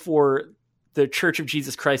commercials for the Church of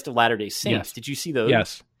Jesus Christ of Latter-day Saints. Yes. Did you see those?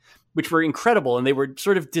 Yes. Which were incredible. And they were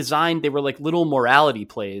sort of designed, they were like little morality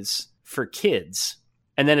plays for kids.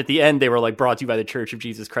 And then at the end, they were like brought to you by the Church of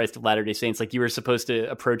Jesus Christ of Latter-day Saints. Like you were supposed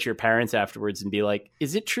to approach your parents afterwards and be like,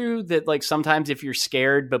 is it true that like sometimes if you're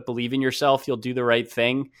scared but believe in yourself, you'll do the right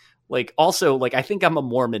thing? Like also, like I think I'm a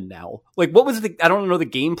Mormon now. Like what was I don't know the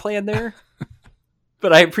game plan there,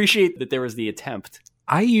 but I appreciate that there was the attempt.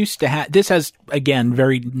 I used to have, this has, again,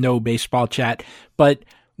 very no baseball chat, but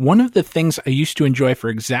one of the things I used to enjoy for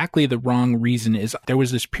exactly the wrong reason is there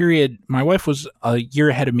was this period, my wife was a year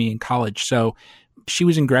ahead of me in college, so she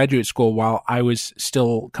was in graduate school while I was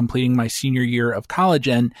still completing my senior year of college,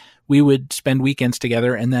 and we would spend weekends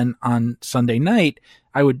together, and then on Sunday night,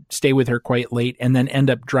 I would stay with her quite late and then end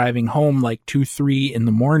up driving home like 2, 3 in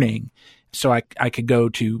the morning so I could go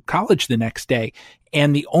to college the next day.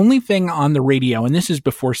 And the only thing on the radio, and this is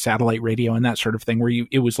before satellite radio and that sort of thing, where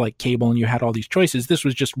it was like cable and you had all these choices. This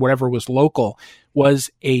was just whatever was local, was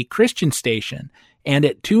a Christian station. And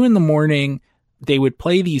at 2 a.m, they would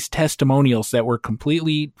play these testimonials that were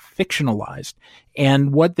completely fictionalized.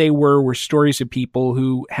 And what they were stories of people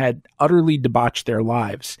who had utterly debauched their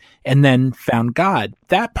lives and then found God.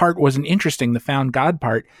 That part wasn't interesting, the found God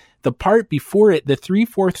part. The part before it, the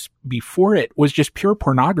 3/4 before it, was just pure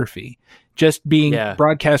pornography, just being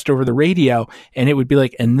broadcast over the radio. And it would be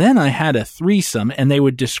like, and then I had a threesome, and they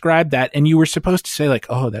would describe that. And you were supposed to say like,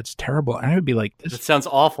 oh, that's terrible. And I would be like, this sounds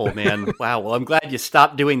awful, man. Wow. Well, I'm glad you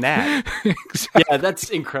stopped doing that. Exactly. Yeah,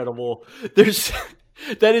 that's incredible.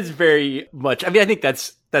 That is very much, I mean, I think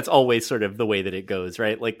that's always sort of the way that it goes,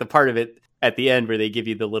 right? Like the part of it at the end where they give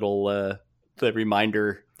you the little, the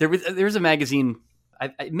reminder. There was a magazine,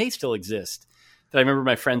 it may still exist, that I remember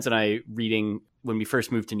my friends and I reading when we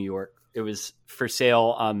first moved to New York. It was for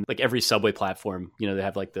sale on like every subway platform. You know, they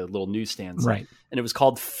have like the little newsstands. Right. And it was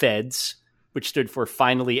called Feds, which stood for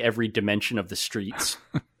Finally Every Dimension of the Streets.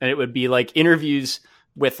 And it would be like interviews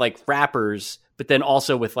with like rappers, but then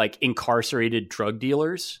also with like incarcerated drug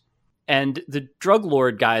dealers. And the drug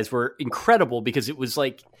lord guys were incredible because it was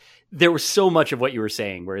like, there was so much of what you were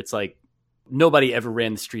saying where it's like, nobody ever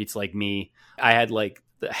ran the streets like me. I had like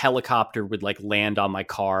the helicopter would like land on my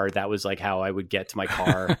car. That was like how I would get to my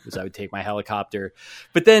car, was I would take my helicopter.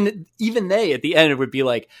 But then even they at the end, it would be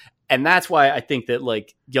like, and that's why I think that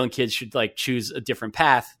like young kids should like choose a different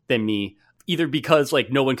path than me, either because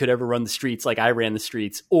like no one could ever run the streets like I ran the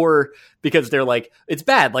streets, or because they're like, it's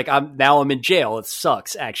bad. Like I'm in jail. It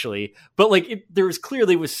sucks actually. But like there was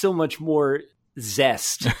clearly so much more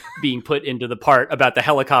zest being put into the part about the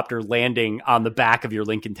helicopter landing on the back of your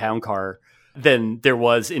Lincoln Town car. than there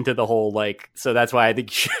was into the whole, like, so that's why I think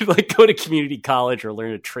you should, like, go to community college or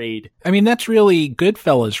learn a trade. I mean, that's really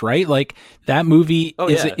Goodfellas, right? Like, that movie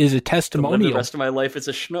is a testimonial. To live the rest of my life as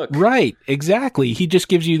a schnook. Right, exactly. He just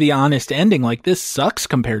gives you the honest ending. Like, this sucks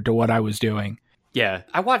compared to what I was doing. Yeah,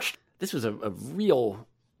 this was a real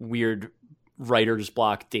weird writer's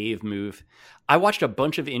block Dave move. I watched a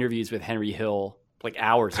bunch of interviews with Henry Hill, like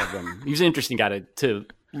hours of them. He was an interesting guy to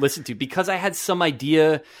listen to because I had some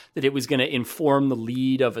idea that it was going to inform the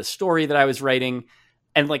lead of a story that I was writing.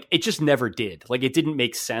 And like, it just never did. Like, it didn't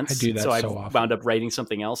make sense. I do that so I often. wound up writing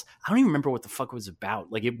something else. I don't even remember what the fuck it was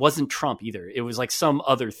about. Like, it wasn't Trump either. It was like some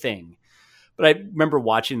other thing. But I remember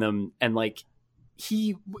watching them, and like,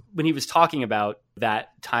 when he was talking about that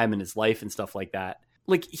time in his life and stuff like that,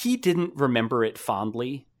 like, he didn't remember it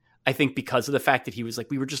fondly. I think because of the fact that he was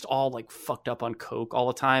like, we were just all like fucked up on coke all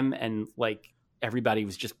the time. And like, everybody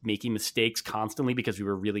was just making mistakes constantly because we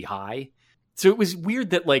were really high. So it was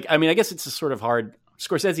weird that, like, I mean, I guess it's a sort of hard.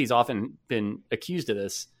 Scorsese's often been accused of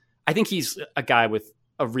this. I think he's a guy with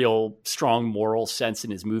a real strong moral sense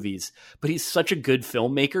in his movies, but he's such a good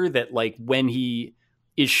filmmaker that, like, when he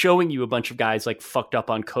is showing you a bunch of guys like fucked up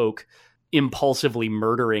on coke, impulsively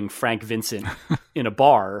murdering Frank Vincent in a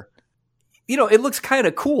bar, you know, it looks kind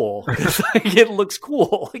of cool. It looks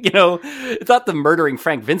cool. You know, it's not the murdering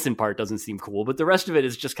Frank Vincent part doesn't seem cool, but the rest of it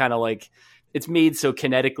is just kind of like, it's made so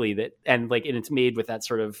kinetically that, and it's made with that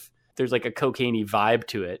sort of, there's like a cocaine-y vibe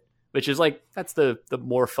to it, which is like, that's the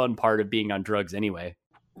more fun part of being on drugs anyway.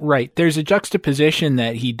 Right. There's a juxtaposition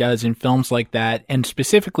that he does in films like that, and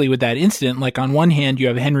specifically with that incident. Like, on one hand, you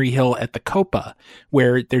have Henry Hill at the Copa,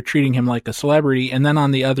 where they're treating him like a celebrity, and then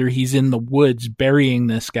on the other, he's in the woods burying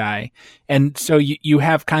this guy. And so you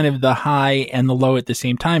have kind of the high and the low at the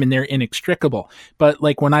same time, and they're inextricable. But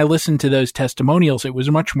like, when I listened to those testimonials, it was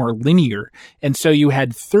much more linear. And so you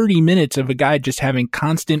had 30 minutes of a guy just having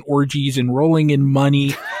constant orgies and rolling in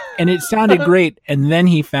money, and it sounded great. And then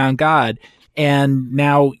he found God. And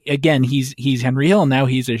now, again, he's Henry Hill. Now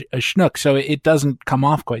he's a schnook. So it doesn't come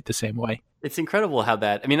off quite the same way. It's incredible how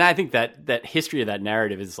that, I mean, I think that history of that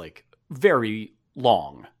narrative is like very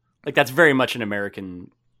long. Like, that's very much an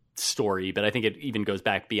American story, but I think it even goes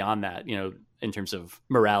back beyond that, you know, in terms of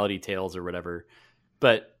morality tales or whatever.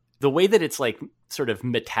 But the way that it's like sort of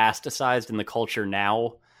metastasized in the culture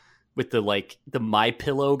now, with the My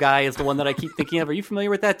Pillow guy is the one that I keep thinking of. Are you familiar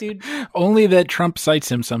with that dude? Only that Trump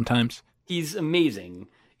cites him sometimes. He's amazing.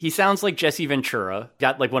 He sounds like Jesse Ventura.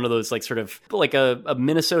 Got like one of those like sort of like a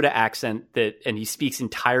Minnesota accent and he speaks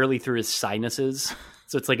entirely through his sinuses.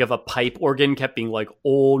 So it's like if a pipe organ kept being like,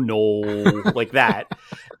 oh no, like that.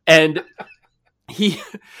 And he's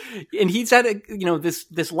had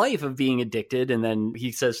this life of being addicted. And then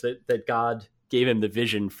he says that God gave him the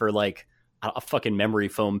vision for like a fucking memory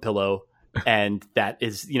foam pillow. And that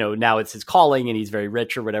is, you know, now it's his calling and he's very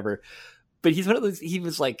rich or whatever. But he's one of those, he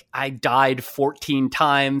was like, I died 14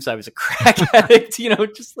 times. I was a crack addict, you know,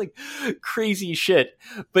 just like crazy shit.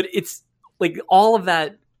 But it's like all of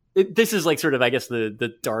that. This is like sort of, I guess,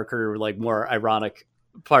 the darker, like more ironic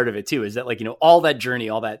part of it too, is that like, you know, all that journey,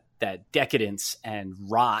 all that decadence and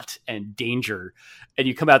rot and danger. And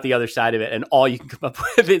you come out the other side of it and all you can come up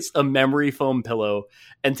with is a memory foam pillow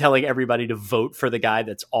and telling everybody to vote for the guy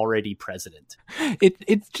that's already president.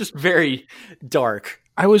 It's just very dark.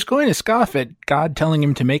 I was going to scoff at God telling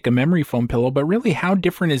him to make a memory foam pillow, but really, how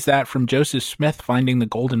different is that from Joseph Smith finding the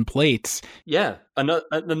golden plates? Yeah,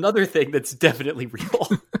 another thing that's definitely real.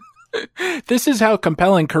 This is how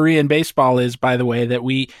compelling Korean baseball is, by the way, that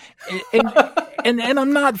and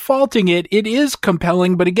I'm not faulting it. It is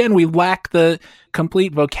compelling, but again, we lack the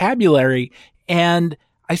complete vocabulary. And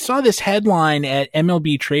I saw this headline at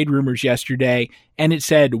MLB Trade Rumors yesterday, and it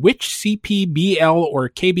said, which CPBL or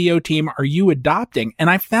KBO team are you adopting? And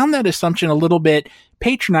I found that assumption a little bit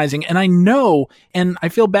patronizing. And I know, and I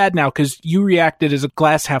feel bad now because you reacted as a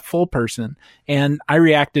glass half full person, and I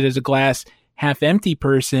reacted as a glass half empty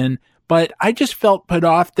person. But I just felt put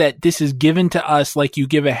off that this is given to us like you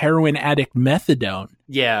give a heroin addict methadone.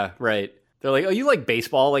 Yeah, right. They're like, oh, you like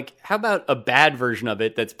baseball? Like, how about a bad version of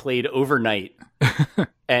it that's played overnight?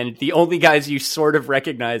 And the only guys you sort of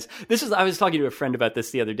recognize, I was talking to a friend about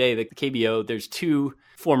this the other day, the KBO, there's two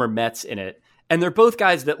former Mets in it. And they're both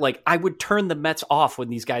guys that, like, I would turn the Mets off when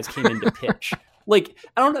these guys came in to pitch. Like,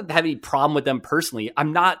 I don't have any problem with them personally.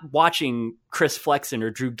 I'm not watching Chris Flexen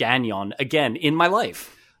or Drew Gagnon again in my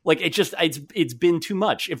life. Like, it's been too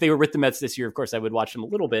much. If they were with the Mets this year, of course, I would watch them a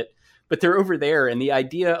little bit. But they're over there, and the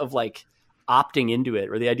idea of, like, opting into it,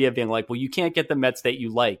 or the idea of being like, well, you can't get the Mets that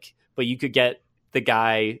you like, but you could get the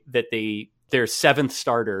guy that their seventh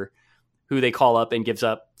starter, who they call up and gives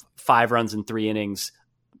up 5 runs in 3 innings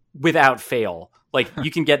without fail. Like,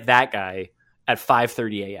 you can get that guy at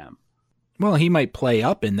 5:30 a.m. Well, he might play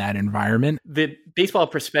up in that environment. The Baseball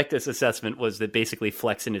Prospectus assessment was that basically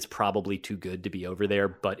Flexen is probably too good to be over there,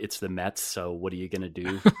 but it's the Mets, so what are you going to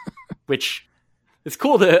do? Which, it's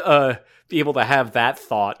cool to be able to have that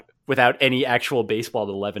thought without any actual baseball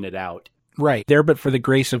to leaven it out. Right. There but for the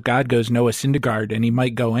grace of God goes Noah Syndergaard, and he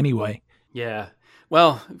might go anyway. Yeah.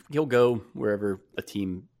 Well, he'll go wherever a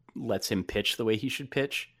team lets him pitch the way he should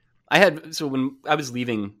pitch. So when I was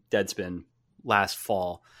leaving Deadspin last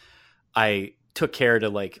fall, I took care to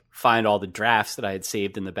like find all the drafts that I had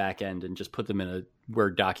saved in the back end and just put them in a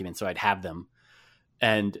Word document so I'd have them.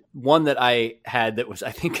 And one that I had that was,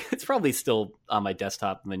 I think it's probably still on my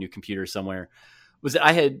desktop on my new computer somewhere, was that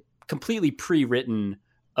I had completely pre-written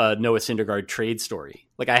a Noah Syndergaard trade story.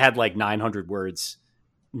 Like, I had like 900 words,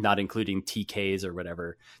 not including TKs or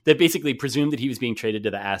whatever, that basically presumed that he was being traded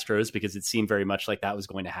to the Astros because it seemed very much like that was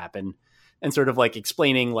going to happen, and sort of like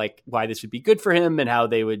explaining like why this would be good for him and how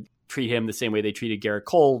they would treat him the same way they treated Garrett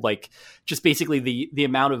Cole. Like, just basically the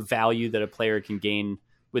amount of value that a player can gain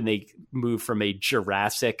when they move from a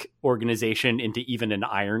Jurassic organization into even an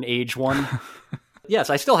Iron Age one. Yes,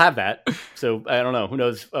 I still have that. So I don't know. Who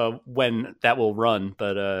knows when that will run,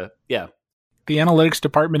 but yeah. The analytics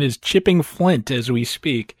department is chipping flint as we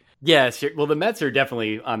speak. Yes. Well, the Mets are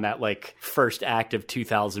definitely on that like first act of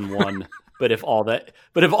 2001. But if all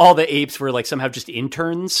the Apes were like somehow just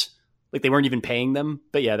interns, like they weren't even paying them.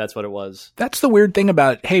 But yeah, that's what it was. That's the weird thing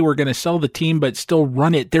about, hey, we're going to sell the team, but still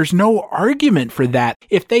run it. There's no argument for that.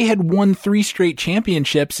 If they had won 3 straight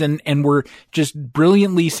championships and were just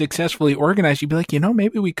brilliantly successfully organized, you'd be like,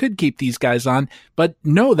 maybe we could keep these guys on. But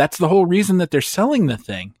no, that's the whole reason that they're selling the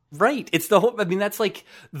thing. Right. It's the whole, that's like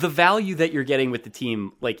the value that you're getting with the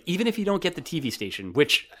team. Like, even if you don't get the TV station,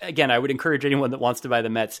 which again, I would encourage anyone that wants to buy the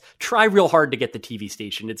Mets, try real hard to get the TV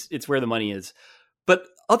station. It's where the money is. But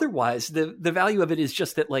otherwise, the value of it is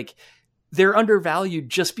just that like they're undervalued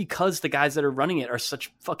just because the guys that are running it are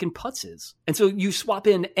such fucking putzes. And so you swap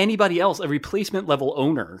in anybody else, a replacement level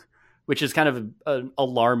owner, which is kind of an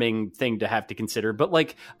alarming thing to have to consider. But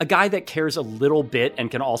like a guy that cares a little bit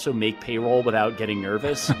and can also make payroll without getting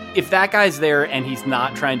nervous. If that guy's there and he's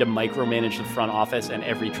not trying to micromanage the front office and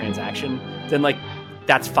every transaction, then like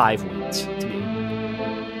that's 5 wins to me.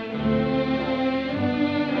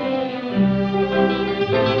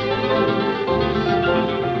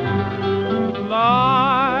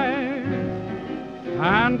 Life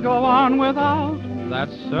can't go on without that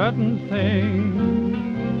certain thing.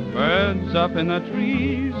 Birds up in the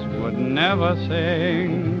trees would never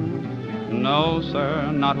sing. No,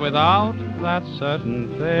 sir, not without that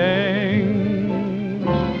certain thing.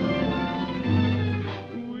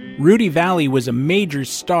 Rudy Valley was a major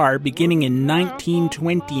star beginning in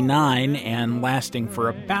 1929 and lasting for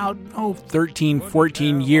about 13,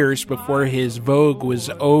 14 years before his vogue was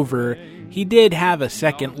over. He did have a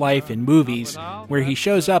second life in movies, where he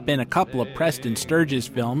shows up in a couple of Preston Sturges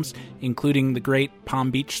films, including The Great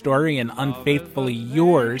Palm Beach Story and Unfaithfully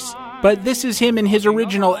Yours. But this is him in his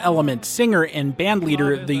original element, singer and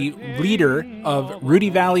bandleader, the leader of Rudy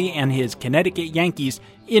Valley and his Connecticut Yankees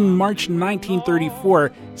in March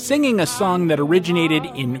 1934, singing a song that originated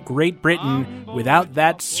in Great Britain without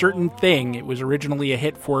that certain thing. It was originally a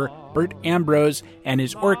hit for Bert Ambrose and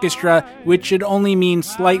his orchestra, which should only mean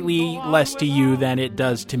slightly less to you than it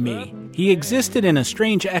does to me. He existed in a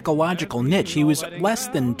strange ecological niche. He was less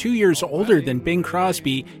than 2 years older than Bing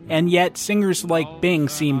Crosby, and yet singers like Bing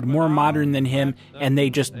seemed more modern than him, and they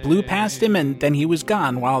just blew past him and then he was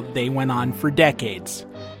gone while they went on for decades.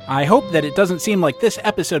 I hope that it doesn't seem like this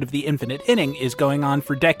episode of The Infinite Inning is going on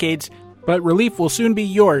for decades, but relief will soon be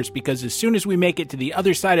yours, because as soon as we make it to the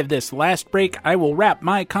other side of this last break, I will wrap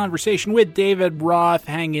my conversation with David Roth.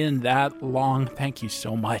 Hang in that long. Thank you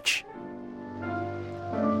so much.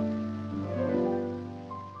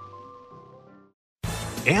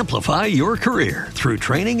 Amplify your career through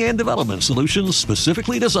training and development solutions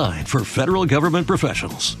specifically designed for federal government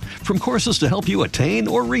professionals. From courses to help you attain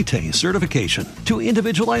or retain certification, to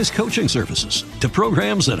individualized coaching services, to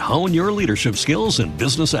programs that hone your leadership skills and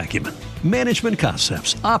business acumen, Management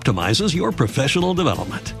Concepts optimizes your professional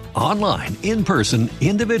development. Online, in person,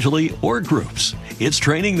 individually, or groups, it's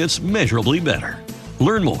training that's measurably better.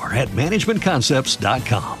 Learn more at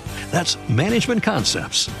managementconcepts.com. That's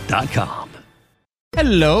managementconcepts.com.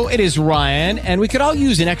 Hello, it is Ryan, and we could all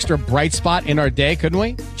use an extra bright spot in our day, couldn't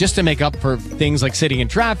we? Just to make up for things like sitting in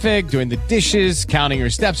traffic, doing the dishes, counting your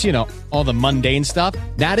steps, all the mundane stuff.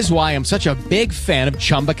 That is why I'm such a big fan of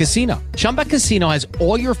Chumba Casino. Chumba Casino has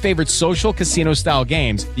all your favorite social casino-style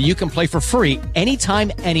games that you can play for free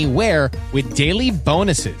anytime, anywhere with daily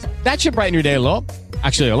bonuses. That should brighten your day a little.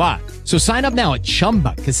 Actually, a lot. So sign up now at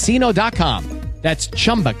ChumbaCasino.com. That's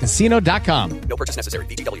ChumbaCasino.com. No purchase necessary.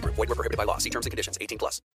 VGW Group. Void where prohibited by law. See terms and conditions.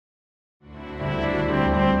 18+.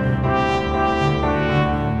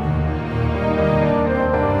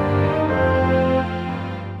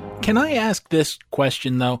 Can I ask this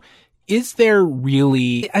question, though? Is there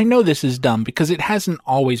really, I know this is dumb because it hasn't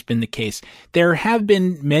always been the case. There have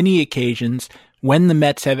been many occasions when the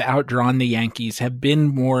Mets have outdrawn the Yankees, have been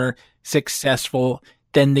more successful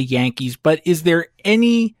than the Yankees, but is there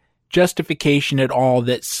any justification at all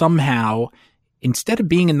that somehow, instead of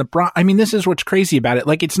being in the Bronx, I mean, this is what's crazy about it.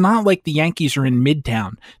 Like, it's not like the Yankees are in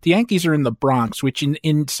Midtown. The Yankees are in the Bronx, which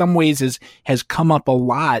in some ways has come up a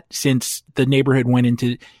lot since the neighborhood went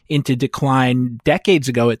into decline decades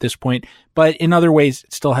ago at this point. But in other ways,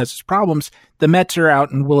 it still has its problems. The Mets are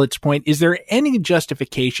out in Willett's Point. Is there any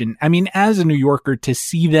justification, I mean, as a New Yorker, to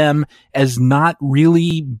see them as not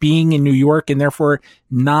really being in New York and therefore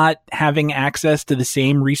not having access to the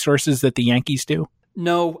same resources that the Yankees do?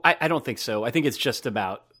 No, I don't think so. I think it's just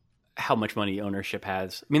about how much money ownership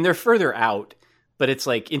has. I mean, they're further out, but it's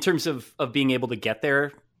like in terms of being able to get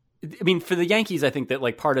there. I mean, for the Yankees, I think that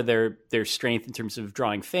like part of their strength in terms of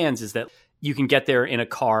drawing fans is that you can get there in a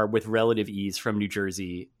car with relative ease from New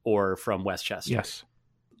Jersey or from Westchester. Yes.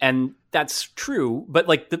 And that's true. But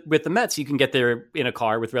like with the Mets, you can get there in a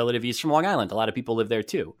car with relative ease from Long Island. A lot of people live there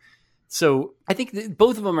too. So I think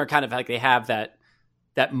both of them are kind of like they have that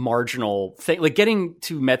marginal thing. Like getting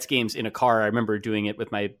to Mets games in a car, I remember doing it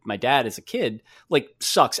with my dad as a kid, like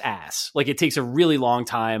sucks ass. Like it takes a really long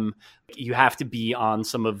time. You have to be on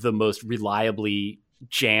some of the most reliably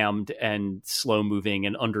jammed and slow moving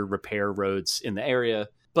and under repair roads in the area.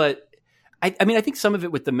 But I mean, I think some of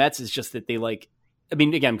it with the Mets is just that they like, I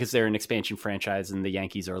mean, again, because they're an expansion franchise and the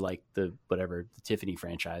Yankees are like the Tiffany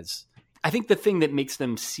franchise. I think the thing that makes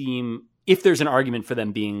them seem, if there's an argument for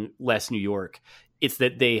them being less New York, it's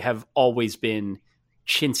that they have always been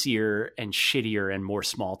chintzier and shittier and more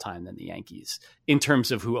small time than the Yankees in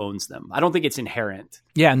terms of who owns them. I don't think it's inherent.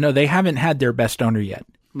 Yeah, no, they haven't had their best owner yet.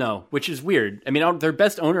 No, which is weird. I mean, their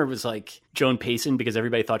best owner was like Joan Payson because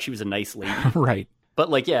everybody thought she was a nice lady. Right. But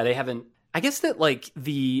like, yeah, they haven't. I guess that like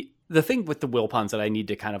the thing with the Wilpons that I need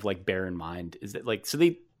to kind of like bear in mind is that like, so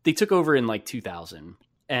they took over in like 2000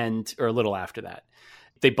 or a little after that.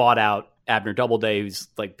 They bought out Abner Doubleday, who's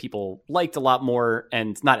like people liked a lot more,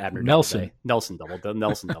 and not Abner Doubleday, Nelson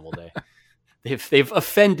Doubleday. They've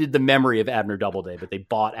offended the memory of Abner Doubleday, but they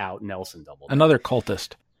bought out Nelson Doubleday, another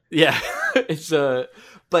cultist. Yeah, it's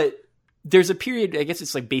but there's a period. I guess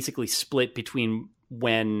it's like basically split between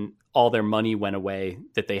when all their money went away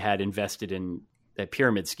that they had invested in that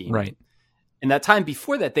pyramid scheme, right? And that time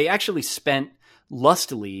before that, they actually spent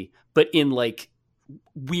lustily, but in like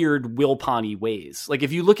weird Wilpon-y ways. Like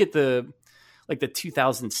if you look at the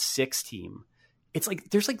 2006 team, it's like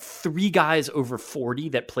there's like 3 guys over 40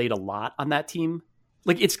 that played a lot on that team.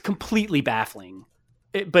 Like it's completely baffling,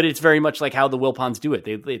 but it's very much like how the Wilpons do it.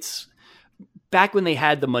 It's back when they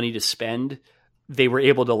had the money to spend, they were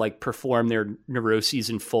able to like perform their neuroses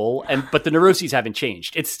in full, but the neuroses haven't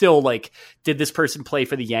changed. It's still like, did this person play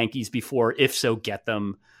for the Yankees before? If so, get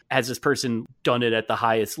them. Has this person done it at the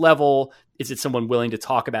highest level? Is it someone willing to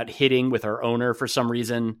talk about hitting with our owner for some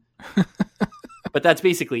reason? But that's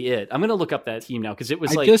basically it. I'm going to look up that team now because it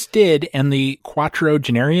was I just did, and the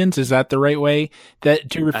quadragenarians, is that the right way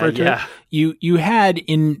to refer to it? You had,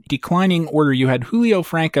 in declining order, you had Julio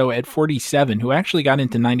Franco at 47, who actually got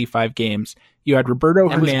into 95 games. You had Roberto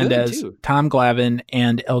Hernandez, Tom Glavine,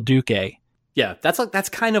 and El Duque. Yeah, that's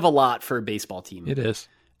kind of a lot for a baseball team. It is.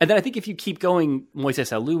 And then I think if you keep going,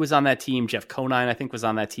 Moises Alou was on that team. Jeff Conine, I think, was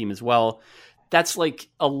on that team as well. That's like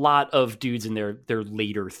a lot of dudes in their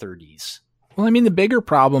later 30s. Well, I mean, the bigger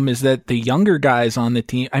problem is that the younger guys on the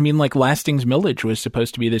team, I mean, like Lastings Millage was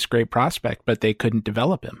supposed to be this great prospect, but they couldn't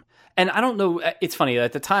develop him. And I don't know, it's funny,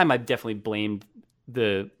 at the time I definitely blamed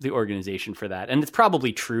the organization for that. And it's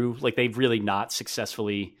probably true. Like they've really not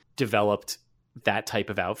successfully developed that type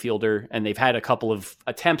of outfielder, and they've had a couple of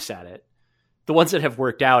attempts at it. The ones that have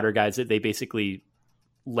worked out are guys that they basically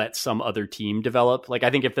let some other team develop. Like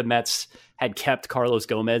I think if the Mets had kept Carlos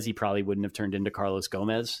Gomez, he probably wouldn't have turned into Carlos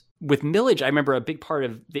Gomez. With Millage, I remember a big part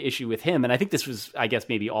of the issue with him, and I think this was, I guess,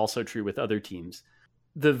 maybe also true with other teams.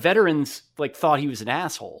 The veterans like thought he was an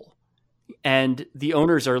asshole. And the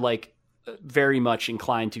owners are like very much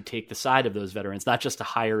inclined to take the side of those veterans, not just to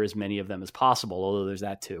hire as many of them as possible, although there's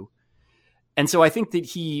that too. And so I think that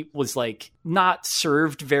he was like not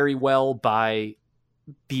served very well by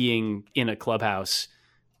being in a clubhouse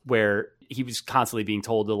where he was constantly being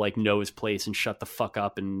told to like know his place and shut the fuck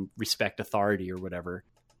up and respect authority or whatever.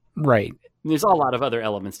 Right. And there's a lot of other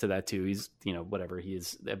elements to that too. He's, whatever. He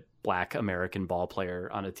is a Black American ball player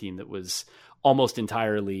on a team that was almost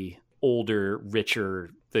entirely older,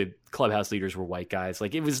 richer. The clubhouse leaders were white guys.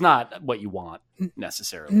 Like, it was not what you want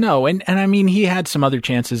necessarily. No. And I mean, he had some other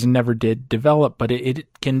chances and never did develop, but it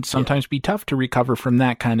can sometimes be tough to recover from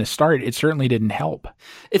that kind of start. It certainly didn't help.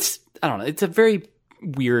 I don't know. It's a very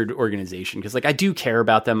weird organization because like I do care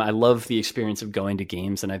about them. I love the experience of going to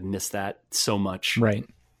games and I've missed that so much. Right.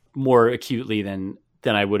 More acutely than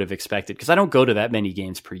I would have expected because I don't go to that many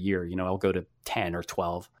games per year. I'll go to 10 or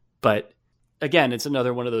 12. But again, it's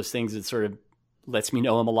another one of those things that sort of lets me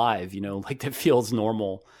know I'm alive, like that feels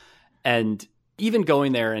normal. And even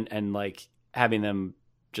going there and like having them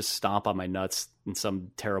just stomp on my nuts in some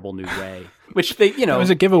terrible new way, which they, it was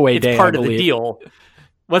a giveaway it's day. Part of the deal.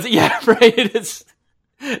 Was it? Yeah, right. It is.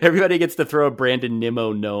 Everybody gets to throw a Brandon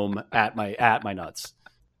Nimmo gnome at my nuts.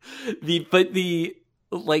 The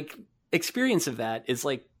like experience of that is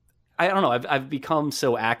like, I don't know. I've become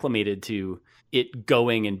so acclimated to it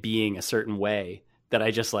going and being a certain way that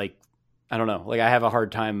I just like, I don't know. Like I have a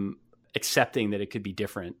hard time accepting that it could be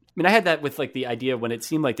different. I mean, I had that with like the idea when it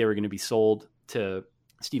seemed like they were going to be sold to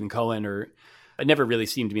Stephen Cohen, or it never really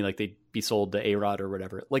seemed to me like they'd be sold to A-Rod or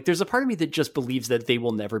whatever. Like there's a part of me that just believes that they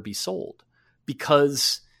will never be sold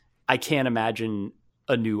because I can't imagine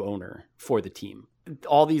a new owner for the team.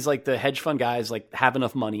 All these like the hedge fund guys like have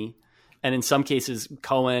enough money. And in some cases,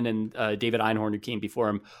 Cohen and David Einhorn, who came before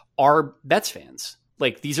him, are Mets fans.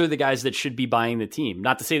 Like these are the guys that should be buying the team.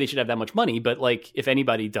 Not to say they should have that much money, but like if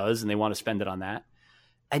anybody does and they want to spend it on that.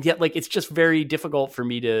 And yet like, it's just very difficult for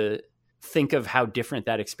me to think of how different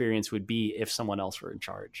that experience would be if someone else were in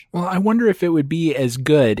charge. Well, I wonder if it would be as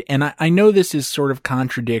good. And I know this is sort of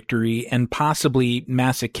contradictory and possibly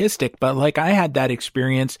masochistic, but like I had that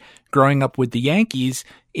experience growing up with the Yankees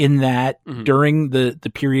in that during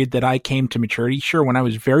the period that I came to maturity, sure, when I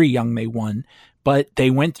was very young, they won, but they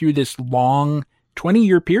went through this long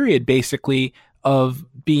 20-year period basically of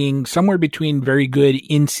being somewhere between very good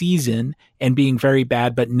in season and being very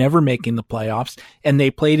bad, but never making the playoffs. And they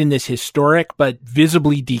played in this historic, but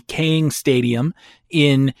visibly decaying stadium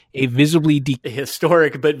in a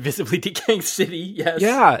historic, but visibly decaying city. Yes.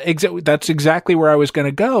 Yeah, that's exactly where I was going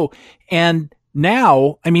to go. And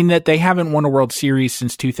now, I mean, that they haven't won a World Series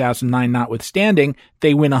since 2009, notwithstanding,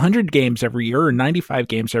 they win 100 games every year or 95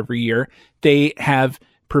 games every year. They have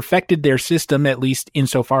perfected their system, at least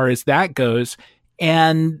insofar as that goes,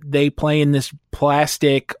 and they play in this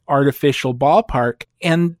plastic artificial ballpark.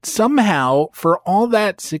 And somehow, for all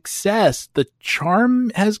that success, the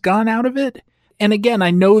charm has gone out of it. And again,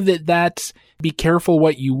 I know that that's be careful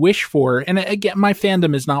what you wish for. And again, my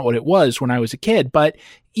fandom is not what it was when I was a kid, but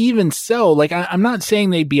even so, like I'm not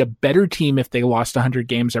saying they'd be a better team if they lost 100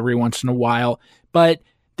 games every once in a while, but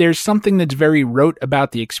there's something that's very rote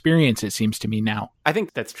about the experience, it seems to me now. I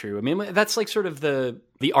think that's true. I mean, that's like sort of the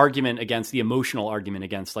argument against, the emotional argument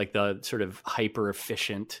against like the sort of hyper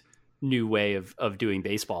efficient new way of doing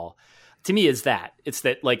baseball. To me, is that it's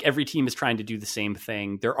that like every team is trying to do the same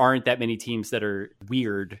thing. There aren't that many teams that are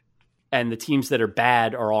weird, and the teams that are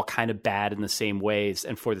bad are all kind of bad in the same ways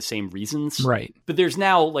and for the same reasons. Right. But there's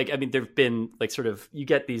now like, I mean, there've been like sort of, you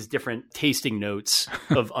get these different tasting notes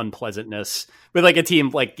of unpleasantness with like a team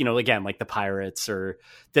like, you know, again, like the Pirates, or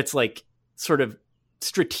that's like sort of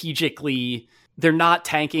strategically, they're not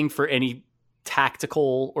tanking for any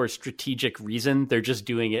tactical or strategic reason. They're just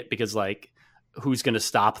doing it because like, who's going to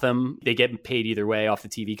stop them? They get paid either way off the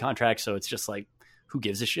TV contract. So it's just like, who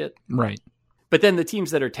gives a shit? Right. But then the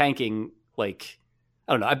teams that are tanking, like,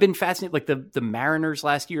 I don't know, I've been fascinated. Like the Mariners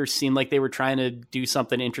last year seemed like they were trying to do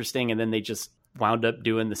something interesting, and then they just wound up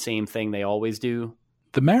doing the same thing they always do.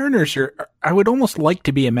 The Mariners I would almost like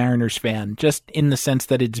to be a Mariners fan, just in the sense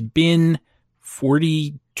that it's been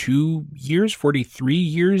 42 years, 43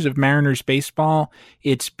 years of Mariners baseball.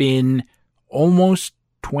 It's been almost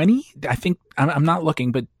 20. I think, I'm not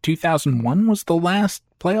looking, but 2001 was the last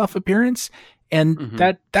playoff appearance. And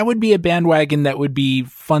that would be a bandwagon that would be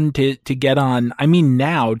fun to get on. I mean,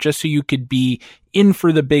 now, just so you could be in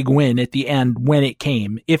for the big win at the end when it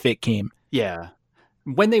came, if it came. Yeah.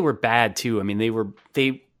 When they were bad too. I mean,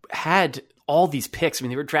 they had all these picks. I mean,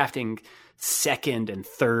 they were drafting second and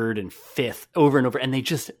third and fifth over and over, and they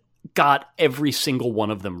just got every single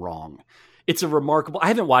one of them wrong. it's a remarkable, I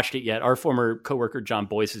haven't watched it yet. Our former coworker, John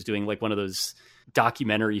Boyce, is doing like one of those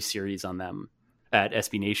documentary series on them at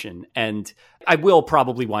SB Nation. And I will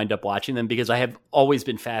probably wind up watching them because I have always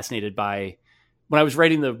been fascinated by, when I was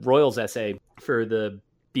writing the Royals essay for the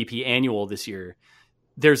BP annual this year,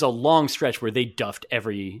 there's a long stretch where they duffed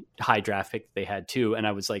every high draft pick they had too. And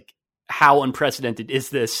I was like, how unprecedented is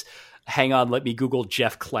this? Hang on, let me Google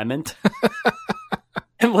Jeff Clement.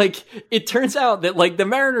 And like, it turns out that like the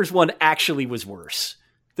Mariners one actually was worse.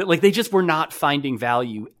 That like, they just were not finding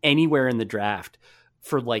value anywhere in the draft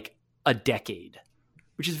for like a decade,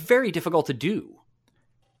 which is very difficult to do.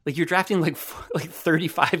 Like you're drafting like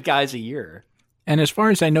 35 guys a year. And as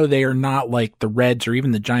far as I know, they are not like the Reds or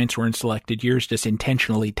even the Giants were in selected years, just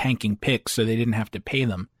intentionally tanking picks so they didn't have to pay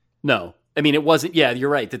them. No, I mean, it wasn't. Yeah, you're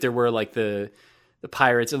right that there were like the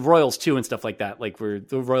Pirates and Royals too and stuff like that. Like where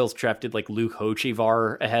the Royals drafted like Luke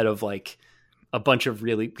Hochevar ahead of like a bunch of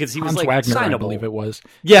really, because he was like Wagner, signable. I believe it was.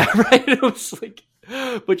 Yeah, right. It was like,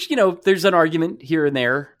 which, you know, there's an argument here and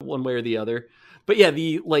there, one way or the other. But yeah,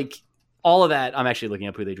 the like all of that, I'm actually looking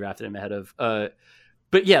up who they drafted him ahead of.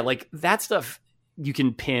 But yeah, like that stuff you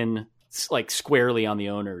can pin like squarely on the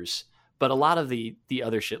owners. But a lot of the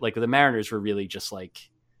other shit, like the Mariners were really just like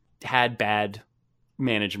had bad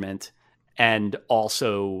management and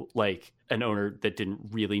also like an owner that didn't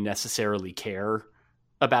really necessarily care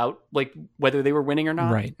about like whether they were winning or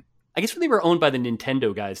not. Right. I guess when they were owned by the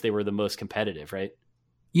Nintendo guys, they were the most competitive, right?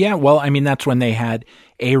 Yeah, well, I mean, that's when they had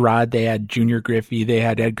A-Rod, they had Junior Griffey, they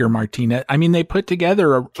had Edgar Martinez. I mean, they put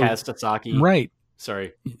together a Kaz Sasaki. Right.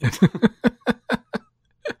 Sorry.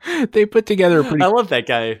 They put together a pretty... I love that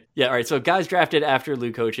guy. Yeah, all right, so guys drafted after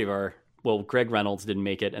Luke Hochevar. Well, Greg Reynolds didn't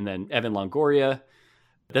make it, and then Evan Longoria.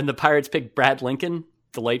 Then the Pirates picked Brad Lincoln.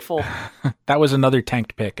 Delightful. That was another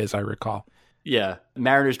tanked pick, as I recall. Yeah.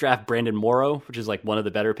 Mariners draft Brandon Morrow, which is like one of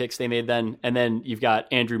the better picks they made then. And then you've got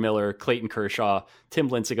Andrew Miller, Clayton Kershaw, Tim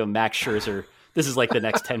Lincecum, Max Scherzer. This is like the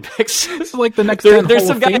next 10 picks. This is like the next 10 There's Hall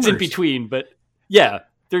some of guys in Famers. between, but yeah,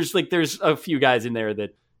 there's a few guys in there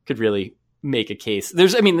that could really make a case.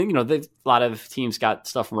 A lot of teams got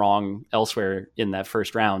stuff wrong elsewhere in that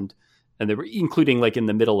first round, and they were including like in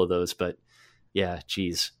the middle of those, but yeah,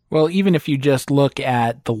 geez. Well, even if you just look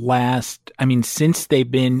at the last, since they've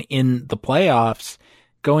been in the playoffs,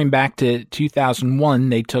 going back to 2001,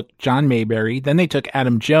 they took John Mayberry. Then they took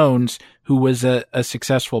Adam Jones, who was a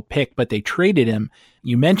successful pick, but they traded him.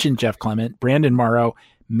 You mentioned Jeff Clement, Brandon Morrow,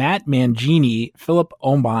 Matt Mangini, Philip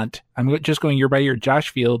Omont. I'm just going year by year. Josh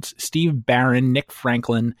Fields, Steve Barron, Nick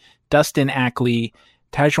Franklin, Dustin Ackley,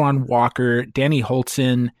 Tajuan Walker, Danny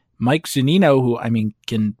Holtzen, Mike Zunino, who,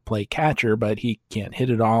 can play catcher, but he can't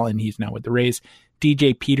hit it all, and he's now with the Rays.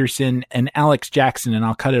 DJ Peterson and Alex Jackson, and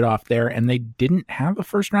I'll cut it off there. And they didn't have a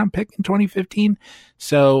first-round pick in 2015,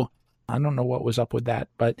 so I don't know what was up with that.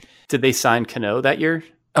 But did they sign Cano that year?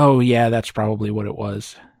 Oh, yeah, that's probably what it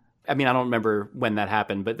was. I don't remember when that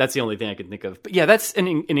happened, but that's the only thing I can think of. But yeah, that's an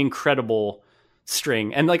incredible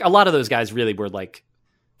string. And like a lot of those guys really were like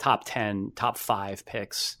top 10, top 5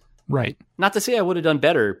 picks. Right. Not to say I would have done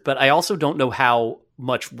better, but I also don't know how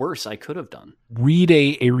much worse I could have done. Read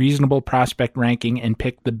a reasonable prospect ranking and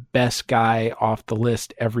pick the best guy off the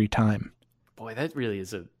list every time. Boy, that really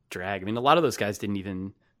is a drag. A lot of those guys didn't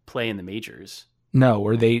even play in the majors. No,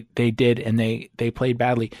 or they did, and they played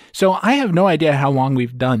badly. So I have no idea how long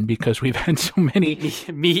we've done because we've had so many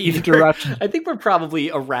interruptions. I think we're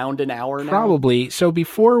probably around an hour now. Probably. So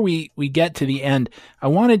before we get to the end, I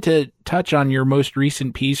wanted to touch on your most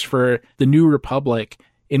recent piece for The New Republic,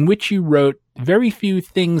 in which you wrote, "Very few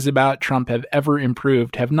things about Trump have ever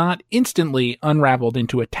improved, have not instantly unraveled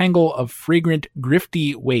into a tangle of fragrant,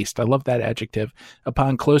 grifty waste." I love that adjective.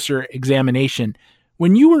 "Upon closer examination."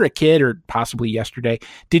 When you were a kid, or possibly yesterday,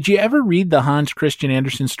 did you ever read the Hans Christian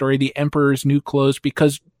Andersen story, The Emperor's New Clothes?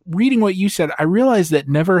 Because reading what you said, I realized that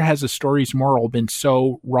never has a story's moral been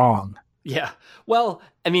so wrong. Yeah. Well,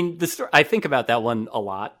 the story, I think about that one a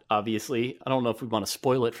lot, obviously. I don't know if we want to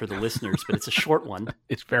spoil it for the listeners, but it's a short one.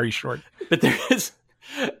 It's very short. But there is,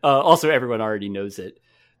 also everyone already knows it.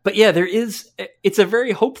 But yeah, it's a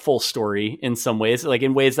very hopeful story in some ways, like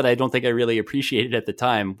in ways that I don't think I really appreciated at the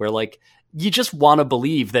time, where like, you just want to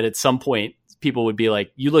believe that at some point people would be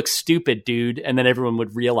like, "You look stupid, dude," and then everyone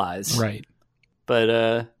would realize. Right.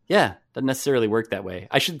 But yeah, doesn't necessarily work that way.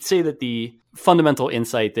 I should say that the fundamental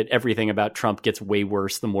insight that everything about Trump gets way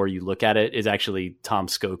worse the more you look at it is actually Tom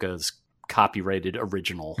Skoka's copyrighted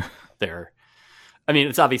original there.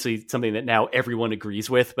 It's obviously something that now everyone agrees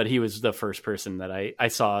with, but he was the first person that I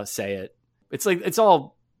saw say it. It's like, it's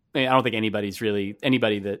all, I don't think anybody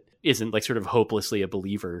that isn't like sort of hopelessly a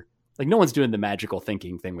believer. Like, no one's doing the magical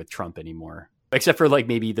thinking thing with Trump anymore, except for like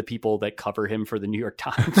maybe the people that cover him for the New York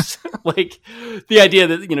Times. Like the idea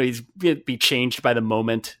that, he's be changed by the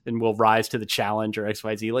moment and will rise to the challenge or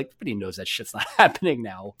XYZ. Like, everybody knows that shit's not happening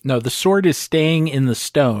now. No, the sword is staying in the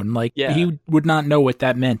stone. Like, he would not know what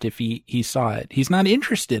that meant if he saw it. He's not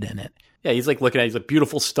interested in it. Yeah, he's like looking at it. He's like,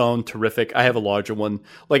 beautiful stone, terrific. I have a larger one.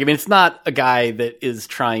 Like, I mean, it's not a guy that is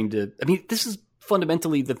trying to, this is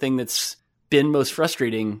fundamentally the thing that's been most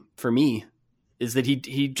frustrating for me, is that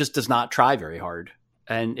he just does not try very hard.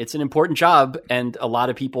 And it's an important job, and a lot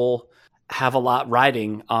of people have a lot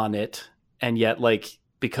riding on it. And yet, like,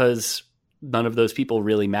 because none of those people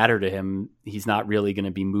really matter to him, he's not really going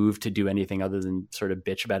to be moved to do anything other than sort of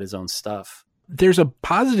bitch about his own stuff. There's a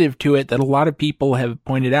positive to it that a lot of people have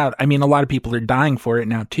pointed out. I mean, a lot of people are dying for it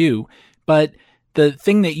now too. But the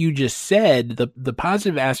thing that you just said, the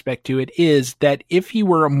positive aspect to it is that if he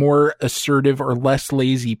were a more assertive or less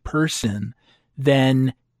lazy person,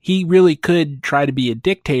 then he really could try to be a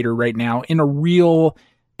dictator right now in a real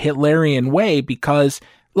Hitlerian way, because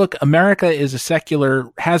look, America has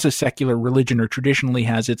a secular religion, or traditionally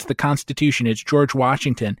has. It's the Constitution. It's George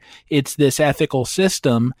Washington. It's this ethical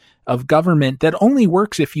system of government that only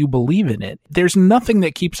works if you believe in it. There's nothing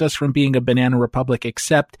that keeps us from being a banana republic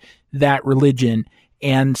except that religion.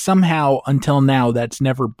 And somehow, until now, that's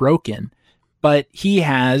never broken. But he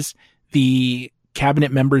has the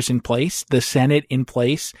cabinet members in place, the Senate in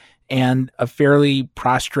place, and a fairly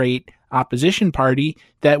prostrate opposition party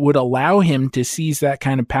that would allow him to seize that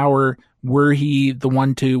kind of power were he the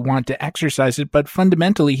one to want to exercise it. But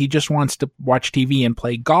fundamentally, he just wants to watch TV and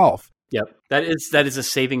play golf. Yep. That is a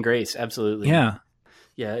saving grace. Absolutely. Yeah.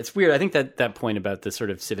 Yeah. It's weird. I think that point about the sort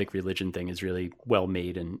of civic religion thing is really well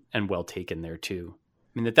made and well taken there too.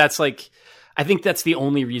 I mean, that's like, I think that's the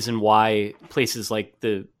only reason why places like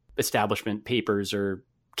the establishment papers or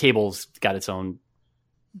cable's got its own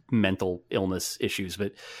mental illness issues,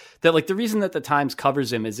 but that, like, the reason that the Times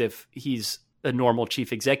covers him as if he's a normal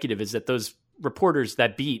chief executive is that those reporters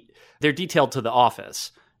that beat, they're detailed to the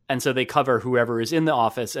office. And so they cover whoever is in the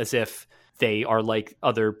office as if they are like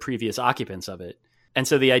other previous occupants of it. And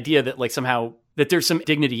so the idea that, like, somehow that there's some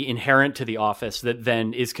dignity inherent to the office that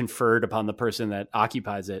then is conferred upon the person that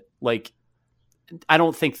occupies it. Like, I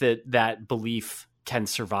don't think that belief can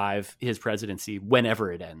survive his presidency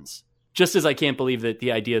whenever it ends. Just as I can't believe that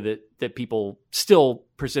the idea that people still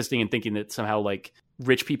persisting in thinking that somehow, like,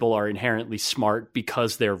 rich people are inherently smart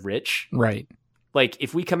because they're rich. Right. Like,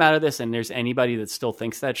 if we come out of this and there's anybody that still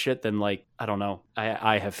thinks that shit, then, like, I don't know.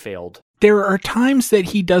 I have failed. There are times that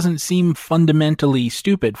he doesn't seem fundamentally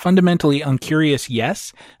stupid, fundamentally uncurious,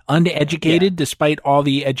 yes, uneducated, despite all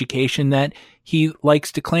the education that he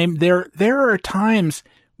likes to claim. There are times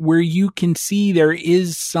where you can see there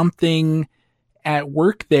is something at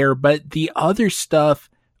work there, but the other stuff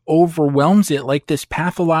overwhelms it, like this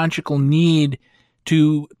pathological need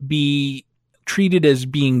to be treated as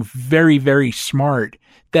being very, very smart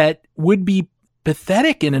that would be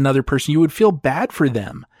pathetic in another person. You would feel bad for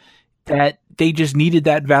them that they just needed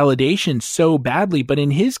that validation so badly. But in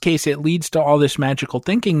his case, it leads to all this magical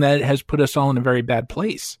thinking that has put us all in a very bad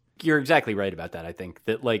place. You're exactly right about that. I think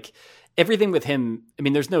that, like, everything with him, I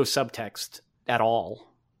mean, there's no subtext at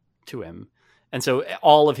all to him. And so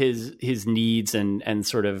all of his needs and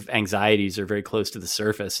sort of anxieties are very close to the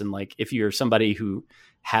surface. And, like, if you're somebody who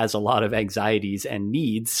has a lot of anxieties and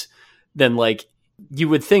needs, then, like, you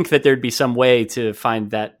would think that there'd be some way to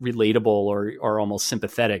find that relatable or almost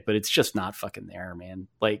sympathetic, but it's just not fucking there, man.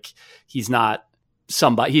 Like, he's not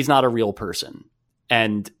a real person.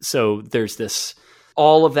 And so there's this,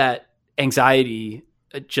 all of that anxiety,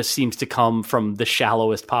 it just seems to come from the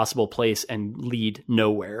shallowest possible place and lead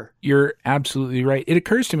nowhere. You're absolutely right. It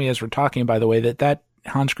occurs to me as we're talking, by the way, that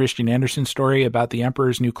Hans Christian Andersen story about the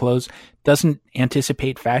emperor's new clothes doesn't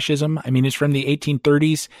anticipate fascism. I mean, it's from the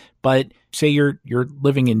 1830s, but say you're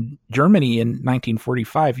living in Germany in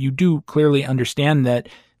 1945, you do clearly understand that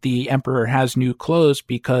the emperor has new clothes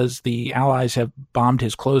because the Allies have bombed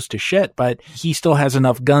his clothes to shit, but he still has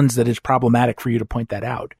enough guns that it's problematic for you to point that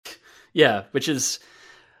out. Yeah, which is,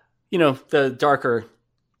 the darker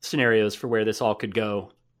scenarios for where this all could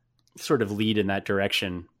go sort of lead in that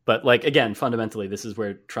direction. But, like, again, fundamentally, this is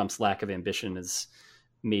where Trump's lack of ambition is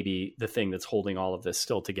maybe the thing that's holding all of this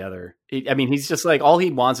still together. I mean, he's just like, all he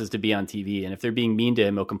wants is to be on TV. And if they're being mean to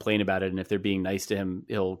him, he'll complain about it. And if they're being nice to him,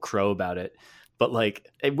 he'll crow about it. But, like,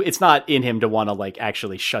 it's not in him to want to, like,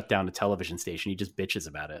 actually shut down a television station. He just bitches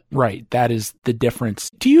about it. Right. That is the difference.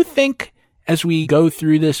 Do you think as we go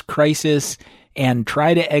through this crisis and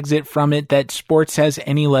try to exit from it that sports has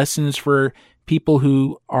any lessons for people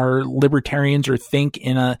who are libertarians or think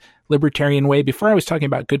in a libertarian way. Before I was talking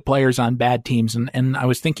about good players on bad teams, and I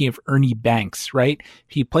was thinking of Ernie Banks, right?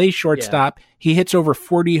 He plays shortstop. Yeah. He hits over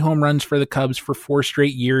 40 home runs for the Cubs for 4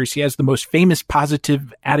 straight years. He has the most famous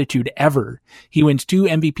positive attitude ever. He wins 2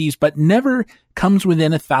 MVPs, but never comes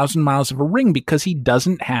within 1,000 miles of a ring because he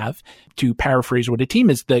doesn't have, to paraphrase what a team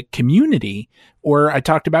is, the community. Or I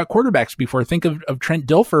talked about quarterbacks before. Think of Trent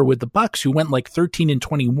Dilfer with the Bucks, who went like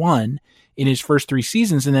 13-21 in his first 3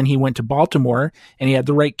 seasons. And then he went to Baltimore and he had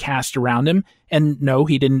the right cast around him. And no,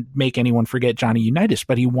 he didn't make anyone forget Johnny Unitas,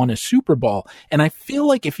 but he won a Super Bowl. And I feel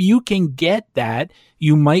like if you can get that,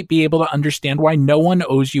 you might be able to understand why no one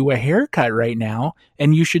owes you a haircut right now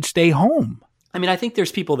and you should stay home. I mean, I think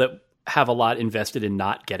there's people that have a lot invested in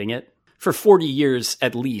not getting it. For 40 years,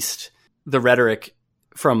 at least, the rhetoric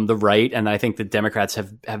from the right, and I think the Democrats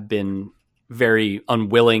have been very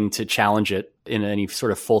unwilling to challenge it in any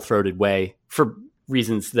sort of full-throated way for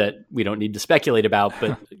reasons that we don't need to speculate about,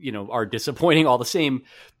 but, are disappointing all the same.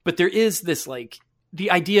 But there is this,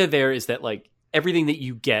 the idea there is that, everything that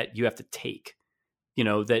you get, you have to take,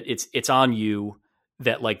 that it's on you,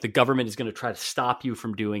 that, the government is going to try to stop you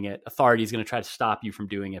from doing it. Authority is going to try to stop you from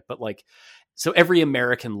doing it. But, so every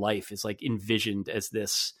American life is, envisioned as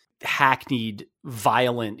this hackneyed,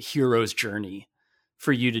 violent hero's journey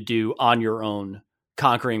for you to do on your own,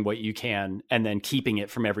 conquering what you can and then keeping it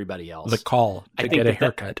from everybody else. The call to get a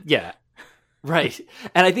haircut. Yeah. Right.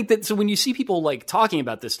 And I think that, so when you see people talking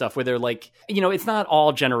about this stuff where they're it's not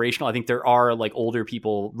all generational. I think there are older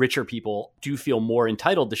people, richer people do feel more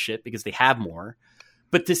entitled to shit because they have more.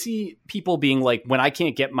 But to see people being when I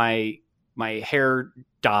can't get my hair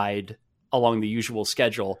dyed along the usual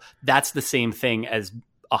schedule, that's the same thing as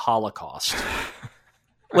a Holocaust.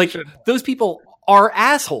 Those people are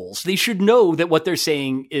assholes. They should know that what they're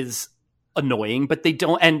saying is annoying, but they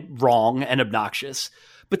don't, and wrong and obnoxious,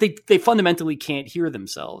 but they fundamentally can't hear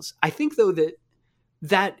themselves. I think, though,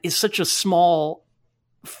 that is such a small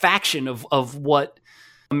faction of what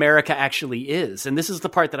America actually is. And this is the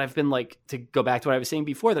part that I've been to go back to what I was saying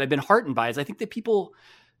before, that I've been heartened by, is I think that people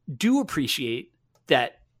do appreciate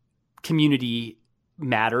that community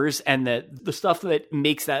matters and that the stuff that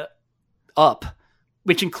makes that up,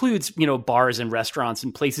 which includes, bars and restaurants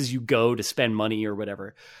and places you go to spend money or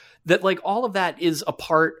whatever, that all of that is a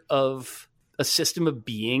part of a system of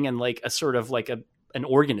being and a sort of an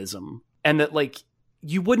organism. And that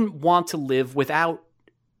you wouldn't want to live without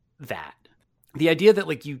that. The idea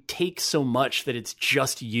that you take so much that it's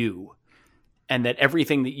just you and that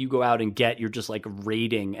everything that you go out and get, you're just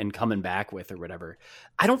raiding and coming back with or whatever.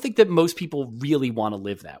 I don't think that most people really want to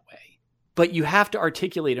live that way, but you have to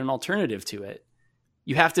articulate an alternative to it.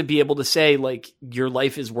 You have to be able to say your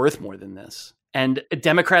life is worth more than this. And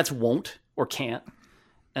Democrats won't or can't,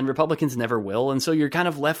 and Republicans never will. And so you're kind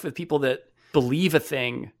of left with people that believe a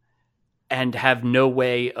thing and have no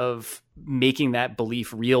way of making that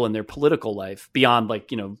belief real in their political life beyond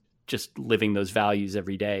just living those values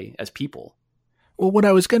every day as people. Well, what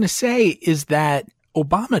I was going to say is that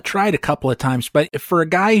Obama tried a couple of times, but for a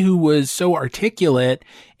guy who was so articulate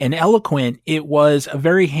and eloquent, it was a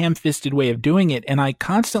very ham-fisted way of doing it. And I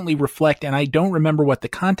constantly reflect, and I don't remember what the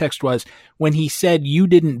context was, when he said, "You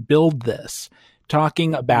didn't build this,"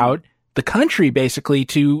 talking about the country basically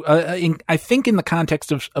to, I think in the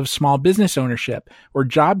context of small business ownership or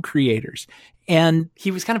job creators. And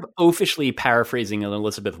he was kind of oafishly paraphrasing an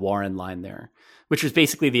Elizabeth Warren line there, which was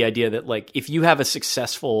basically the idea that if you have a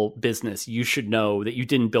successful business, you should know that you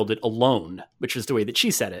didn't build it alone, which is the way that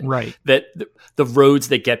she said it. Right. That the roads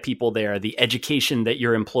that get people there, the education that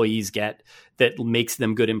your employees get that makes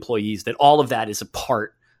them good employees, that all of that is a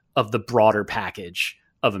part of the broader package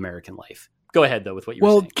of American life. Go ahead, though, with what you were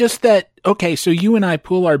saying. Well, just that, okay, so you and I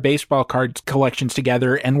pool our baseball cards collections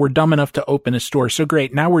together and we're dumb enough to open a store. So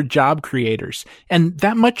great. Now we're job creators. And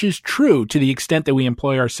that much is true to the extent that we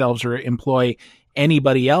employ ourselves or employ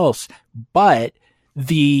anybody else. But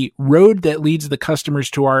the road that leads the customers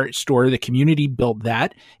to our store, the community built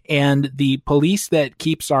that. And the police that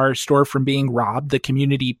keeps our store from being robbed, the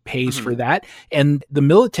community pays for that. And the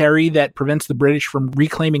military that prevents the British from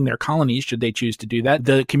reclaiming their colonies, should they choose to do that,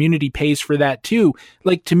 the community pays for that too.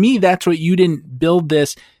 To me, that's what "you didn't build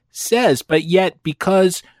this" says. But yet,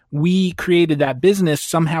 because we created that business,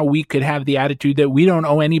 somehow we could have the attitude that we don't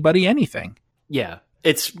owe anybody anything. Yeah.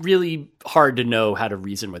 It's really hard to know how to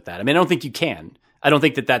reason with that. I mean, I don't think you can. I don't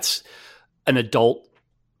think that that's an adult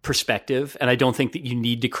perspective, and I don't think that you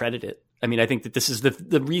need to credit it. I mean, I think that this is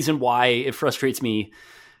the reason why it frustrates me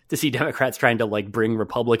to see Democrats trying to bring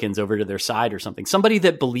Republicans over to their side or something. Somebody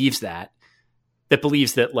that believes that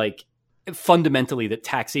believes that fundamentally that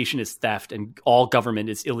taxation is theft and all government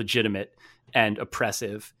is illegitimate and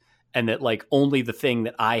oppressive, and that like only the thing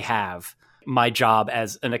that I have, my job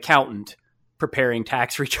as an accountant preparing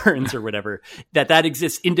tax returns or whatever, that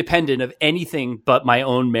exists independent of anything but my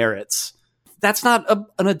own merits. That's not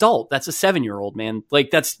an adult. That's a 7-year-old, man.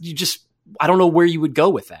 Like I don't know where you would go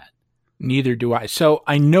with that. Neither do I. So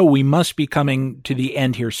I know we must be coming to the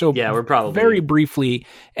end here. So yeah, we're probably very briefly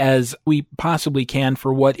as we possibly can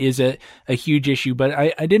for what is a huge issue, but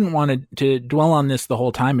I didn't want to dwell on this the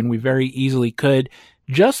whole time, and we very easily could.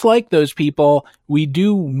 Just like those people, we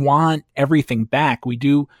do want everything back. We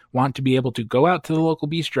do want to be able to go out to the local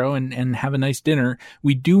bistro and have a nice dinner.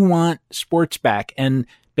 We do want sports back, and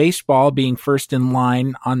baseball being first in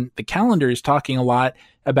line on the calendar is talking a lot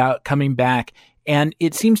about coming back. And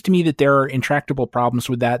it seems to me that there are intractable problems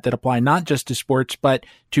with that apply not just to sports, but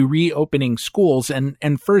to reopening schools.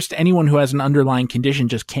 And first, anyone who has an underlying condition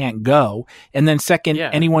just can't go. And then second,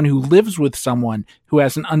 anyone who lives with someone who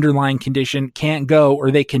has an underlying condition can't go, or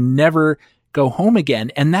they can never go home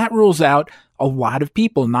again. And that rules out a lot of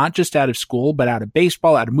people, not just out of school, but out of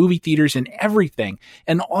baseball, out of movie theaters and everything.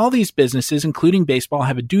 And all these businesses, including baseball,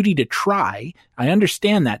 have a duty to try. I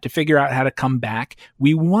understand that, to figure out how to come back.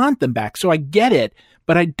 We want them back. So I get it,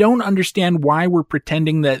 but I don't understand why we're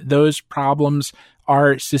pretending that those problems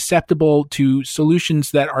are susceptible to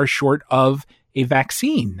solutions that are short of a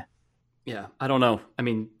vaccine. Yeah, I don't know. I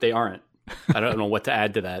mean, they aren't. I don't know what to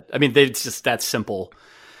add to that. I mean, it's just that simple.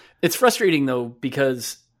 It's frustrating though,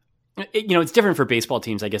 because it's different for baseball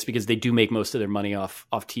teams, I guess, because they do make most of their money off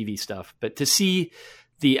TV stuff. But to see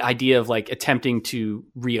the idea of like attempting to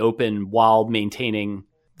reopen while maintaining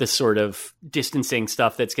the sort of distancing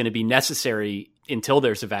stuff that's going to be necessary until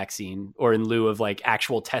there's a vaccine, or in lieu of like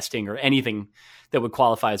actual testing or anything that would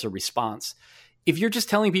qualify as a response. If you're just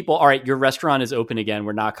telling people, all right, your restaurant is open again,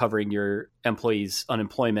 we're not covering your employees'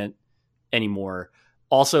 unemployment anymore.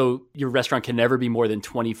 Also, your restaurant can never be more than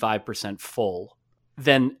 25% full.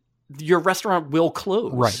 Then your restaurant will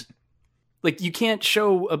close. Right. Like you can't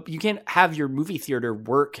have your movie theater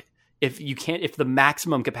work if the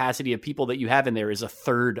maximum capacity of people that you have in there is a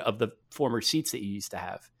third of the former seats that you used to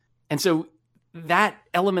have. And so that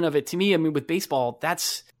element of it, to me, I mean, with baseball,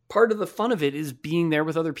 that's part of the fun of it, is being there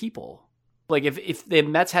with other people. Like if the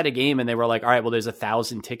Mets had a game and they were like, all right, well, there's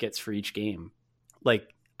 1,000 tickets for each game.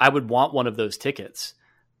 Like I would want one of those tickets,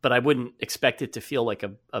 but I wouldn't expect it to feel like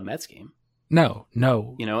a Mets game. No.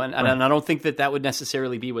 And I don't think that would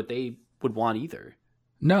necessarily be what they would want either.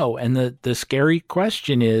 No. And the scary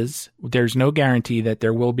question is, there's no guarantee that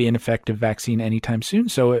there will be an effective vaccine anytime soon.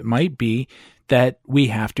 So it might be that we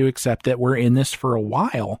have to accept that we're in this for a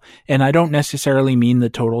while. And I don't necessarily mean the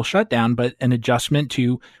total shutdown, but an adjustment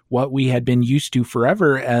to what we had been used to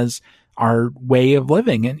forever as our way of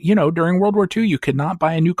living. And, during World War II, you could not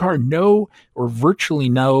buy a new car. No, or virtually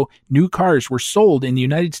no new cars were sold in the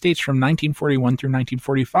United States from 1941 through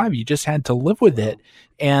 1945. You just had to live with it.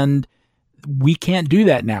 And we can't do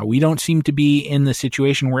that now. We don't seem to be in the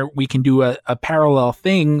situation where we can do a parallel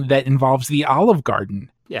thing that involves the Olive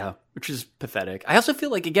Garden. Yeah, which is pathetic. I also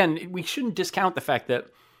feel like, again, we shouldn't discount the fact that,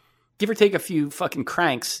 give or take a few fucking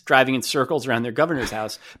cranks driving in circles around their governor's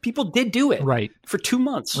house, people did do it for 2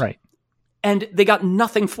 months. Right. And they got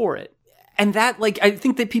nothing for it. And that, I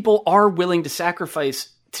think that people are willing to sacrifice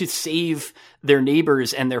to save their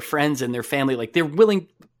neighbors and their friends and their family. Like, they're willing.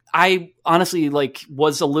 I honestly,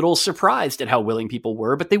 was a little surprised at how willing people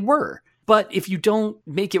were, but they were. But if you don't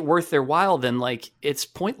make it worth their while, then, it's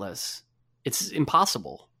pointless. It's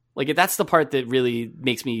impossible. That's the part that really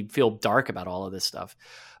makes me feel dark about all of this stuff.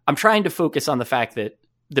 I'm trying to focus on the fact that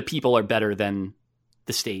the people are better than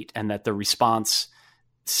the state, and that the response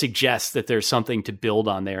suggests that there's something to build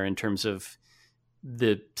on there in terms of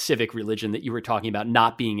the civic religion that you were talking about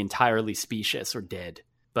not being entirely specious or dead.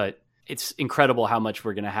 But it's incredible how much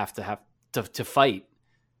we're going to have to fight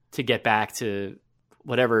to get back to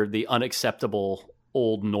whatever the unacceptable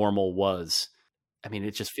old normal was. I mean,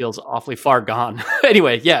 it just feels awfully far gone.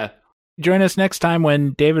 Anyway, yeah. Join us next time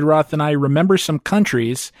when David Roth and I remember some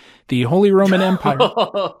countries, the Holy Roman Empire.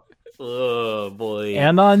 Oh, boy.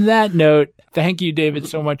 And on that note, thank you, David,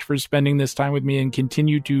 so much for spending this time with me, and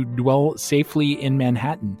continue to dwell safely in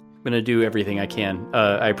Manhattan. I'm going to do everything I can.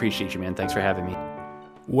 I appreciate you, man. Thanks for having me.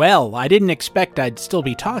 Well, I didn't expect I'd still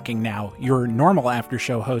be talking now. Your normal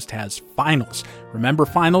after-show host has finals. Remember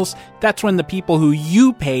finals? That's when the people who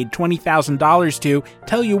you paid $20,000 to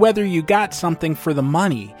tell you whether you got something for the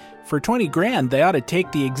money. For 20 grand, they ought to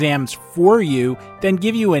take the exams for you, then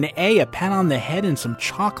give you an A, a pat on the head, and some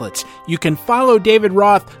chocolates. You can follow David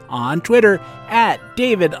Roth on Twitter at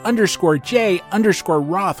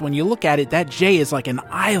David_J_Roth. When you look at it, that J is like an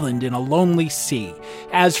island in a lonely sea.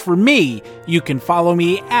 As for me, you can follow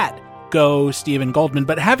me at Go Stephen Goldman,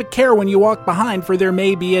 but have a care when you walk behind, for there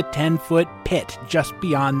may be a 10-foot pit just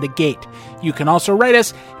beyond the gate. You can also write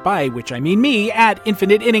us, by which I mean me, at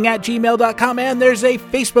infiniteinning@gmail.com, and there's a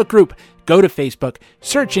Facebook group. Go to Facebook,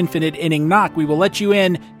 search Infinite Inning Knock, we will let you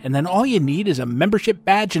in, and then all you need is a membership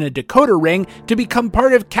badge and a decoder ring to become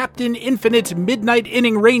part of Captain Infinite's Midnight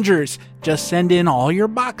Inning Rangers. Just send in all your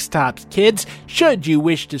box tops, kids. Should you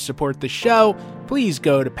wish to support the show, please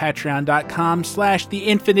go to patreon.com/The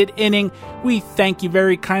Infinite Inning. We thank you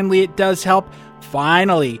very kindly. It does help.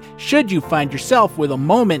 Finally, should you find yourself with a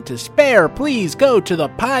moment to spare, please go to the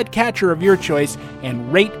podcatcher of your choice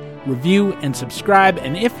and rate, review, and subscribe.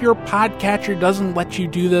 And if your podcatcher doesn't let you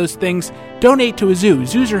do those things, donate to a zoo.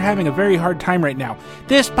 Zoos are having a very hard time right now.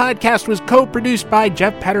 This podcast was co-produced by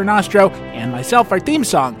Jeff Paternostro and myself. Our theme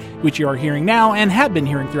song, which you are hearing now and have been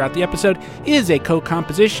hearing throughout the episode, is a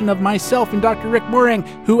co-composition of myself and Dr. Rick Moring,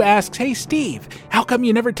 who asks, "Hey Steve, how come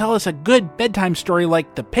you never tell us a good bedtime story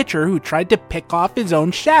like the pitcher who tried to pick off his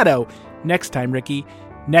own shadow?" Next time, Ricky.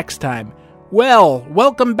 Next time. Well,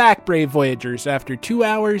 welcome back, brave Voyagers. After 2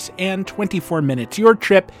 hours and 24 minutes, your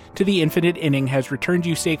trip to the Infinite Inning has returned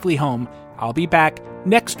you safely home. I'll be back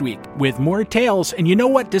next week with more tales, and you know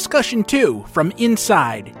what? Discussion too, from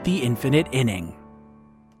inside the Infinite Inning.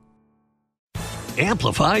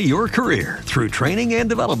 Amplify your career through training and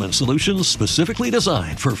development solutions specifically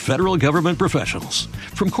designed for federal government professionals.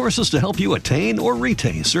 From courses to help you attain or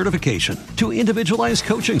retain certification, to individualized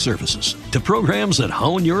coaching services, to programs that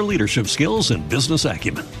hone your leadership skills and business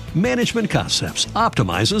acumen, Management Concepts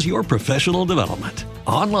optimizes your professional development.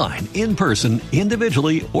 Online, in person,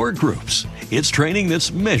 individually, or groups, it's training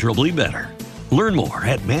that's measurably better. Learn more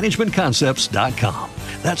at managementconcepts.com.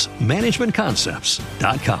 That's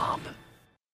managementconcepts.com.